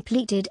quickly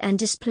completed and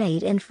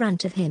displayed in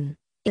front of him.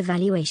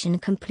 Evaluation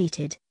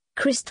completed.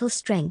 Crystal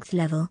strength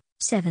level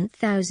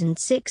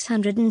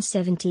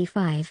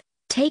 7,675.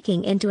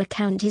 Taking into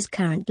account his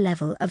current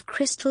level of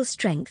crystal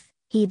strength,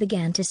 he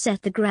began to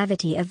set the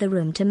gravity of the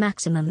room to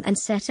maximum and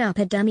set up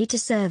a dummy to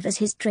serve as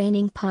his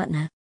training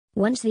partner.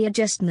 Once the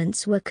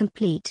adjustments were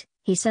complete,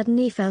 he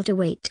suddenly felt a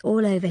weight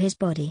all over his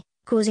body,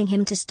 causing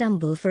him to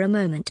stumble for a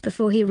moment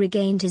before he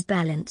regained his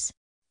balance.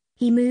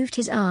 He moved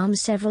his arms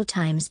several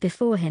times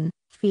before him,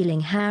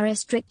 feeling how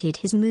restricted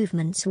his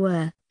movements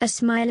were. A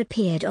smile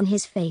appeared on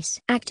his face.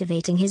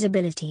 Activating his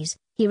abilities,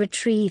 he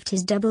retrieved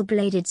his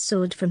double-bladed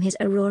sword from his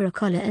Aurora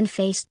collar and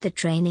faced the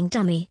training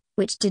dummy,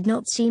 which did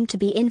not seem to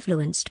be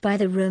influenced by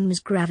the room's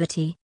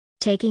gravity.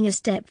 Taking a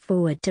step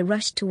forward to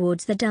rush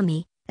towards the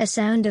dummy, a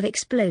sound of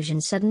explosion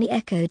suddenly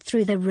echoed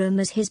through the room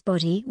as his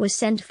body was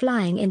sent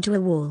flying into a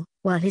wall,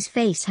 while his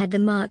face had the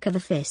mark of a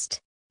fist.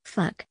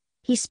 Fuck.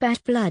 He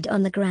spat blood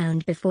on the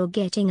ground before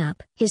getting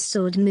up. His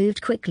sword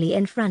moved quickly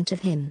in front of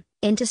him,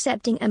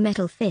 intercepting a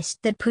metal fist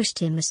that pushed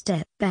him a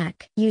step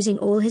back. Using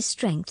all his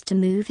strength to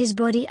move his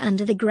body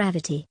under the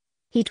gravity,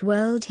 he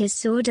twirled his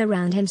sword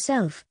around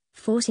himself,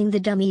 forcing the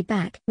dummy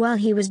back. While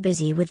he was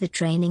busy with the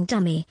training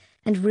dummy,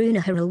 and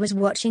Runahurl was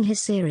watching his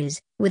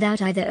series,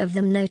 without either of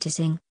them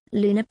noticing,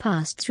 Luna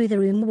passed through the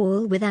room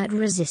wall without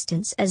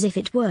resistance as if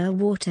it were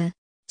water.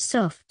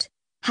 Soft,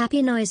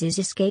 happy noises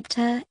escaped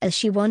her as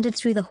she wandered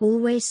through the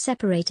hallways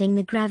separating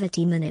the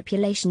gravity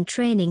manipulation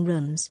training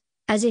rooms.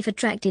 As if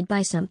attracted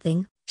by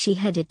something, she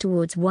headed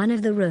towards one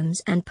of the rooms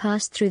and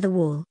passed through the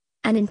wall.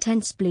 An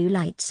intense blue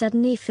light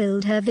suddenly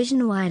filled her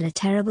vision while a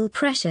terrible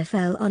pressure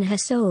fell on her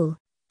soul,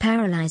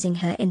 paralyzing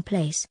her in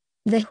place.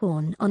 The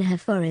horn on her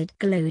forehead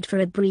glowed for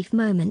a brief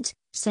moment,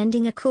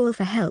 sending a call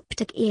for help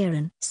to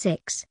Kieran.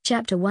 6.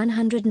 Chapter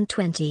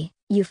 120,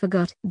 You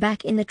Forgot.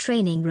 Back in the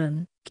training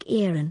room,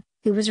 Kieran,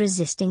 who was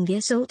resisting the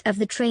assault of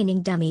the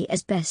training dummy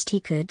as best he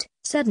could,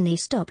 suddenly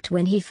stopped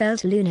when he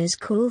felt Luna's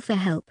call for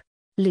help.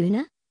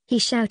 Luna? He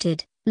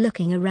shouted,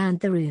 looking around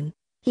the room.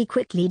 He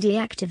quickly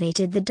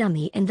deactivated the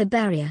dummy and the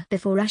barrier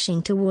before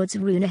rushing towards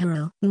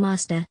Runahurl.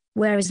 Master,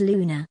 where is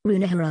Luna?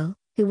 Runahurl,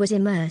 who was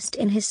immersed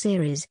in his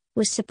series,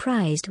 was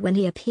surprised when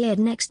he appeared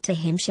next to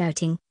him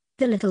shouting,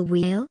 "The little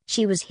whale?"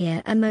 "She was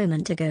here a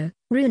moment ago,"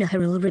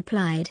 Runahurl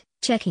replied,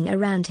 checking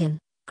around him.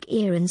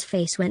 Kieran's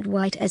face went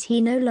white as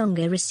he no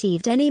longer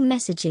received any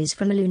messages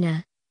from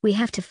Luna. "We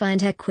have to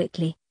find her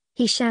quickly,"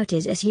 he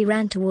shouted as he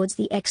ran towards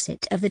the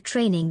exit of the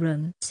training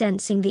room.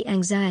 Sensing the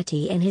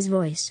anxiety in his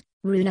voice,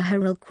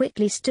 Runahurl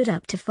quickly stood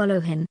up to follow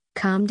him.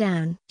 "Calm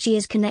down. She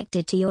is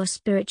connected to your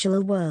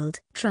spiritual world.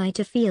 Try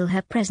to feel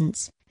her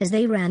presence." As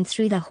they ran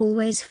through the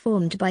hallways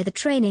formed by the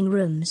training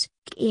rooms,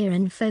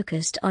 Kieran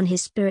focused on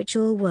his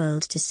spiritual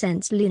world to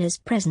sense Luna's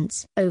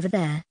presence. "Over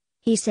there,"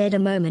 he said a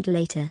moment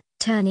later,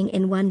 turning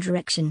in one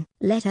direction.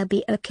 "Let her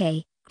be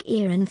okay,"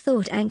 Kieran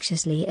thought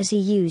anxiously as he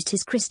used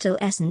his crystal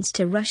essence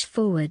to rush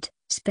forward,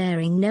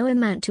 sparing no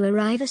amount to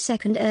arrive a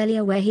second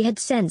earlier where he had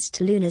sensed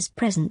Luna's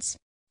presence.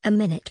 A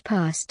minute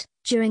passed,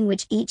 during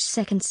which each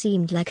second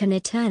seemed like an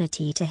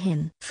eternity to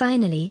him.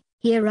 Finally,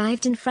 he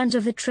arrived in front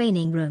of the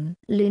training room.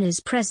 Luna's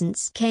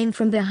presence came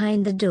from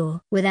behind the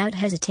door. Without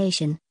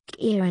hesitation,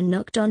 Kieran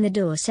knocked on the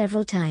door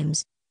several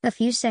times. A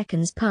few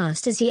seconds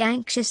passed as he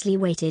anxiously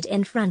waited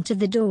in front of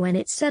the door when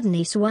it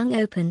suddenly swung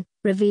open,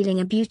 revealing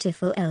a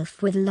beautiful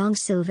elf with long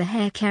silver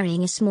hair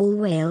carrying a small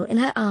whale in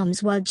her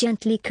arms while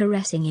gently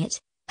caressing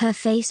it. Her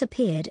face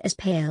appeared as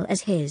pale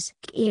as his.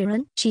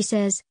 "Kieran?" she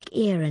says.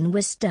 Kieran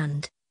was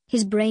stunned.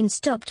 His brain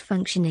stopped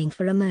functioning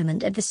for a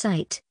moment at the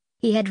sight.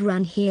 He had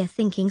run here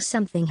thinking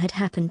something had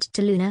happened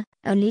to Luna,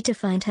 only to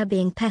find her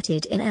being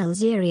petted in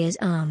Elzeria's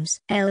arms.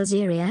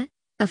 Elzeria?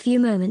 A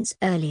few moments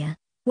earlier,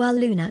 while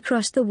Luna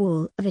crossed the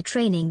wall of a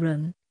training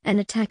room, an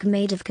attack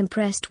made of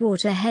compressed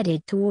water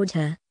headed toward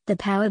her. The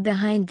power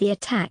behind the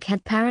attack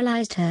had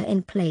paralyzed her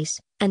in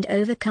place, and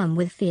overcome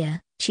with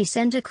fear, she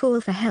sent a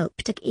call for help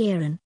to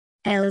Kieran.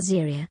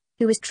 Elzeria,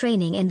 who was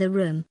training in the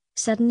room,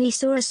 suddenly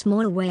saw a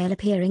small whale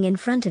appearing in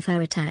front of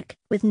her attack.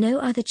 With no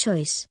other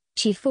choice,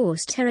 she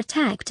forced her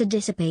attack to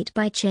dissipate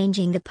by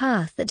changing the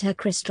path that her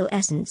crystal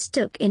essence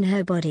took in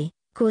her body,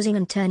 causing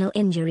internal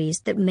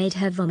injuries that made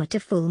her vomit a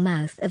full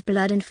mouth of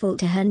blood and fall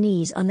to her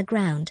knees on the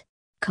ground.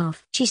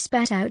 Cough. She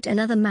spat out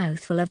another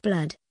mouthful of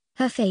blood.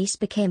 Her face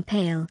became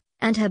pale,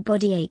 and her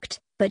body ached,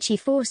 but she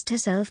forced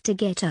herself to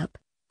get up.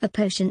 A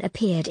potion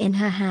appeared in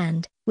her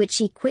hand, which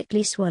she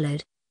quickly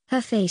swallowed, her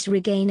face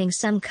regaining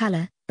some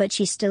color, but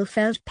she still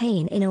felt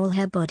pain in all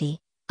her body.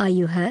 "Are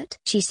you hurt?"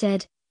 she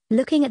said,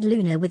 looking at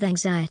Luna with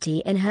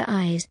anxiety in her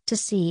eyes to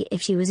see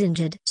if she was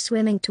injured.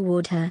 Swimming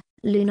toward her,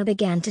 Luna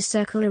began to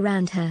circle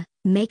around her,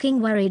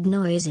 making worried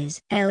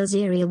noises.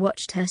 Elzeria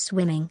watched her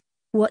swimming.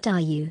 "What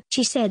are you?"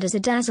 she said as a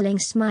dazzling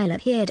smile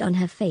appeared on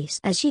her face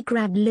as she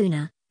grabbed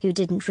Luna, who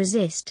didn't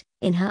resist,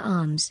 in her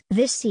arms.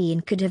 This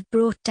scene could have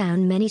brought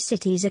down many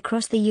cities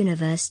across the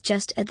universe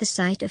just at the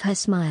sight of her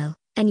smile,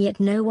 and yet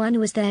no one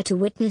was there to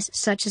witness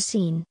such a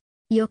scene.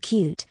 "You're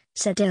cute,"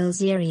 said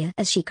Elzeria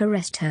as she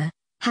caressed her.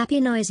 Happy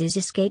noises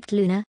escaped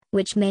Luna,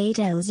 which made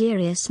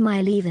Elzeria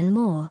smile even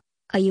more.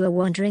 "Are you a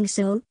wandering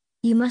soul?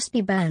 You must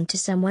be bound to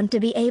someone to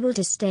be able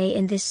to stay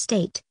in this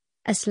state."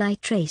 A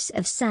slight trace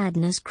of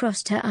sadness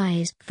crossed her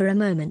eyes for a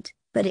moment,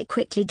 but it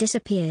quickly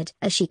disappeared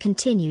as she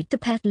continued to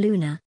pet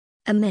Luna.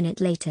 A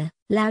minute later,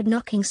 loud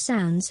knocking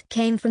sounds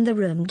came from the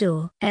room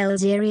door.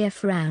 Elzeria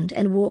frowned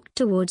and walked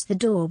towards the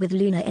door with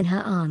Luna in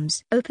her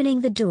arms.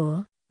 Opening the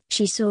door,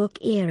 she saw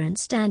Kieran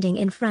standing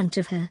in front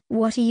of her.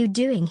 "What are you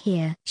doing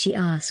here?" she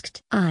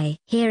asked.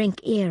 Hearing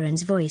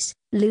Kieran's voice,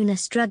 Luna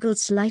struggled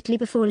slightly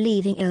before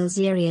leaving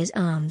Elzeria's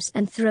arms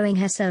and throwing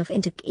herself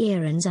into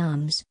Kieran's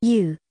arms.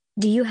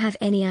 Do you have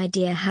any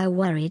idea how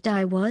worried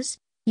I was?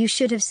 You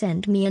should have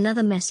sent me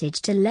another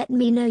message to let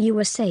me know you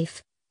were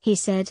safe," he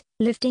said,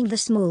 lifting the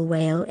small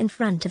whale in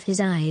front of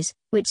his eyes,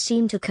 which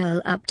seemed to curl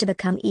up to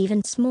become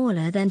even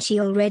smaller than she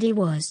already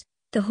was.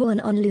 The horn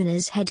on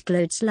Luna's head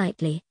glowed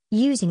slightly,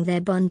 using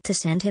their bond to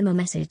send him a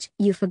message.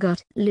 "You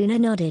forgot." Luna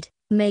nodded,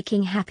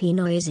 making happy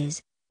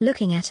noises,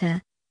 looking at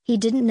her. He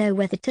didn't know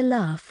whether to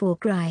laugh or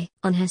cry.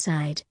 On her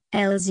side,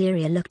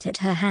 Elzeria looked at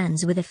her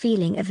hands with a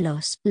feeling of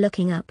loss.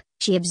 Looking up,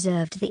 she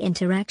observed the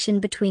interaction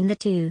between the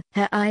two.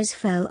 Her eyes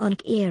fell on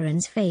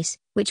Kieran's face,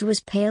 which was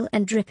pale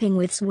and dripping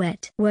with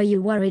sweat. "Were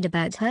you worried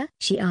about her?"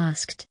 she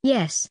asked.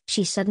 "Yes."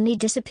 She suddenly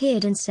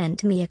disappeared and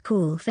sent me a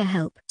call for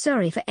help.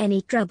 "Sorry for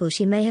any trouble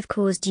she may have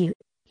caused you,"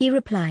 he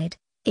replied.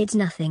 "It's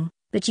nothing,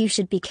 but you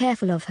should be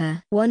careful of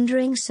her.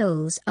 Wandering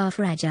souls are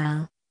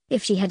fragile.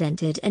 If she had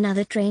entered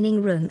another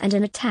training room and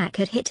an attack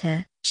had hit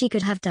her, she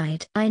could have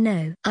died." "I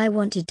know." I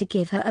wanted to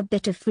give her a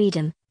bit of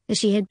freedom, as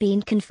she had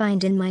been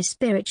confined in my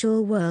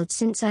spiritual world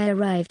since I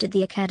arrived at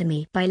the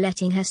academy by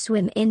letting her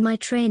swim in my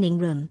training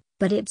room,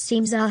 but it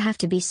seems I'll have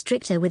to be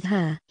stricter with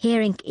her.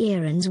 Hearing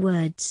Kieran's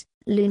words,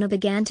 Luna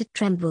began to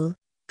tremble,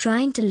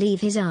 trying to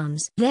leave his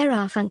arms. There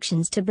are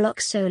functions to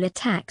block soul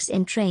attacks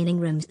in training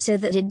rooms so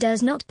that it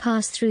does not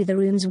pass through the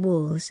room's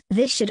walls.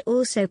 This should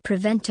also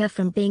prevent her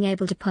from being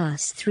able to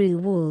pass through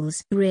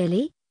walls.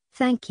 "Really?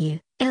 Thank you,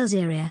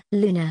 Elzeria."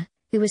 Luna,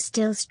 who was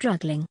still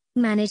struggling,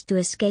 managed to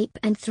escape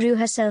and threw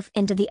herself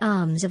into the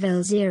arms of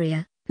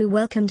Elzeria, who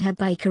welcomed her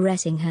by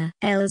caressing her.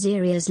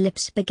 Elzeria's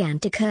lips began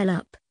to curl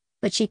up,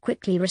 but she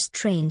quickly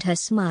restrained her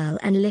smile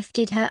and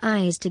lifted her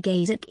eyes to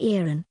gaze at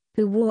Kieran,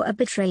 who wore a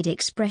betrayed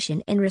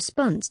expression in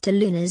response to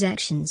Luna's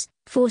actions,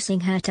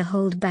 forcing her to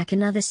hold back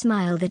another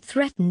smile that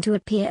threatened to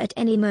appear at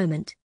any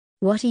moment.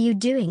 "What are you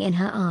doing in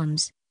her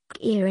arms?"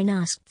 Kieran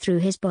asked through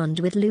his bond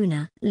with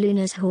Luna.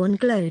 Luna's horn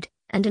glowed,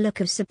 and a look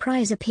of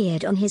surprise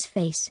appeared on his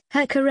face.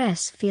 "Her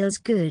caress feels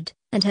good,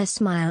 and her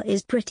smile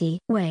is pretty."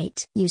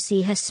 "Wait, you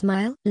see her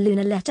smile?"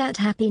 Luna let out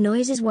happy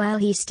noises while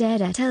he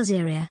stared at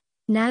Elzeria.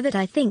 "Now that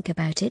I think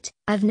about it,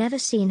 I've never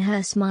seen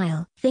her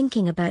smile."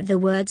 Thinking about the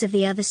words of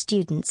the other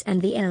students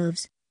and the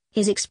elves,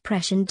 his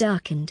expression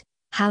darkened.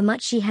 How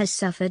much she has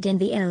suffered in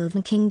the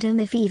Elven Kingdom,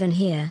 if even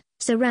here,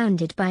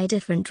 surrounded by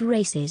different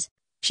races,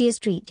 she is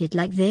treated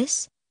like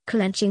this?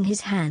 Clenching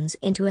his hands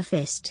into a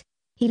fist,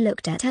 he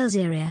looked at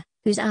Elzeria,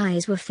 whose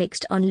eyes were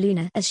fixed on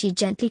Luna as she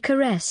gently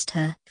caressed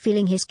her.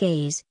 Feeling his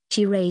gaze,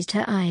 she raised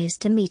her eyes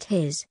to meet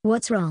his.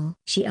 "What's wrong?"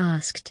 she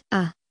asked.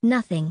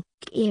 Nothing."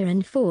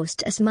 Kieran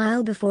forced a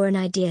smile before an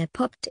idea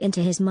popped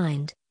into his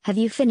mind. "Have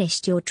you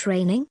finished your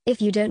training?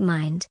 If you don't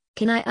mind,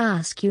 can I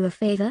ask you a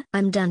favor?"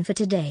 "I'm done for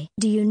today."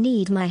 "Do you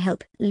need my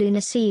help?"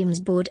 "Luna seems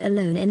bored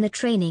alone in the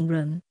training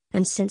room,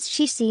 and since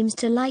she seems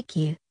to like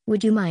you,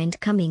 would you mind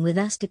coming with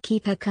us to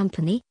keep her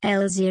company?"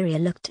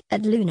 Elzeria looked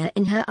at Luna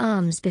in her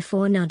arms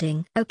before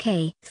nodding.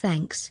 "Okay,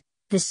 thanks."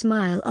 The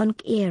smile on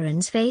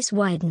Kieran's face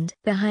widened.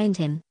 Behind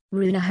him,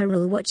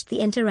 Runahurul watched the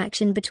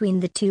interaction between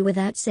the two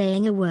without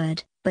saying a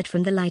word, but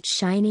from the light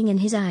shining in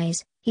his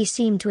eyes, he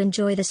seemed to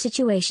enjoy the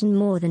situation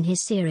more than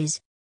his series.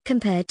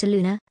 Compared to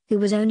Luna, who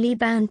was only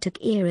bound to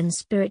Kieran's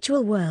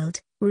spiritual world,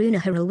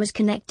 Runahurul was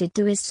connected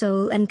to his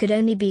soul and could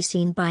only be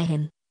seen by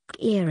him.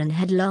 Kieran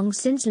had long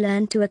since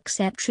learned to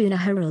accept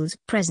Runahurul's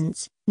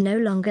presence, no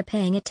longer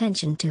paying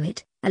attention to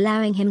it,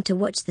 allowing him to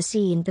watch the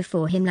scene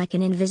before him like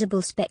an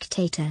invisible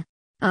spectator.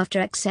 After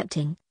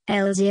accepting,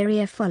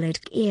 Elzeria followed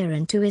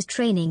Kieran to his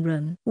training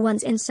room.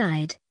 Once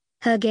inside,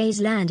 her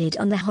gaze landed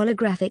on the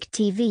holographic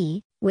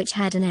TV, which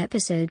had an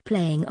episode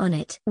playing on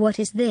it. "What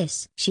is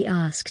this?" she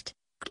asked.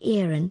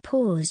 Kieran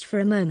paused for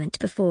a moment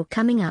before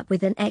coming up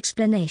with an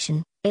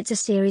explanation. "It's a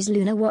series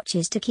Luna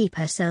watches to keep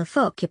herself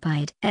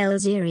occupied."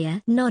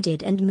 Elzeria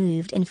nodded and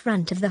moved in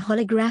front of the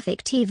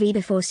holographic TV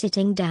before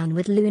sitting down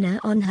with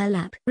Luna on her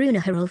lap.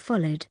 Runahurul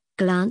followed,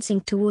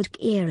 glancing toward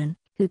Kieran,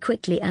 who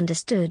quickly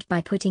understood by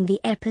putting the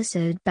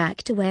episode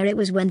back to where it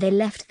was when they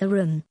left the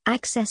room.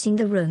 Accessing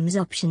the room's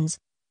options,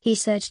 he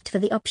searched for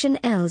the option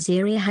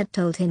Elzeria had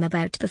told him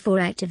about before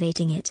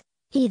activating it.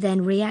 He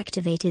then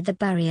reactivated the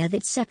barrier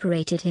that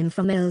separated him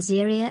from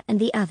Elzeria and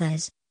the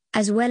others,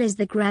 as well as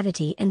the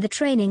gravity in the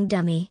training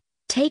dummy.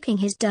 Taking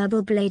his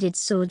double-bladed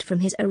sword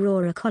from his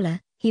Aurora collar,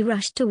 he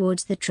rushed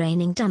towards the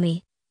training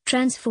dummy,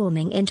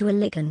 transforming into a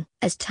lichen.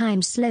 As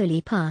time slowly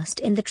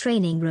passed in the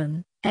training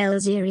room,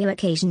 Elzeria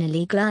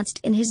occasionally glanced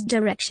in his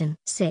direction.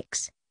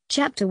 6.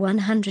 Chapter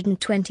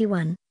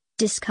 121.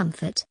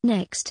 Discomfort.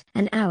 Next,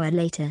 an hour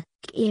later,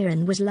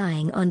 Kieran was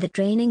lying on the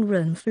training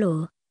room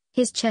floor,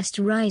 his chest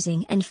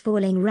rising and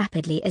falling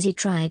rapidly as he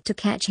tried to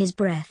catch his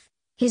breath.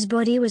 His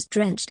body was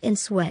drenched in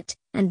sweat,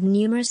 and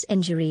numerous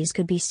injuries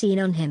could be seen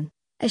on him.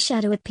 A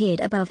shadow appeared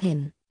above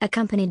him,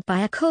 accompanied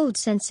by a cold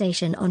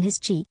sensation on his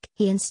cheek.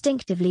 He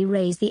instinctively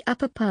raised the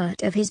upper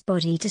part of his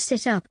body to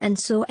sit up and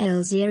saw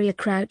Elzeria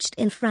crouched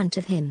in front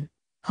of him,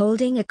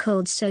 holding a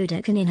cold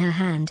soda can in her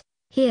hand.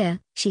 "Here,"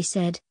 she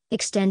said,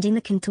 extending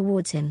the can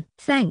towards him.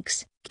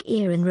 "Thanks,"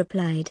 Kieran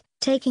replied,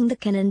 taking the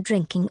can and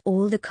drinking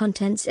all the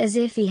contents as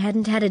if he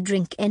hadn't had a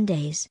drink in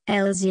days.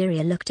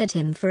 Elzeria looked at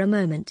him for a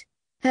moment,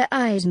 her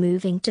eyes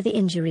moving to the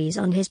injuries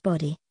on his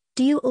body.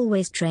 "Do you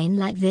always train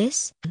like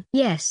this?"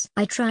 "Yes,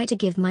 I try to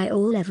give my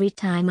all every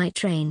time I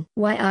train."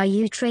 "Why are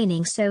you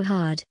training so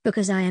hard?"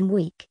 "Because I am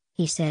weak,"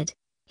 he said,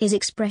 his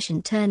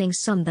expression turning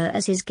somber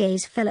as his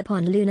gaze fell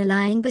upon Luna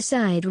lying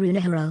beside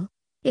Runahurul.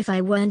 "If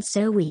I weren't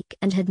so weak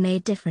and had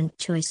made different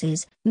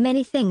choices,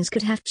 many things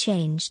could have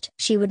changed.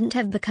 She wouldn't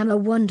have become a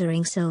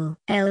wandering soul."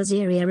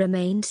 Elzeria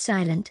remained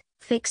silent,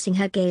 fixing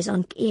her gaze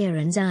on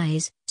Kieran's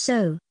eyes.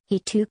 "So, he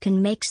too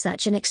can make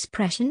such an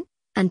expression?"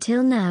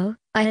 Until now,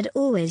 I had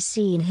always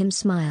seen him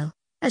smile.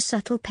 A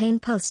subtle pain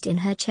pulsed in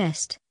her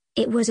chest.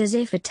 It was as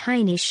if a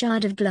tiny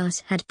shard of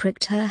glass had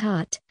pricked her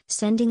heart,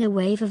 sending a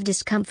wave of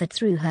discomfort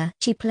through her.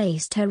 She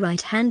placed her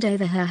right hand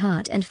over her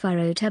heart and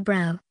furrowed her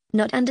brow,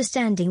 not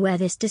understanding where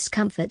this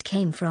discomfort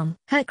came from.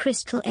 Her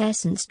crystal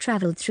essence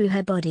traveled through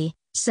her body,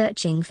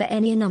 searching for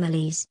any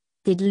anomalies.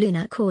 "Did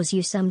Luna cause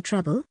you some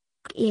trouble?"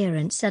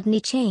 Kieran suddenly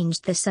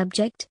changed the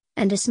subject,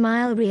 and a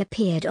smile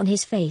reappeared on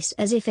his face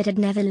as if it had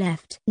never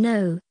left.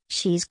 "No,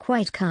 she's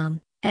quite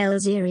calm,"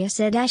 Elzeria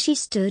said as she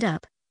stood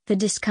up. The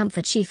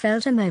discomfort she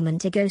felt a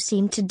moment ago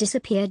seemed to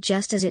disappear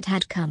just as it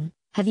had come.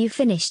 "Have you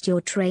finished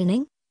your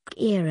training?"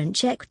 Kieran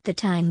checked the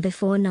time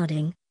before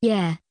nodding.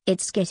 "Yeah,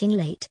 it's getting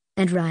late,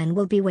 and Ryan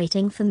will be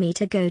waiting for me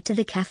to go to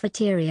the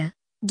cafeteria.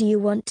 Do you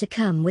want to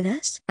come with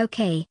us?"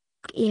 "Okay."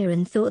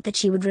 Kieran thought that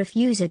she would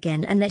refuse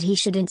again and that he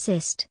should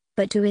insist,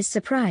 but to his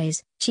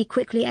surprise, she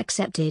quickly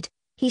accepted.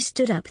 He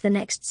stood up the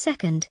next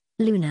second.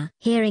 "Luna."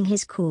 Hearing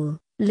his call,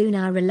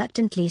 Luna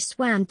reluctantly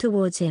swam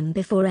towards him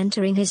before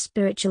entering his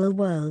spiritual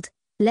world.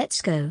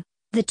 "Let's go."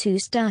 The two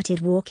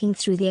started walking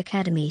through the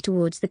academy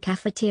towards the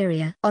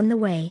cafeteria. On the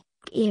way,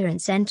 Kieran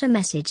sent a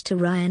message to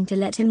Ryan to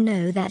let him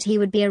know that he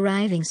would be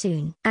arriving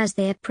soon. As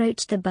they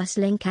approached the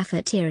bustling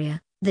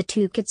cafeteria, the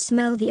two could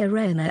smell the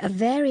aroma of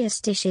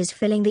various dishes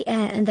filling the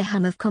air and the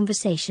hum of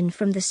conversation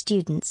from the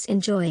students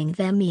enjoying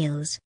their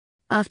meals.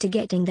 After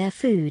getting their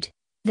food,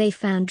 they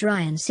found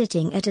Ryan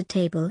sitting at a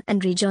table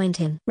and rejoined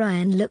him.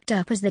 Ryan looked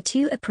up as the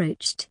two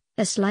approached,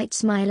 a slight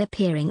smile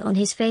appearing on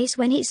his face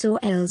when he saw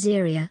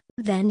Elzeria.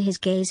 Then his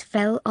gaze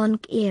fell on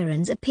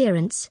Kieran's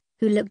appearance,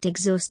 who looked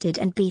exhausted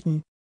and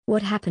beaten.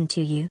 "What happened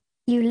to you?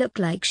 You look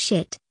like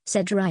shit,"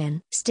 said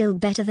Ryan. "Still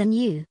better than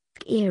you,"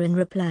 Kieran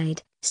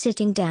replied,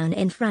 sitting down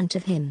in front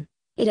of him.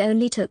 It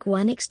only took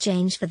one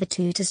exchange for the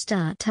two to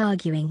start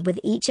arguing with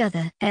each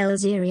other.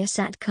 Elzeria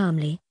sat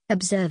calmly,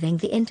 observing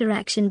the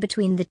interaction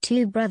between the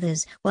two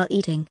brothers while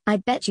eating. "I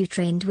bet you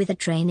trained with a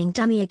training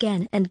dummy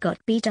again and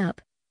got beat up.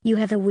 You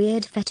have a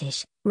weird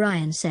fetish,"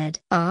 Ryan said.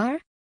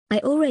 "I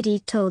already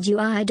told you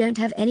I don't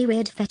have any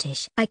weird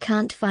fetish. I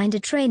can't find a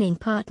training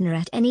partner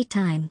at any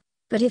time,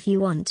 but if you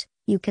want,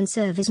 you can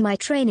serve as my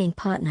training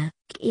partner,"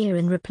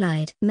 Kieran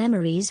replied.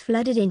 Memories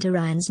flooded into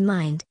Ryan's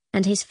mind,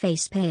 and his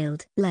face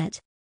paled.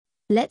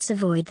 Let's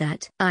avoid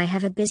that. I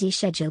have a busy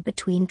schedule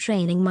between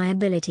training my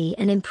ability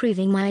and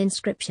improving my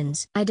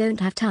inscriptions. I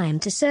don't have time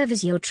to serve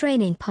as your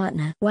training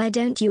partner. Why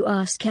don't you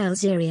ask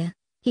Elzeria?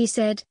 He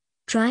said,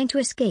 trying to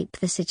escape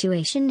the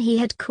situation he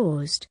had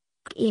caused.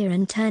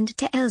 Kieran turned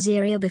to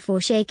Elzeria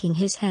before shaking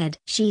his head.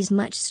 She's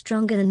much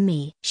stronger than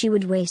me. She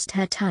would waste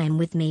her time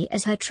with me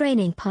as her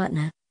training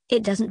partner.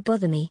 It doesn't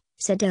bother me,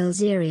 said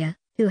Elzeria,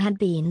 who had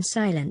been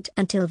silent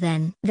until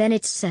then. Then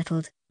it's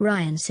settled,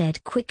 Ryan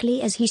said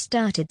quickly as he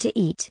started to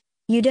eat.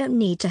 You don't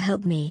need to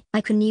help me.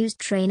 I can use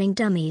training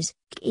dummies,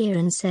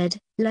 Kieran said,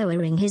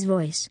 lowering his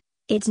voice.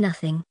 It's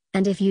nothing,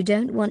 and if you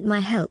don't want my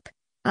help,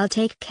 I'll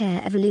take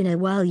care of Luna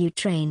while you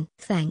train.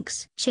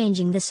 Thanks.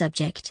 Changing the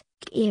subject,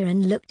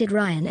 Kieran looked at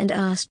Ryan and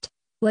asked,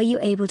 were you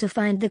able to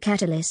find the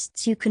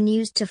catalysts you can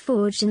use to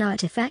forge an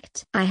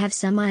artifact? I have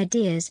some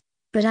ideas,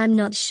 but I'm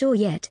not sure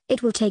yet.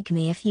 It will take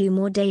me a few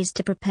more days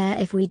to prepare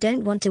if we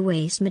don't want to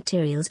waste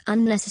materials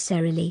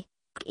unnecessarily.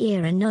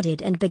 Kieran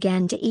nodded and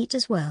began to eat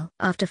as well.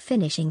 After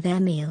finishing their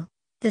meal,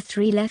 the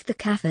three left the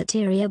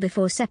cafeteria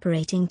before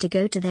separating to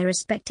go to their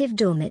respective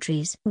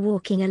dormitories.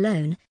 Walking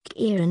alone,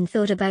 Kieran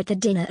thought about the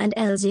dinner and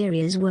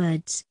Elzeria's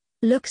words.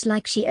 Looks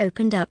like she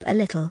opened up a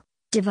little,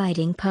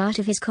 dividing part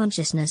of his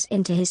consciousness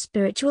into his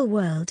spiritual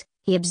world.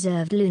 He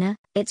observed Luna.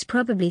 It's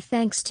probably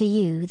thanks to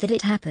you that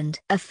it happened.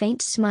 A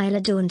faint smile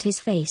adorned his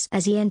face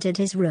as he entered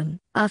his room.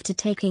 After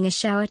taking a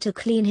shower to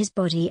clean his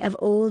body of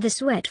all the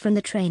sweat from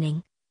the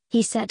training,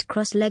 he sat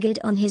cross-legged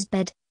on his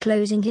bed,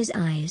 closing his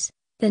eyes.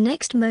 The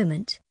next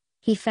moment,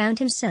 he found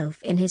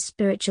himself in his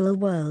spiritual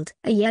world.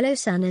 A yellow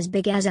sun as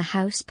big as a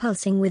house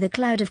pulsing with a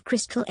cloud of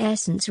crystal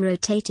essence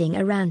rotating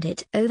around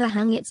it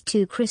overhung its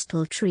two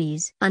crystal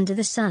trees. Under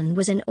the sun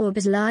was an orb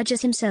as large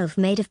as himself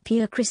made of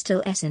pure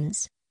crystal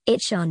essence. It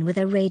shone with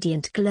a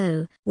radiant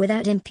glow,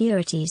 without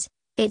impurities.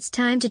 It's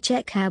time to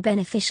check how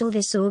beneficial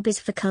this orb is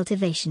for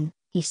cultivation,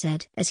 he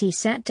said as he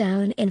sat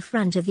down in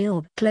front of the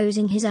orb.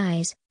 Closing his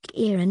eyes,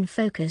 Kieran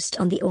focused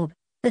on the orb.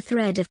 The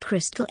thread of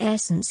crystal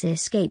essence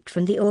escaped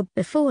from the orb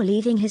before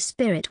leaving his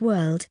spirit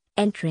world,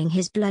 entering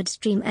his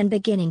bloodstream and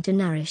beginning to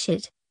nourish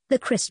it. The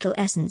crystal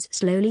essence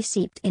slowly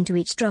seeped into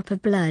each drop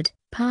of blood,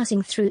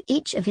 passing through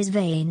each of his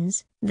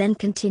veins, then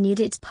continued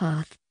its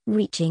path,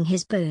 reaching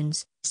his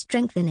bones,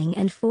 strengthening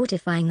and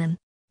fortifying them.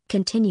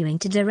 Continuing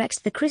to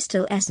direct the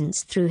crystal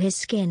essence through his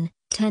skin,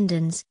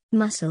 tendons,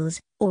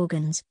 muscles,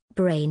 organs,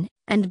 brain,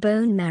 and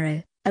bone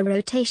marrow. A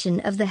rotation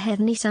of the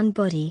heavenly sun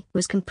body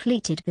was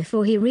completed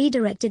before he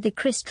redirected the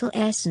crystal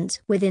essence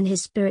within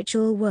his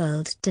spiritual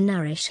world to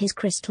nourish his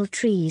crystal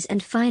trees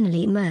and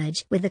finally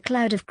merge with the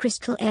cloud of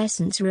crystal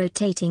essence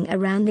rotating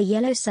around the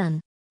yellow sun.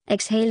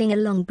 Exhaling a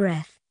long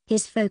breath,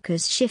 his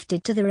focus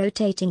shifted to the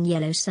rotating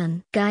yellow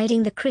sun.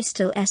 Guiding the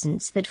crystal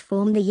essence that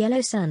formed the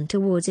yellow sun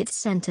towards its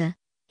center,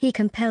 he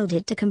compelled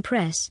it to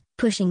compress,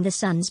 pushing the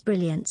sun's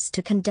brilliance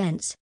to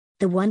condense.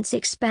 The once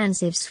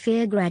expansive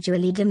sphere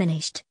gradually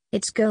diminished,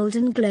 its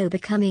golden glow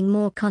becoming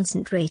more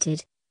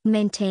concentrated.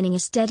 Maintaining a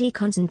steady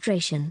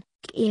concentration,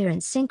 Kieran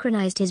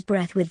synchronized his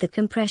breath with the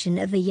compression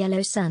of the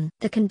yellow sun.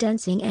 The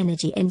condensing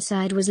energy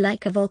inside was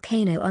like a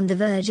volcano on the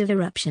verge of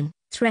eruption,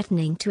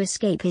 threatening to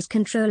escape his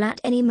control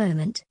at any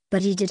moment,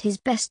 but he did his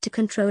best to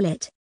control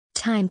it.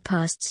 Time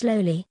passed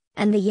slowly,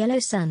 and the yellow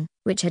sun,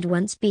 which had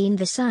once been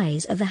the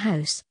size of the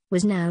house,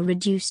 was now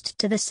reduced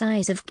to the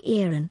size of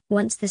Kieran.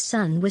 Once the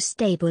sun was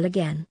stable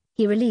again,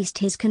 he released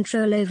his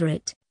control over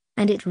it,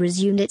 and it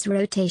resumed its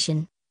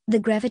rotation. The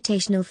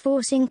gravitational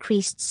force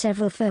increased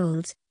several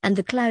folds, and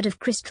the cloud of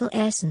crystal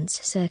essence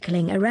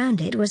circling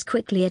around it was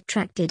quickly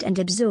attracted and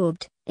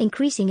absorbed,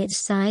 increasing its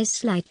size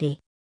slightly.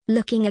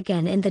 Looking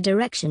again in the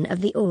direction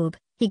of the orb,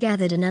 he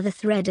gathered another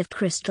thread of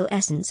crystal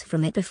essence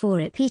from it before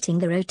repeating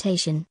the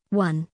rotation. 1.